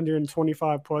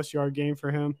 125 plus yard game for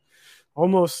him.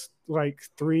 Almost like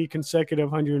 3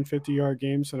 consecutive 150-yard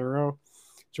games in a row.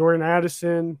 Jordan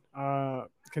Addison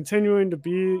continuing to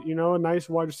be, a nice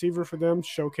wide receiver for them,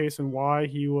 showcasing why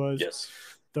he was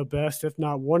the best, if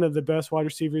not one of the best wide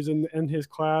receivers in his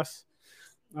class.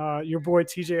 Your boy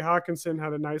TJ Hawkinson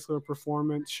had a nice little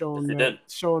performance, showing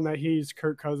that he's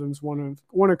Kirk Cousins, one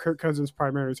of Kirk Cousins'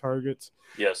 primary targets.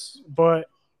 Yes. But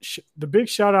the big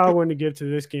shout out I wanted to give to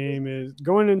this game is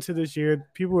going into this year,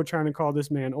 people were trying to call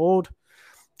this man old.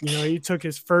 He took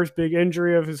his first big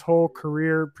injury of his whole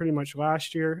career pretty much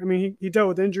last year. I mean, he dealt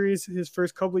with injuries his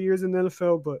first couple of years in the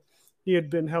NFL, but he had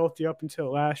been healthy up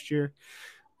until last year.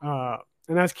 And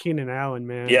that's Keenan Allen,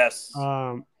 man. Yes.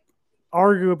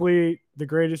 Arguably the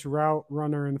greatest route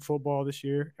runner in football this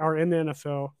year, or in the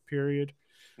NFL, period.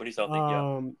 When he's healthy,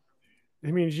 yeah.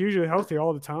 I mean, he's usually healthy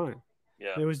all the time.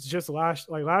 Yeah. It was just last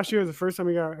year was the first time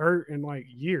he got hurt in like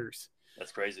years.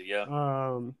 That's crazy, yeah.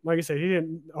 Like I said, he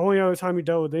didn't. Only other time he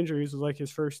dealt with injuries was like his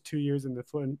first 2 years in the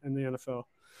NFL.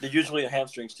 They're usually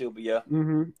hamstrings too, but yeah.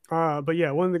 But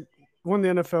yeah, one of the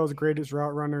NFL's greatest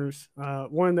route runners.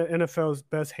 One of the NFL's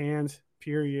best hands.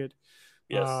 Period.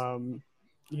 Yes.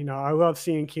 I love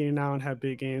seeing Keenan Allen have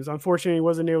big games. Unfortunately, he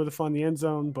wasn't able to find the end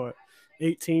zone, but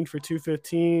 18 for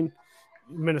 215.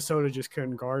 Minnesota just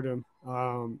couldn't guard him.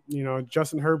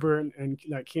 Justin Herbert and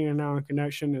that Keenan Allen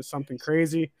connection is something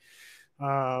crazy.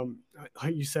 Like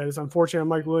you said, it's unfortunate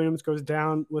Mike Williams goes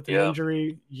down with an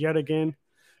injury yet again.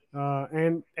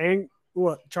 And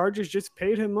what Chargers just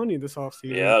paid him money this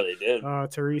offseason. Yeah, they did.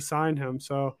 To re-sign him.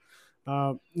 So,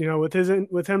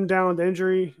 with him down with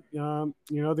injury,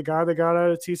 the guy that got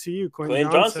out of TCU,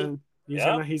 Quentin Johnson.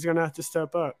 He's gonna have to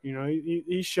step up. He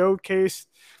showcased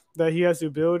that he has the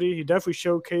ability. He definitely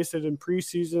showcased it in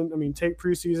preseason. I mean, take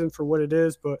preseason for what it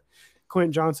is, but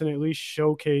Quentin Johnson at least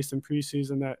showcased in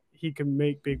preseason that he can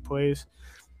make big plays.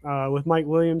 With Mike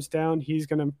Williams down, he's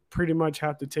going to pretty much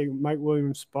have to take Mike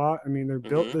Williams' spot. I mean, they're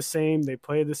built the same. They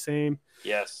play the same.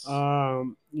 Yes.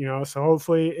 So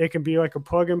hopefully it can be like a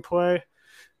plug and play.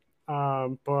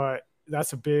 But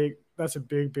that's a big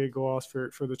loss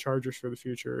for the Chargers for the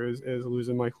future is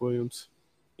losing Mike Williams.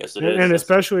 Yes, it is. And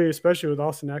especially with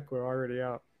Austin Eckler already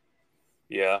out.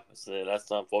 Yeah,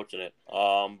 that's unfortunate.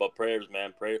 But prayers,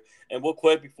 man, prayers. And real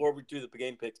quick before we do the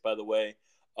game picks, by the way,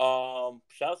 shout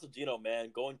out to Geno, man,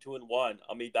 going 2-1.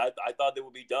 I mean, I thought they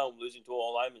would be done losing to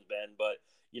all linemen, man. But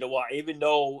you know what? Even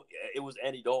though it was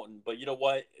Andy Dalton, but you know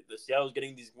what? The Seattle's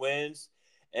getting these wins,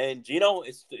 and Geno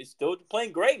is still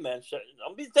playing great, man.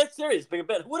 I'm being that serious, Big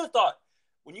Ben. Who would have thought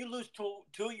when you lose two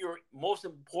of your most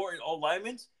important all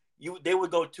linemen, they would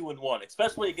go 2-1,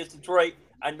 especially against Detroit.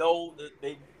 I know that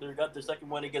they got their second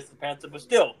win against the Panthers, but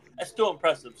still, that's still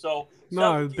impressive. So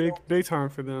no, big time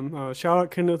for them. Shout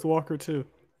out Kenneth Walker too.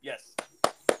 Yes,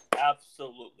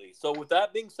 absolutely. So with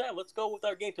that being said, let's go with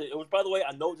our game today. It was, by the way,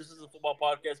 I know this is a football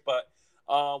podcast, but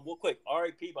real quick,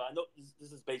 RIP. But I know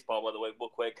this is baseball, by the way. Real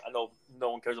quick, I know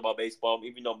no one cares about baseball,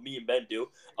 even though me and Ben do.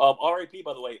 RIP,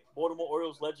 by the way, Baltimore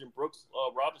Orioles legend Brooks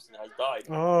Robinson has died.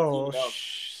 Oh,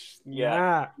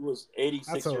 yeah, he was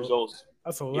 86 years old.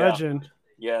 That's a legend.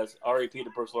 Yes, RIP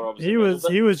to Brooks Robinson.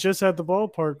 He was just at the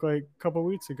ballpark like a couple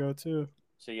weeks ago too.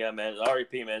 So yeah, man,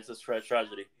 RIP, man. It's just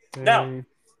tragedy. Dang. Now,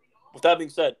 with that being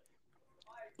said,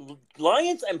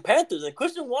 Lions and Panthers, and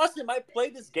Christian Watson might play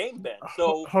this game, Ben.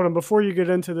 So hold on, before you get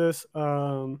into this,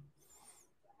 I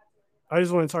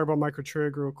just want to talk about Michael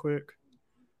Trigg real quick.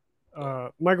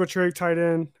 Michael Trigg, tight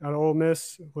end at Ole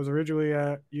Miss, was originally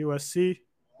at USC.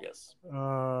 Yes.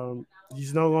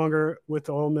 He's no longer with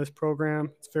the Ole Miss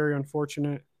program. It's very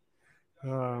unfortunate.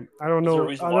 I don't know.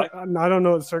 I don't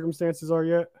know what the circumstances are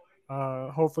yet.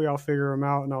 Hopefully, I'll figure them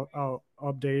out and I'll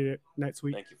update it next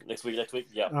week. Thank you. Next week.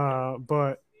 Yeah.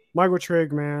 But Michael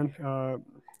Trigg, man,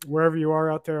 wherever you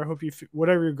are out there, I hope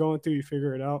whatever you're going through, you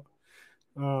figure it out.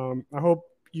 I hope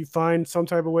you find some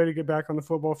type of way to get back on the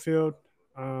football field.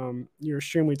 You're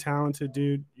extremely talented,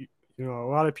 dude. A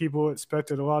lot of people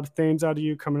expected a lot of things out of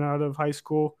you coming out of high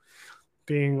school,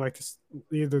 being like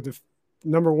either the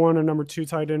number 1 or number 2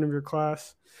 tight end of your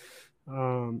class.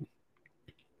 I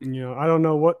don't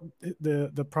know what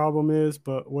the problem is,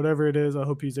 but whatever it is, I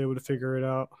hope he's able to figure it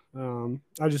out.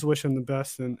 I just wish him the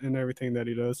best in everything that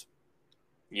he does.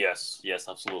 Yes,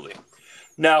 absolutely.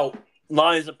 Now,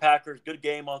 Lions and Packers, good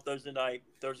game on Thursday night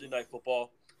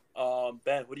football.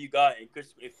 Ben, what do you got? And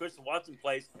if Christian Watson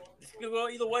plays, this could go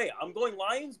either way. I'm going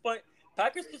Lions, but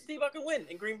Packers can see if I can win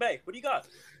in Green Bay. What do you got?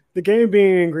 The game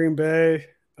being in Green Bay,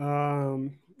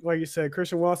 like you said,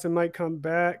 Christian Watson might come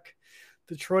back.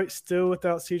 Detroit still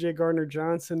without C.J.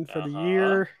 Gardner-Johnson for the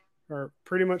year, or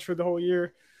pretty much for the whole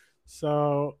year.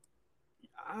 So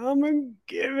I'm going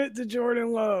to give it to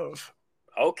Jordan Love.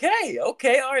 Okay. All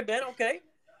right, Ben. Okay.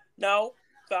 Now,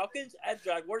 Falcons at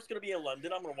Jaguars. It's going to be in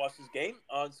London. I'm going to watch this game.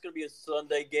 It's going to be a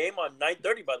Sunday game on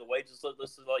 9:30, by the way, just to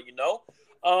let you know.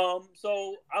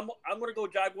 So I'm going to go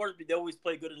Jaguars, but they always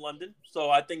play good in London. So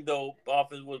I think the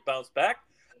offense will bounce back.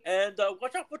 And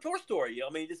watch out for Tour Story.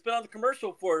 I mean, it's been on the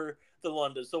commercial for the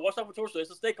London, so watch out for Tour Story.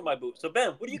 It's a steak in my boot. So,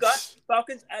 Ben, what do you got?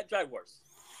 Falcons at Jaguars.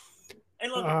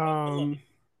 In London.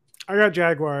 I got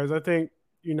Jaguars. I think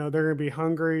they're going to be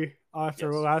hungry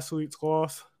after Yes. last week's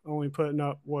loss, only putting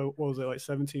up, what was it, like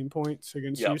 17 points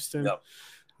against Houston. Yep.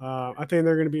 I think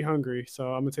they're going to be hungry,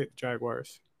 so I'm going to take the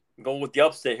Jaguars. I'm going with the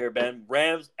upset here, man.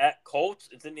 Rams at Colts.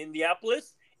 It's in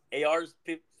Indianapolis.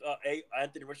 Anthony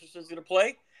Richardson's going to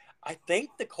play. I think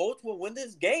the Colts will win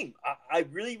this game. I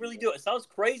really, really do. It sounds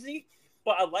crazy,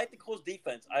 but I like the Colts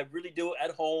defense. I really do.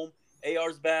 At home,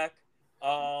 AR's back.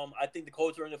 I think the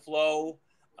Colts are in the flow.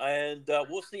 And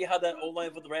we'll see how that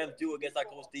O-line for the Rams do against that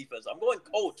Colts defense. I'm going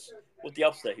Colts with the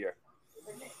upset here.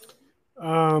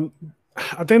 I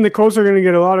think the Colts are going to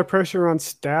get a lot of pressure on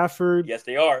Stafford. Yes,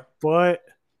 they are. But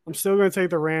I'm still going to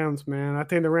take the Rams, man. I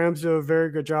think the Rams do a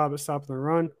very good job at stopping the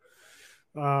run.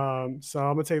 So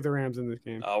I'm going to take the Rams in this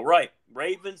game. All right.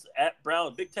 Ravens at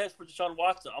Brown. Big test for Deshaun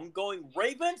Watson. I'm going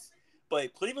Ravens, but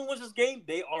if Cleveland wins this game,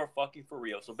 they are fucking for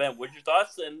real. So, Ben, what's your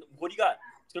thoughts, and what do you got?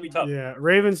 It's going to be tough. Yeah,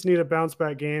 Ravens need a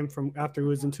bounce-back game from after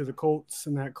losing to the Colts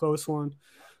in that close one.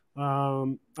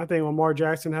 I think Lamar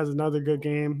Jackson has another good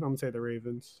game. I'm going to take the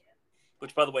Ravens.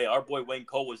 Which, by the way, our boy Wayne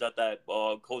Cole was at that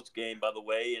Colts game, by the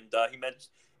way, and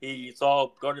he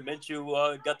saw Gardner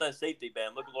Minshew got that safety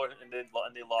ban. Look, Lord, and they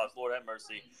lost. Lord have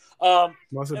mercy.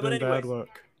 Must have been bad luck.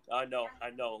 I know.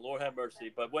 Lord have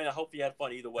mercy. But Wayne, I hope you had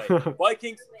fun either way.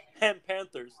 Vikings and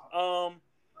Panthers.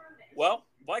 Well,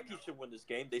 Vikings should win this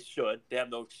game. They should. They have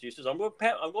no excuses. I'm going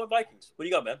Vikings. What do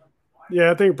you got, man?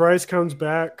 Yeah, I think Bryce comes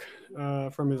back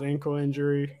from his ankle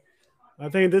injury. I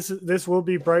think this will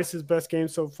be Bryce's best game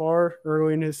so far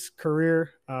early in his career.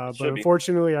 But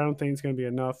unfortunately, I don't think it's going to be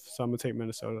enough, so I'm going to take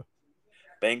Minnesota.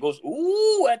 Bengals.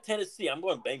 Ooh, at Tennessee. I'm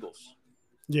going Bengals.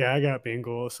 Yeah, I got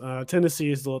Bengals. Tennessee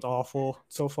has looked awful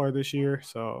so far this year,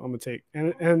 so I'm going to take –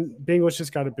 and Bengals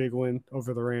just got a big win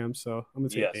over the Rams, so I'm going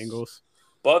to take Bengals.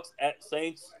 Bucks at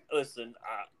Saints. Listen,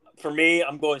 for me,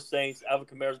 I'm going Saints. Alvin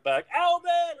Kamara's back. Alvin,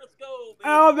 let's go, baby.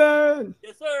 Alvin!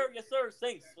 Yes, sir.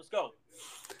 Saints, let's go.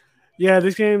 Yeah,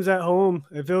 this game's at home.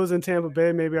 If it was in Tampa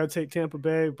Bay, maybe I'd take Tampa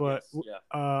Bay. But,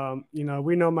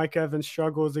 we know Mike Evans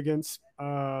struggles against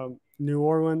New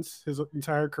Orleans his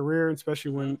entire career,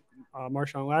 especially when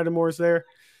Marshawn Lattimore's there.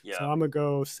 Yeah. So I'm going to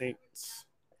go Saints.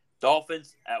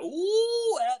 Dolphins at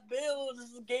Bills. This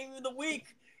is the game of the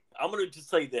week. I'm going to just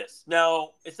say this. Now,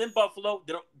 it's in Buffalo.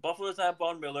 Buffalo doesn't have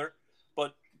Von Miller.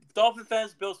 But Dolphin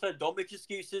fans, Bills fans, don't make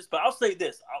excuses. But I'll say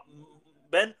this.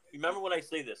 Ben, remember when I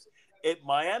say this. If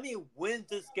Miami wins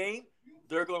this game,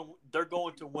 they're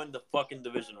going to win the fucking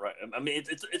division, right? I mean,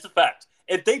 it's a fact.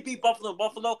 If they beat Buffalo,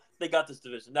 they got this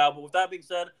division. Now, but with that being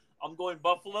said, I'm going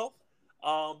Buffalo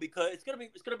because it's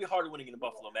gonna be hard winning in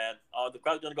Buffalo, man. The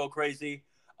crowd's gonna go crazy.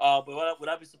 But would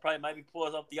I be surprised Miami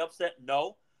pulls off the upset?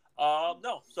 No.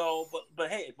 No. So,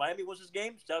 but hey, if Miami wins this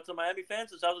game, shout out to Miami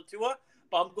fans, shout out to Tua.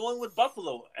 But I'm going with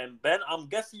Buffalo. And Ben, I'm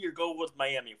guessing you're going with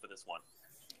Miami for this one.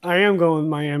 I am going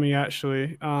with Miami,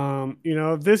 actually.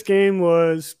 If this game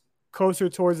was closer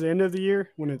towards the end of the year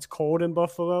when it's cold in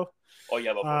Buffalo,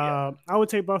 I would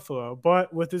take Buffalo.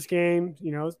 But with this game,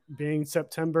 being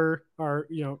September or,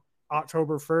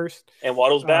 October 1st. And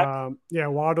Waddle's back?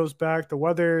 Waddle's back. The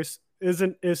weather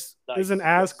isn't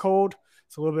as cold.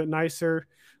 It's a little bit nicer.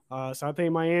 So I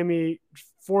think Miami,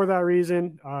 for that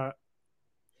reason,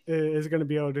 is going to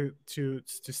be able to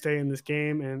stay in this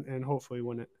game and hopefully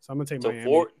win it. So I'm going to take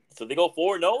Miami. So they go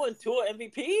 4-0 and Tua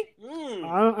MVP?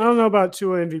 I don't know about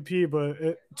Tua MVP,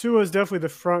 but Tua is definitely the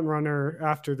front runner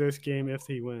after this game if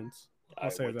he wins. I'll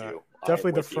say that.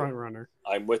 Definitely the front runner.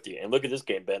 I'm with you. And look at this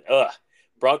game, Ben.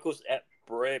 Broncos at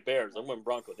Bears. I'm going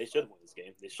Broncos. They should win this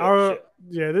game. They should.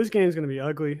 Yeah, this game's going to be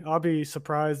ugly. I'll be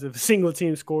surprised if a single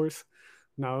team scores.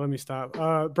 No, let me stop.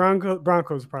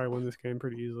 Broncos probably win this game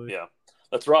pretty easily. Yeah.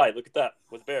 That's right. Look at that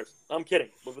with the Bears. I'm kidding.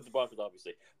 But with the Broncos,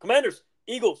 obviously. Commanders,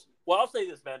 Eagles. Well, I'll say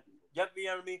this, man. You have to be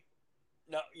enemy.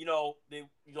 Now, you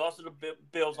lost to the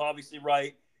Bills, obviously,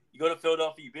 right? You go to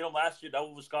Philadelphia. You beat them last year. That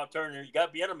was with Scott Turner. You got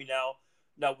to be enemy now.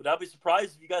 Now, would I be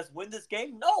surprised if you guys win this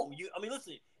game? No.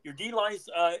 Listen, your D-line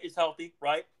is healthy,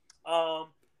 right? We're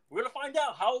going to find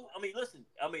out how – we're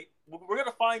going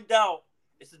to find out.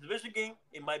 It's a division game.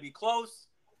 It might be close.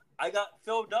 I got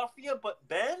Philadelphia, but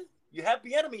Ben, you have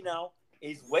the enemy now.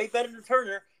 He's way better than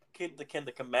Turner. Can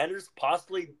the Commanders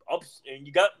possibly ups? And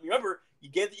remember, you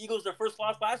gave the Eagles their first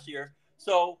loss last year.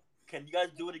 So can you guys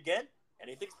do it again?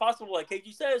 Anything's possible, like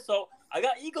KG says. So I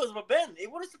got Eagles, but Ben,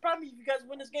 it wouldn't surprise me if you guys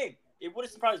win this game. It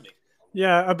wouldn't surprise me.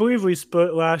 Yeah, I believe we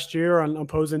split last year on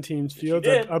opposing teams' fields.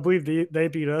 I believe they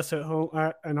beat us at home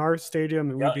in our stadium,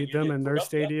 and we beat them in their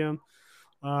stadium.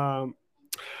 Yeah.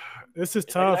 This is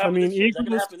tough.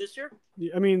 Eagles. This year?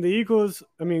 The Eagles.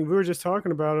 We were just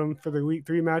talking about them for the Week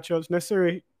 3 matchups.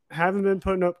 Necessarily haven't been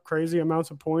putting up crazy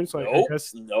amounts of points like I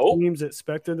guess Nope. teams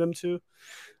expected them to.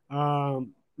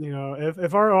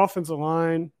 If our offensive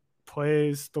line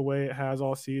plays the way it has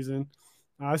all season,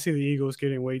 I see the Eagles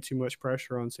getting way too much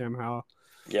pressure on Sam Howell.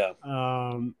 Yeah.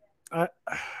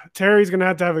 Terry's going to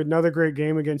have another great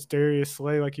game against Darius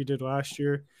Slay like he did last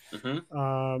year.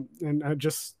 Mm-hmm. And I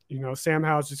just, Sam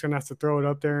Howell's just going to have to throw it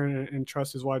up there and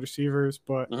trust his wide receivers.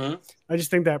 But I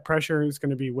just think that pressure is going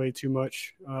to be way too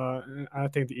much. I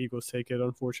think the Eagles take it,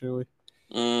 unfortunately.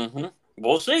 Mm-hmm.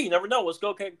 We'll see. You never know. Let's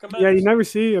go, Commanders. Yeah, you never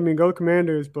see. I mean, go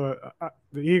Commanders, but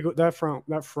the Eagle that front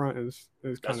is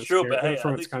kind of true. scary. But hey, that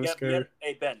front's kind of scary.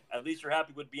 Hey Ben, at least you're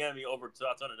happy with Bieniemy over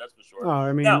Tunnel. That's for sure. Oh,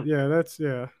 I mean, yeah.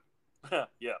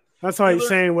 Yeah. That's why he's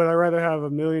saying, would I rather have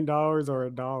 $1 million or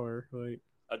 $1? Like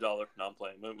 $1. No, I'm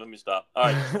playing. Let me stop. All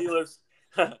right, Steelers.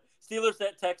 Steelers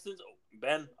at Texans. Oh,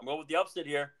 Ben, I'm going with the upset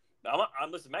here.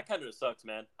 Listen, Matt Canada sucks,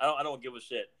 man. I don't give a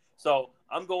shit. So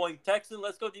I'm going Texans.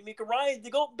 Let's go D'Amico Ryan.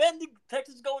 The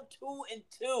Texans going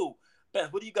 2-2. Ben,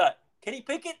 what do you got? Kenny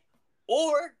Pickett,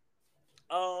 or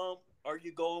are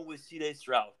you going with C.J.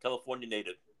 Stroud, California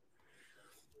native?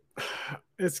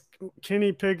 It's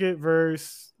Kenny Pickett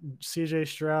versus C.J.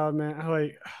 Stroud, man.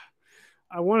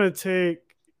 I want to take.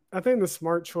 I think the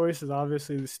smart choice is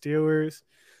obviously the Steelers.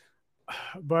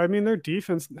 But I mean, their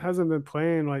defense hasn't been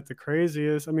playing like the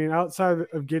craziest. I mean, outside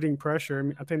of getting pressure, I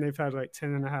mean, I think they've had like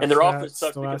 10.5 and their offense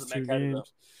sucks the last 2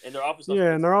 games. And their offense,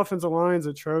 and their offensive line's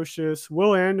atrocious.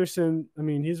 Will Anderson, I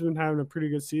mean, he's been having a pretty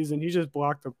good season. He just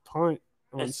blocked a punt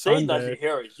on Sunday.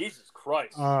 Jesus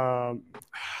Christ.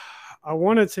 I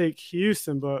want to take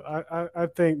Houston, but I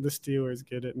think the Steelers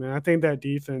get it, man. I think that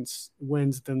defense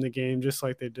wins them the game just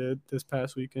like they did this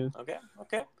past weekend.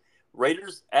 Okay.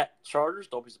 Raiders at Chargers.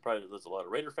 Don't be surprised if there's a lot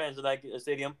of Raider fans in that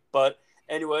stadium. But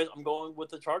anyways, I'm going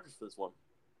with the Chargers for this one.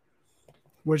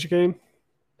 Which game?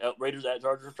 Raiders at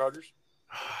Chargers.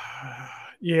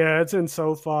 Yeah, it's in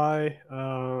SoFi.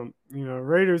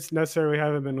 Raiders necessarily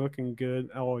haven't been looking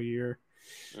good all year.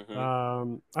 I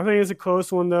think it's a close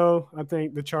one, though. I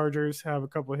think the Chargers have a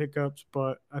couple of hiccups,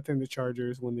 but I think the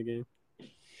Chargers win the game.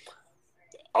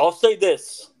 I'll say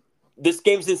this. This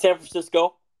game's in San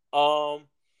Francisco.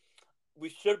 We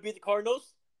should beat the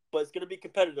Cardinals, but it's going to be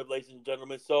competitive, ladies and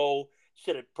gentlemen. So,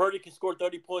 if Purdy can score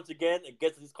 30 points again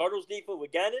against this Cardinals defense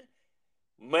with Gannon,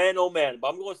 man, oh man. But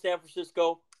I'm going San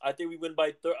Francisco. I think we win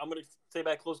by I'm going to say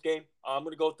by a close game. I'm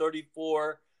going to go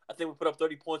 34. I think we put up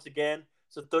 30 points again.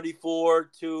 So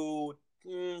 34-24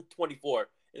 in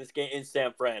this game in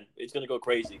San Fran. It's going to go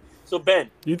crazy. So, Ben.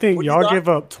 You think y'all give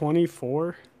up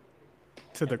 24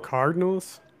 to the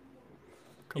Cardinals?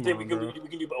 You think we can do?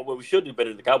 Well, we should do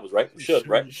better than the Cowboys, right? We should,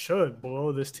 right? We should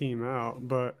blow this team out,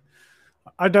 but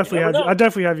I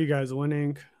definitely have you guys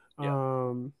winning.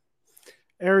 Yeah.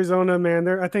 Arizona, man,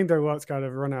 I think their luck's got to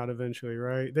run out eventually,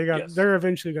 right? They're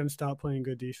eventually going to stop playing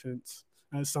good defense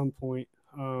at some point.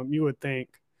 You would think,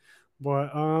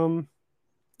 but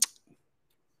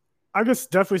I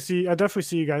definitely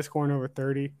see you guys scoring over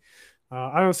 30.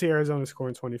 I don't see Arizona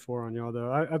scoring 24 on y'all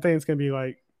though. I think it's going to be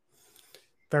like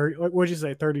 30. What'd you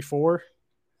say? 34?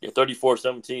 Yeah,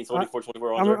 34-17,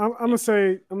 24-24. I'm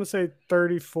gonna say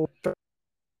 34.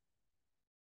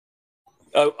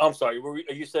 I'm sorry.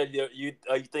 You said you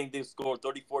think they score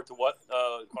 34 to what?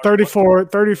 34,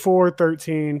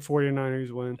 13,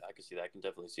 49ers win. I can see that. I can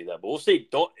definitely see that. But we'll see.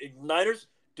 Niners,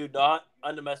 do not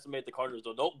underestimate the Cardinals.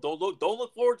 Don't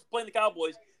look forward to playing the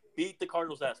Cowboys. Beat the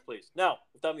Cardinals' ass, please. Now,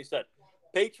 with that being said,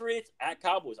 Patriots at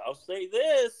Cowboys. I'll say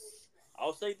this.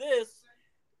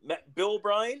 Bill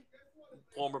O'Brien,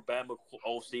 former Bama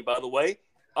OC, by the way.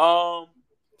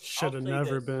 Should have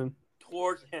never been.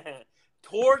 Torch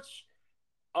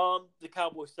the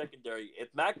Cowboys secondary.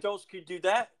 If Mac Jones could do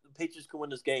that, the Patriots could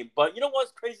win this game. But you know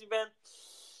what's crazy, man?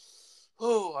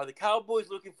 Are the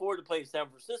Cowboys looking forward to playing San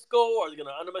Francisco? Are they going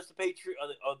to underestimate the Patriots?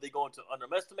 Are they going to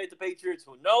underestimate the Patriots?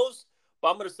 Who knows?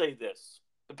 But I'm going to say this.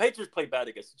 The Patriots played bad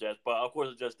against the Jets, but of course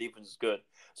the Jets defense is good.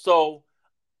 So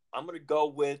I'm going to go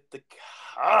with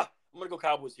I'm going to go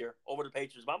Cowboys here over the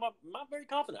Patriots. But I'm not very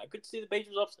confident. I could see the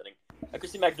Patriots upsetting. I could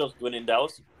see Mac Jones winning in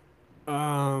Dallas.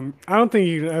 I don't think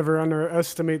you can ever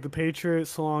underestimate the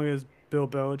Patriots so long as Bill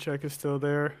Belichick is still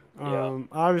there.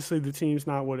 Obviously, the team's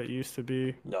not what it used to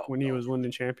be when he was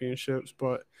winning championships.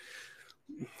 But,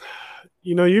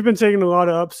 you've been taking a lot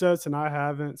of upsets, and I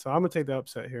haven't. So I'm going to take the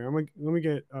upset here. Let me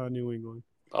get New England.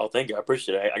 Oh, thank you. I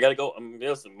appreciate it. I got to go.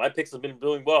 Listen, my picks have been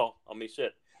doing well.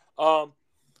 Shit.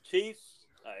 Chiefs,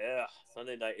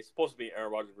 Sunday night. It's supposed to be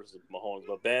Aaron Rodgers versus Mahomes,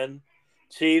 but Ben,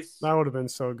 Chiefs. That would have been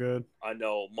so good. I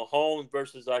know. Mahomes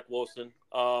versus Zach Wilson.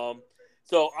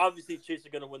 So obviously, Chiefs are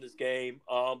going to win this game.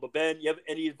 But Ben, you have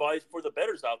any advice for the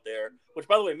bettors out there? Which,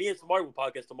 by the way, me and Samar will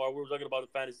podcast tomorrow. We were talking about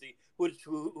the fantasy,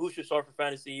 who should start for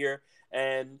fantasy here,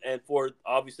 and for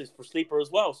obviously for sleeper as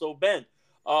well. So Ben,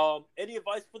 any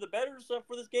advice for the bettors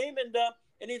for this game, and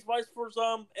any advice for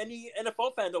any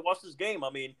NFL fan that watches this game?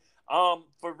 I mean,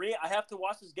 for me, I have to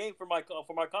watch this game for my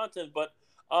content, but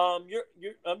I'm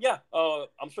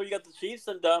sure you got the Chiefs,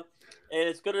 and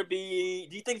it's gonna be.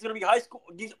 Do you think it's gonna be high school?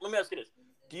 Let me ask you this: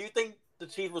 do you think the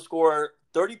Chiefs will score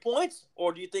 30 points,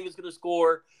 or do you think it's gonna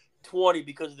score 20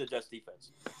 because of the Jets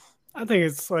defense? I think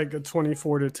it's like a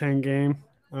 24-10 game.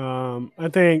 I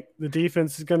think the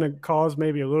defense is gonna cause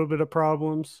maybe a little bit of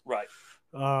problems. Right.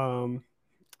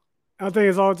 I think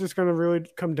it's all just gonna really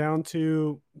come down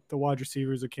to the wide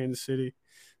receivers of Kansas City.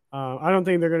 I don't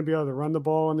think they're going to be able to run the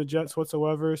ball on the Jets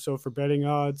whatsoever. So for betting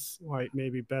odds, like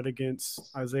maybe bet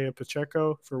against Isaiah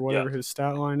Pacheco for whatever his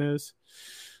stat line is.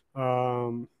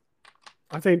 I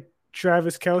think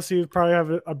Travis Kelce would probably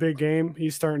have a big game.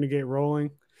 He's starting to get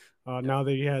rolling now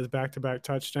that he has back-to-back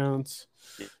touchdowns.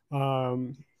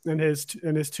 In his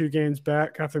 2 games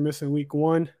back after missing week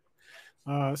 1.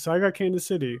 So I got Kansas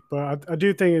City, but I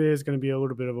do think it is going to be a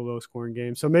little bit of a low-scoring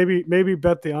game. So maybe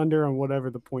bet the under on whatever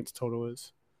the points total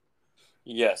is.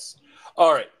 Yes.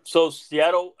 All right. So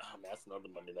Seattle. Oh, man, that's another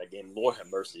Monday night game. Lord have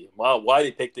mercy. Wow, why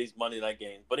they pick these Monday night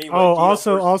games? But anyway.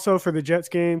 Also for the Jets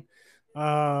game,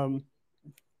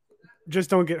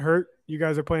 just don't get hurt. You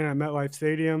guys are playing at MetLife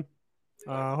Stadium.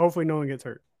 Hopefully, no one gets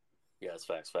hurt. Yes,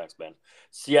 facts, Ben.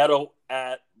 Seattle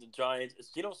at the Giants. It's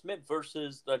Geno Smith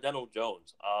versus Daniel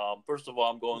Jones. First of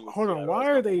all, I'm going with Hold on. Why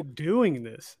are they doing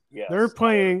this? Yes, they're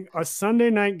playing a Sunday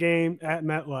night game at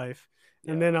MetLife.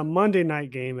 And then a Monday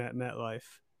night game at MetLife.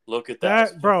 Look at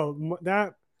that. Bro,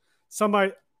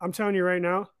 I'm telling you right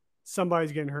now,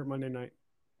 somebody's getting hurt Monday night.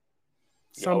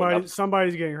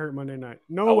 Somebody's getting hurt Monday night.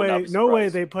 No way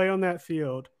they play on that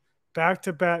field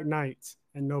back-to-back nights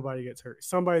and nobody gets hurt.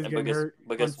 Somebody's getting hurt,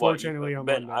 unfortunately, on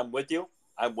Ben, Monday. I'm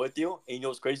with you. And you know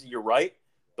what's crazy? You're right.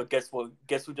 But guess what?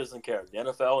 Guess who doesn't care? The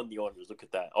NFL and the owners. Look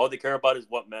at that. All they care about is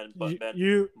money.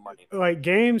 Like,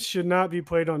 games should not be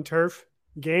played on turf.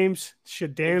 Games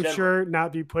should damn sure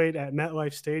not be played at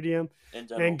MetLife Stadium.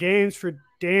 And games for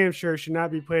damn sure should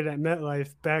not be played at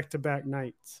MetLife back-to-back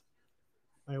nights.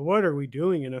 Like, what are we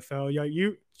doing, NFL? Yeah,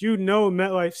 you know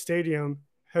MetLife Stadium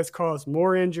has caused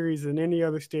more injuries than any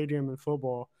other stadium in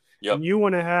football. Yep. And you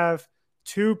want to have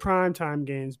 2 primetime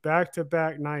games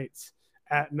back-to-back nights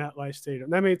at MetLife Stadium.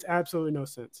 That makes absolutely no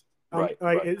sense. Right.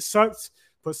 It sucks,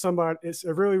 but it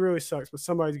really, really sucks, but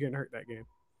somebody's getting hurt that game.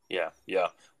 Yeah.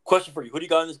 Question for you: who do you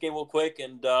got in this game, real quick?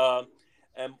 And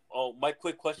my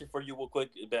quick question for you, real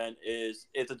quick, Ben, is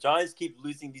if the Giants keep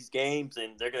losing these games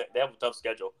and they have a tough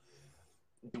schedule,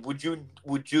 would you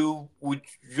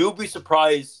be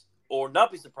surprised or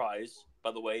not be surprised?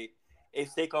 By the way,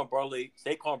 if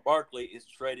Saquon Barkley is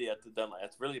traded at the deadline,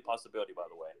 that's really a possibility. By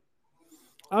the way,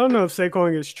 I don't know if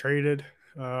Saquon gets traded.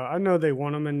 I know they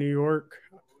want him in New York.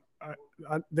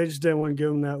 They just didn't want to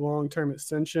give him that long-term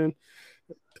extension.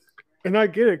 And I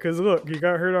get it because, look, he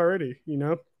got hurt already, you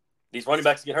know? These running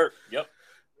backs get hurt. Yep.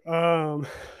 I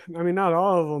mean, not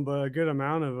all of them, but a good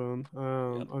amount of them,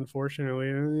 unfortunately.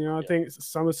 And, I think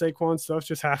some of Saquon's stuff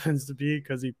just happens to be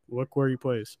because look where he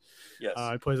plays. Yes.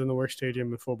 He plays in the worst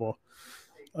stadium in football.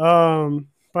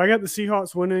 But I got the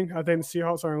Seahawks winning. I think the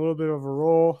Seahawks are in a little bit of a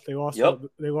roll. They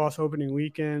lost opening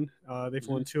weekend. They've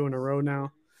won 2 in a row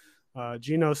now.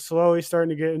 Geno's slowly starting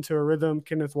to get into a rhythm.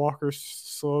 Kenneth Walker's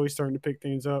slowly starting to pick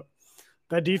things up.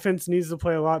 That defense needs to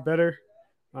play a lot better.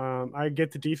 I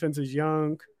get the defense is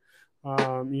young.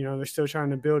 They're still trying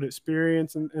to build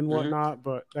experience and whatnot,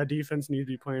 but that defense needs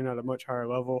to be playing at a much higher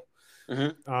level.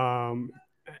 And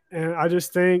I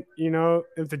just think, if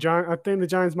I think the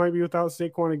Giants might be without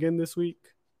Saquon again this week.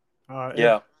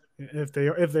 If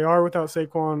they are without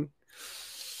Saquon,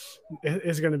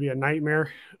 it's going to be a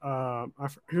nightmare.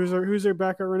 Who's their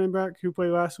backup running back who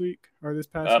played last week or this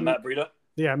past week? Matt Breida.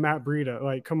 Yeah, Matt Breida.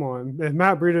 Like, come on. If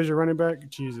Matt Breida is your running back,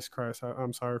 Jesus Christ,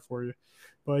 I'm sorry for you.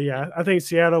 But, yeah, I think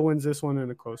Seattle wins this one in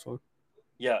a close one.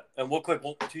 Yeah, and real quick,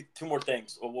 two more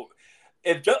things.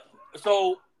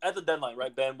 So, at the deadline,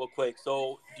 right, Ben, real quick.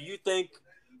 So, do you think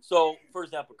 – so, for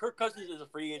example, Kirk Cousins is a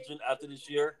free agent after this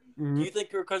year. Mm-hmm. Do you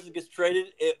think Kirk Cousins gets traded?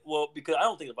 Because I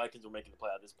don't think the Vikings are making the play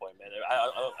at this point, man.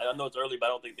 I know it's early, but I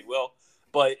don't think they will.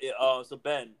 But, so,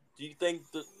 Ben, do you think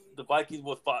the Vikings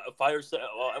will fire? What is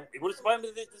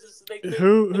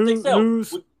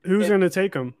who's going to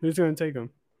take him? Who's going to take him?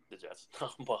 The Jets.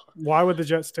 Why would the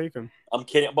Jets take him? I'm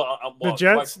kidding. But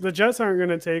the Jets aren't going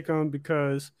to take him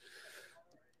because,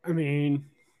 I mean,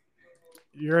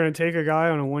 you're going to take a guy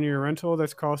on a 1-year rental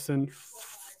that's costing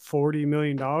 $40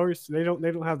 million. They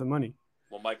don't have the money.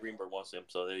 Well, Mike Greenberg wants him,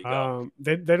 so there you go.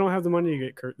 They don't have the money to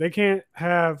get Kirk. They can't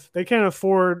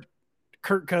afford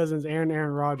Kirk Cousins and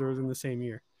Aaron Rodgers in the same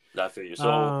year. I feel you.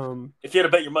 So if you had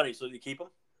to bet your money, so you keep him?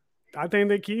 I think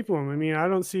they keep him. I mean, I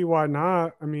don't see why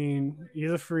not. I mean,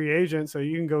 he's a free agent, so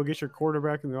you can go get your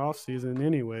quarterback in the offseason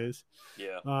anyways.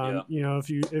 Yeah. You know, if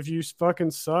you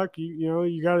fucking suck,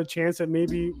 you got a chance at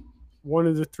maybe one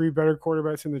of the 3 better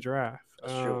quarterbacks in the draft.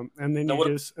 That's true. And then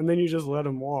you just let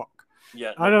them walk.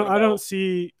 Yeah. I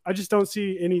just don't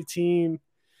see any team,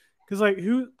 because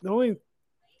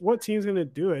what team's going to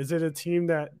do it? Is it a team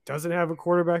that doesn't have a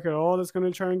quarterback at all that's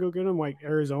going to try and go get him, like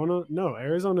Arizona? No,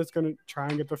 Arizona's going to try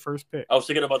and get the first pick. I was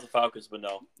thinking about the Falcons, but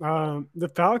no. The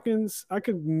Falcons, I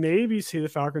could maybe see the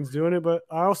Falcons doing it, but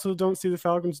I also don't see the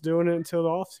Falcons doing it until the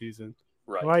offseason.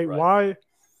 Right. Why?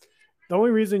 The only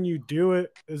reason you do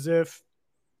it is if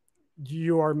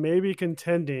you are maybe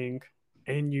contending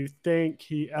and you think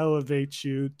he elevates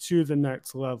you to the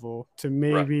next level to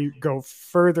maybe go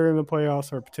further in the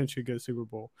playoffs or potentially get a Super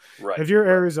Bowl. Right. If you're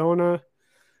Arizona,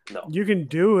 no, you can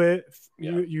do it.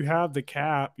 Yeah. You have the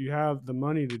cap, you have the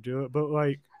money to do it, but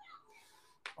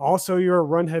also you're a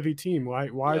run heavy team.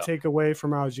 Why take away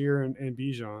from Algier and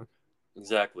Bijan?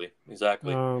 Exactly.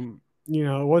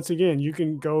 Once again, you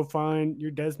can go find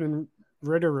your Desmond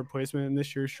Ridder replacement in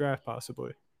this year's draft,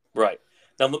 possibly. Right.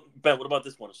 Now, Ben, what about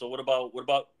this one? So what about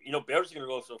Bears are going to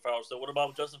go so far. So what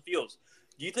about Justin Fields?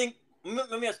 Do you think –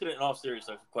 let me ask you an all-serious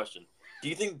question. Do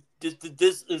you think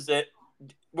this is it?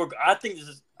 I don't think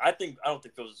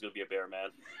Fields is going to be a Bear, man.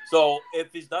 So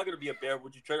if he's not going to be a Bear,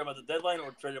 would you trade him at the deadline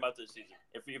or trade him out this season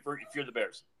if you're the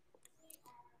Bears?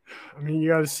 I mean, you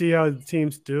got to see how the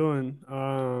team's doing.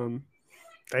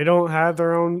 They don't have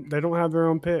their own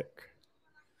pick.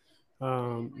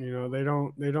 They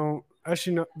don't.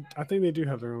 Actually, no. I think they do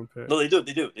have their own pick. No, they do.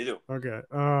 Okay.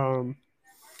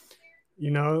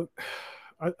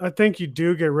 I think you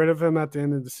do get rid of him at the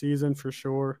end of the season for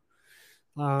sure.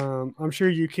 I'm sure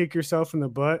you kick yourself in the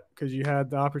butt because you had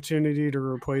the opportunity to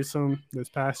replace him this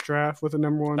past draft with a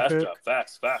number 1 pick.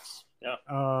 Facts. Yeah.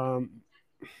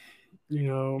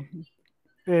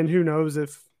 And who knows I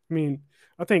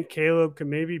think Caleb could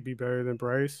maybe be better than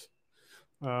Bryce.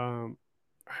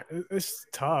 It's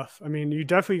tough. I mean, you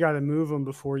definitely got to move them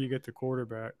before you get the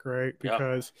quarterback, right?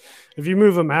 Because if you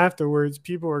move them afterwards,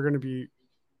 people are going to be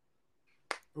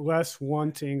less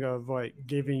wanting of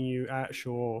giving you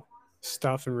actual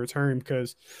stuff in return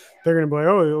because they're going to be like,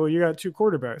 oh, well, you got 2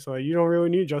 quarterbacks. You don't really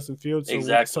need Justin Fields. So,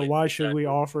 exactly. So why should we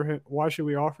offer him? Why should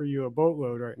we offer you a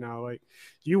boatload right now?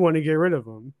 You want to get rid of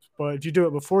him, but if you do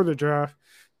it before the draft,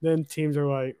 then teams are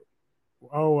like,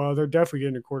 oh, well, they're definitely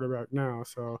getting a quarterback now.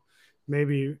 So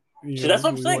maybe. That's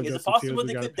what I'm saying. Is it possible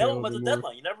they could deal him at the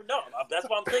deadline? You never know. That's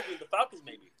why I'm thinking the Falcons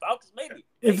maybe.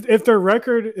 If their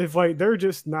record, if they're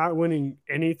just not winning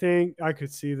anything, I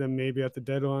could see them maybe at the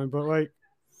deadline. But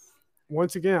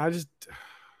once again,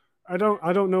 I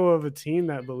don't know of a team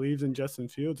that believes in Justin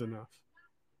Fields enough.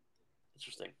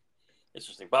 Interesting.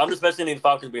 But I'm just mentioning the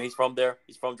Falcons because he's from there.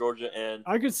 He's from Georgia, and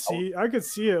I could see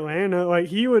Atlanta.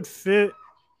 He would fit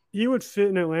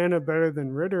in Atlanta better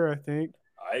than Ridder, I think.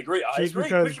 I agree.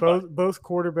 Because both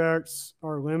quarterbacks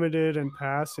are limited in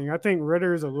passing. I think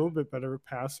Ridder is a little bit better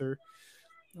passer.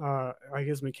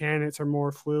 His mechanics are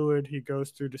more fluid. He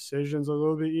goes through decisions a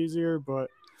little bit easier. But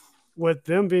with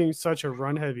them being such a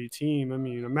run-heavy team, I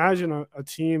mean, imagine a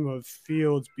team of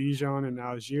Fields, Bijan, and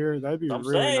Algier. That'd be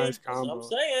nice combo. I'm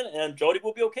saying, and Jody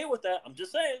will be okay with that. I'm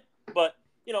just saying. But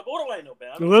but what do I know,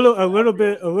 man? A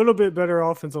little bit better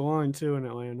offensive line too in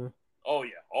Atlanta. Oh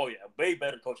yeah, way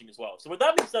better coaching as well. So with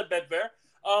that being said, Betfair,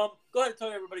 go ahead and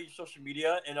tell everybody your social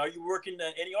media, and are you working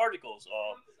on any articles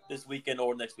this weekend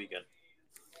or next weekend?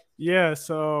 Yeah,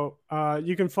 so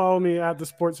you can follow me at The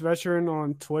Sports Veteran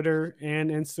on Twitter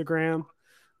and Instagram.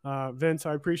 Vince,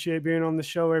 I appreciate being on the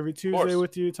show every Tuesday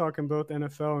with you, talking both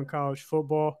NFL and college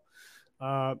football.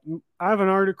 I have an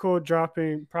article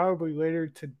dropping probably later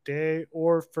today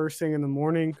or first thing in the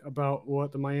morning about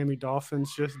what the Miami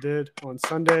Dolphins just did on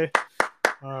Sunday.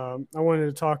 I wanted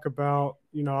to talk about,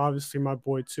 obviously my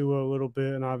boy Tua a little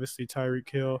bit and obviously Tyreek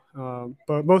Hill.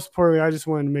 But most importantly, I just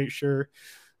wanted to make sure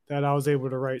that I was able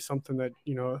to write something that,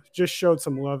 just showed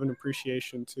some love and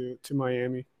appreciation to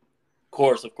Miami. Of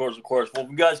course. Well,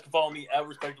 you guys can follow me at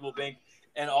Respectable Bank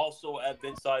and also at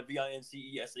Vincesize,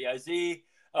 VINCESAIZ.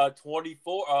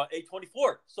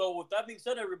 824. So with that being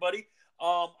said, everybody,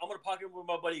 I'm gonna pocket with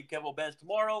my buddy Kevin Benz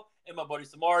tomorrow, and my buddy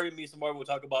Samari. Me and Samari will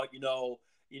talk about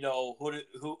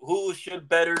who should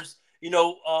betters,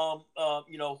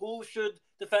 who should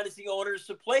the fantasy owners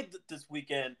to play this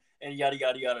weekend and yada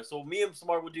yada yada. So me and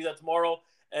Smart will do that tomorrow,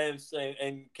 and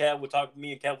Kat will talk.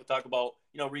 Me and Kat will talk about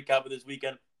recap of this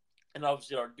weekend, and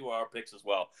obviously do our picks as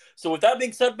well. So with that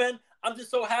being said, Ben, I'm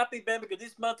just so happy, Ben, because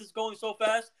this month is going so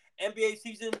fast. NBA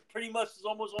season pretty much is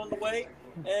almost on the way,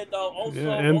 and also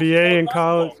NBA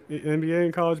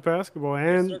and college basketball,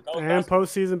 and yes, sir, and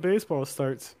postseason baseball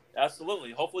starts.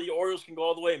 Absolutely. Hopefully your Orioles can go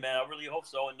all the way, man. I really hope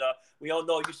so. And we all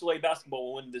know UCLA basketball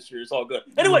will win this year. It's all good.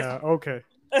 Anyways. Yeah, okay.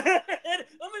 Let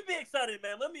me be excited,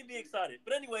 man. Let me be excited.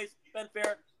 But anyways, Ben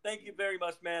Fair, thank you very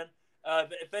much, man.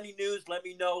 If any news, let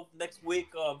me know next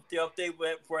week. The update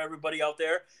for everybody out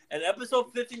there. And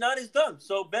episode 59 is done.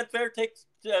 So Ben Fair,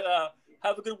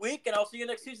 have a good week, and I'll see you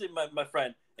next season, my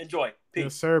friend. Enjoy. Peace.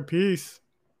 Yes, sir. Peace.